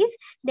parties,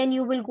 then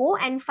you will go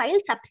and file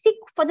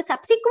for the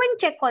subsequent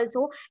check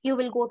also, you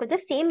will go to the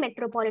same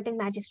metropolitan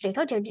magistrate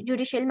or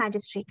judicial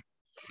magistrate.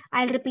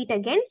 I'll repeat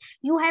again.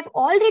 You have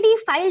already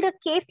filed a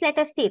case, let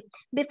us say,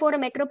 before a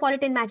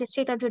metropolitan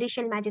magistrate or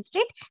judicial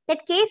magistrate.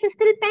 That case is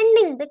still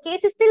pending. The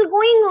case is still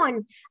going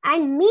on.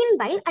 And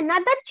meanwhile,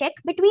 another check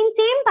between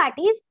same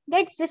parties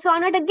gets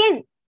dishonored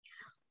again.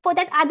 For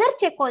that other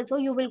check also,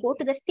 you will go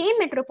to the same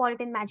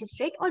metropolitan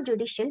magistrate or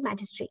judicial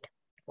magistrate.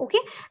 Okay.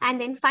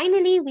 And then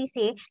finally, we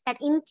say that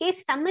in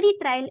case summary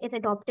trial is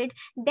adopted,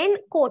 then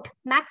court,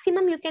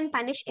 maximum you can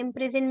punish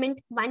imprisonment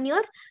 1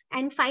 year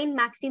and fine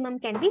maximum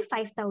can be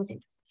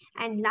 5,000.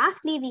 And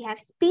lastly, we have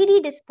speedy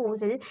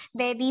disposal,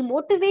 where we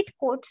motivate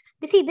courts.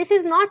 You see, this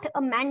is not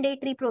a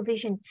mandatory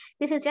provision.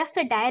 This is just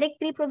a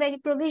directory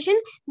provision.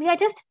 We are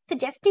just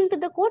suggesting to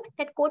the court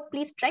that court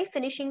please try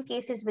finishing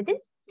cases within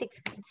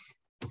 6 months.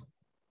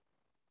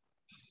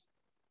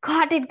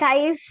 Got it,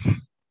 guys?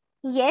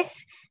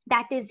 Yes,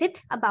 that is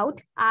it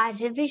about our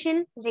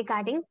revision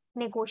regarding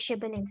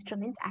Negotiable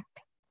Instruments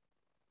Act.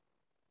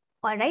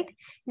 All right,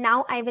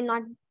 now I will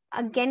not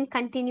again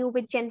continue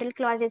with General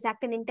Clauses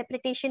Act and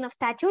interpretation of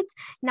statutes.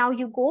 Now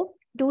you go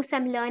do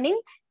some learning.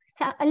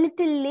 So a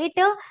little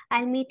later,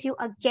 I'll meet you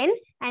again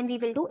and we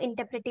will do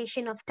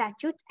interpretation of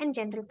statutes and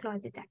General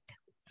Clauses Act.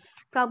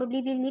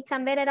 Probably we'll meet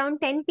somewhere around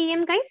 10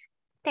 p.m. guys,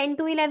 10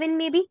 to 11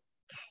 maybe.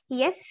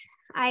 Yes,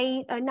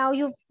 now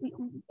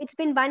it's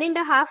been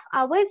 1.5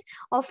 hours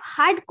of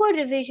hardcore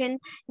revision.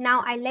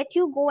 Now I let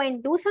you go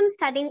and do some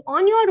studying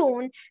on your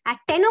own. At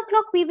 10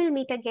 o'clock we will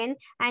meet again,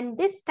 and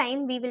this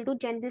time we will do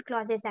General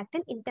Clauses Act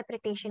and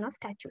interpretation of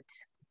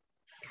statutes.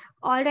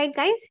 All right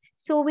guys,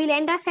 so we'll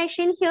end our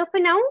session here for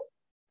now.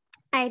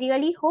 I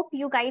really hope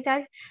you guys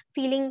are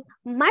feeling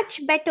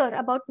much better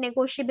about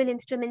Negotiable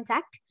Instruments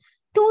Act.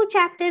 2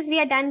 chapters we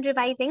are done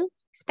revising,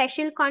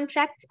 Special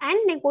Contracts and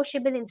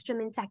Negotiable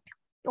Instruments Act.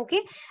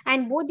 Okay,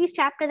 and both these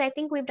chapters I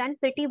think we've done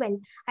pretty well.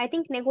 I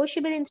think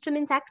Negotiable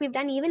Instruments Act we've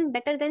done even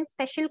better than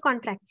Special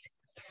Contracts.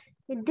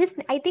 This,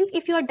 I think,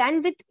 if you are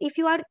done with,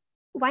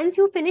 once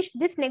you finish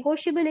this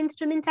Negotiable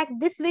Instruments Act,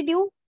 this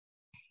video,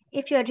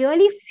 If you're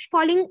really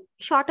falling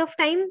short of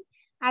time,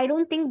 I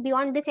don't think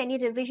beyond this any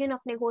revision of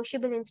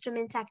Negotiable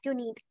Instruments Act you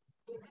need.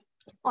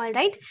 All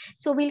right,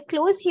 so we'll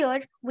close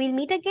here. We'll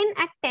meet again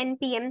at 10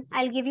 p.m.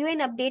 I'll give you an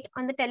update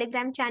on the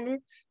Telegram channel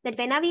that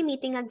when are we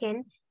meeting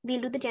again,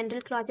 we'll do the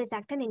General Clauses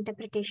Act and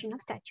interpretation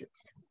of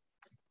statutes.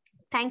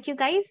 Thank you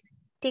guys.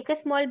 Take a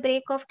small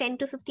break of 10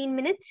 to 15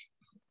 minutes.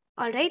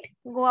 All right,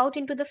 go out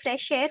into the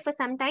fresh air for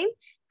some time,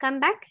 come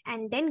back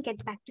and then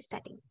get back to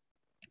studying.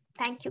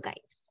 Thank you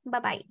guys.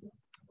 Bye-bye.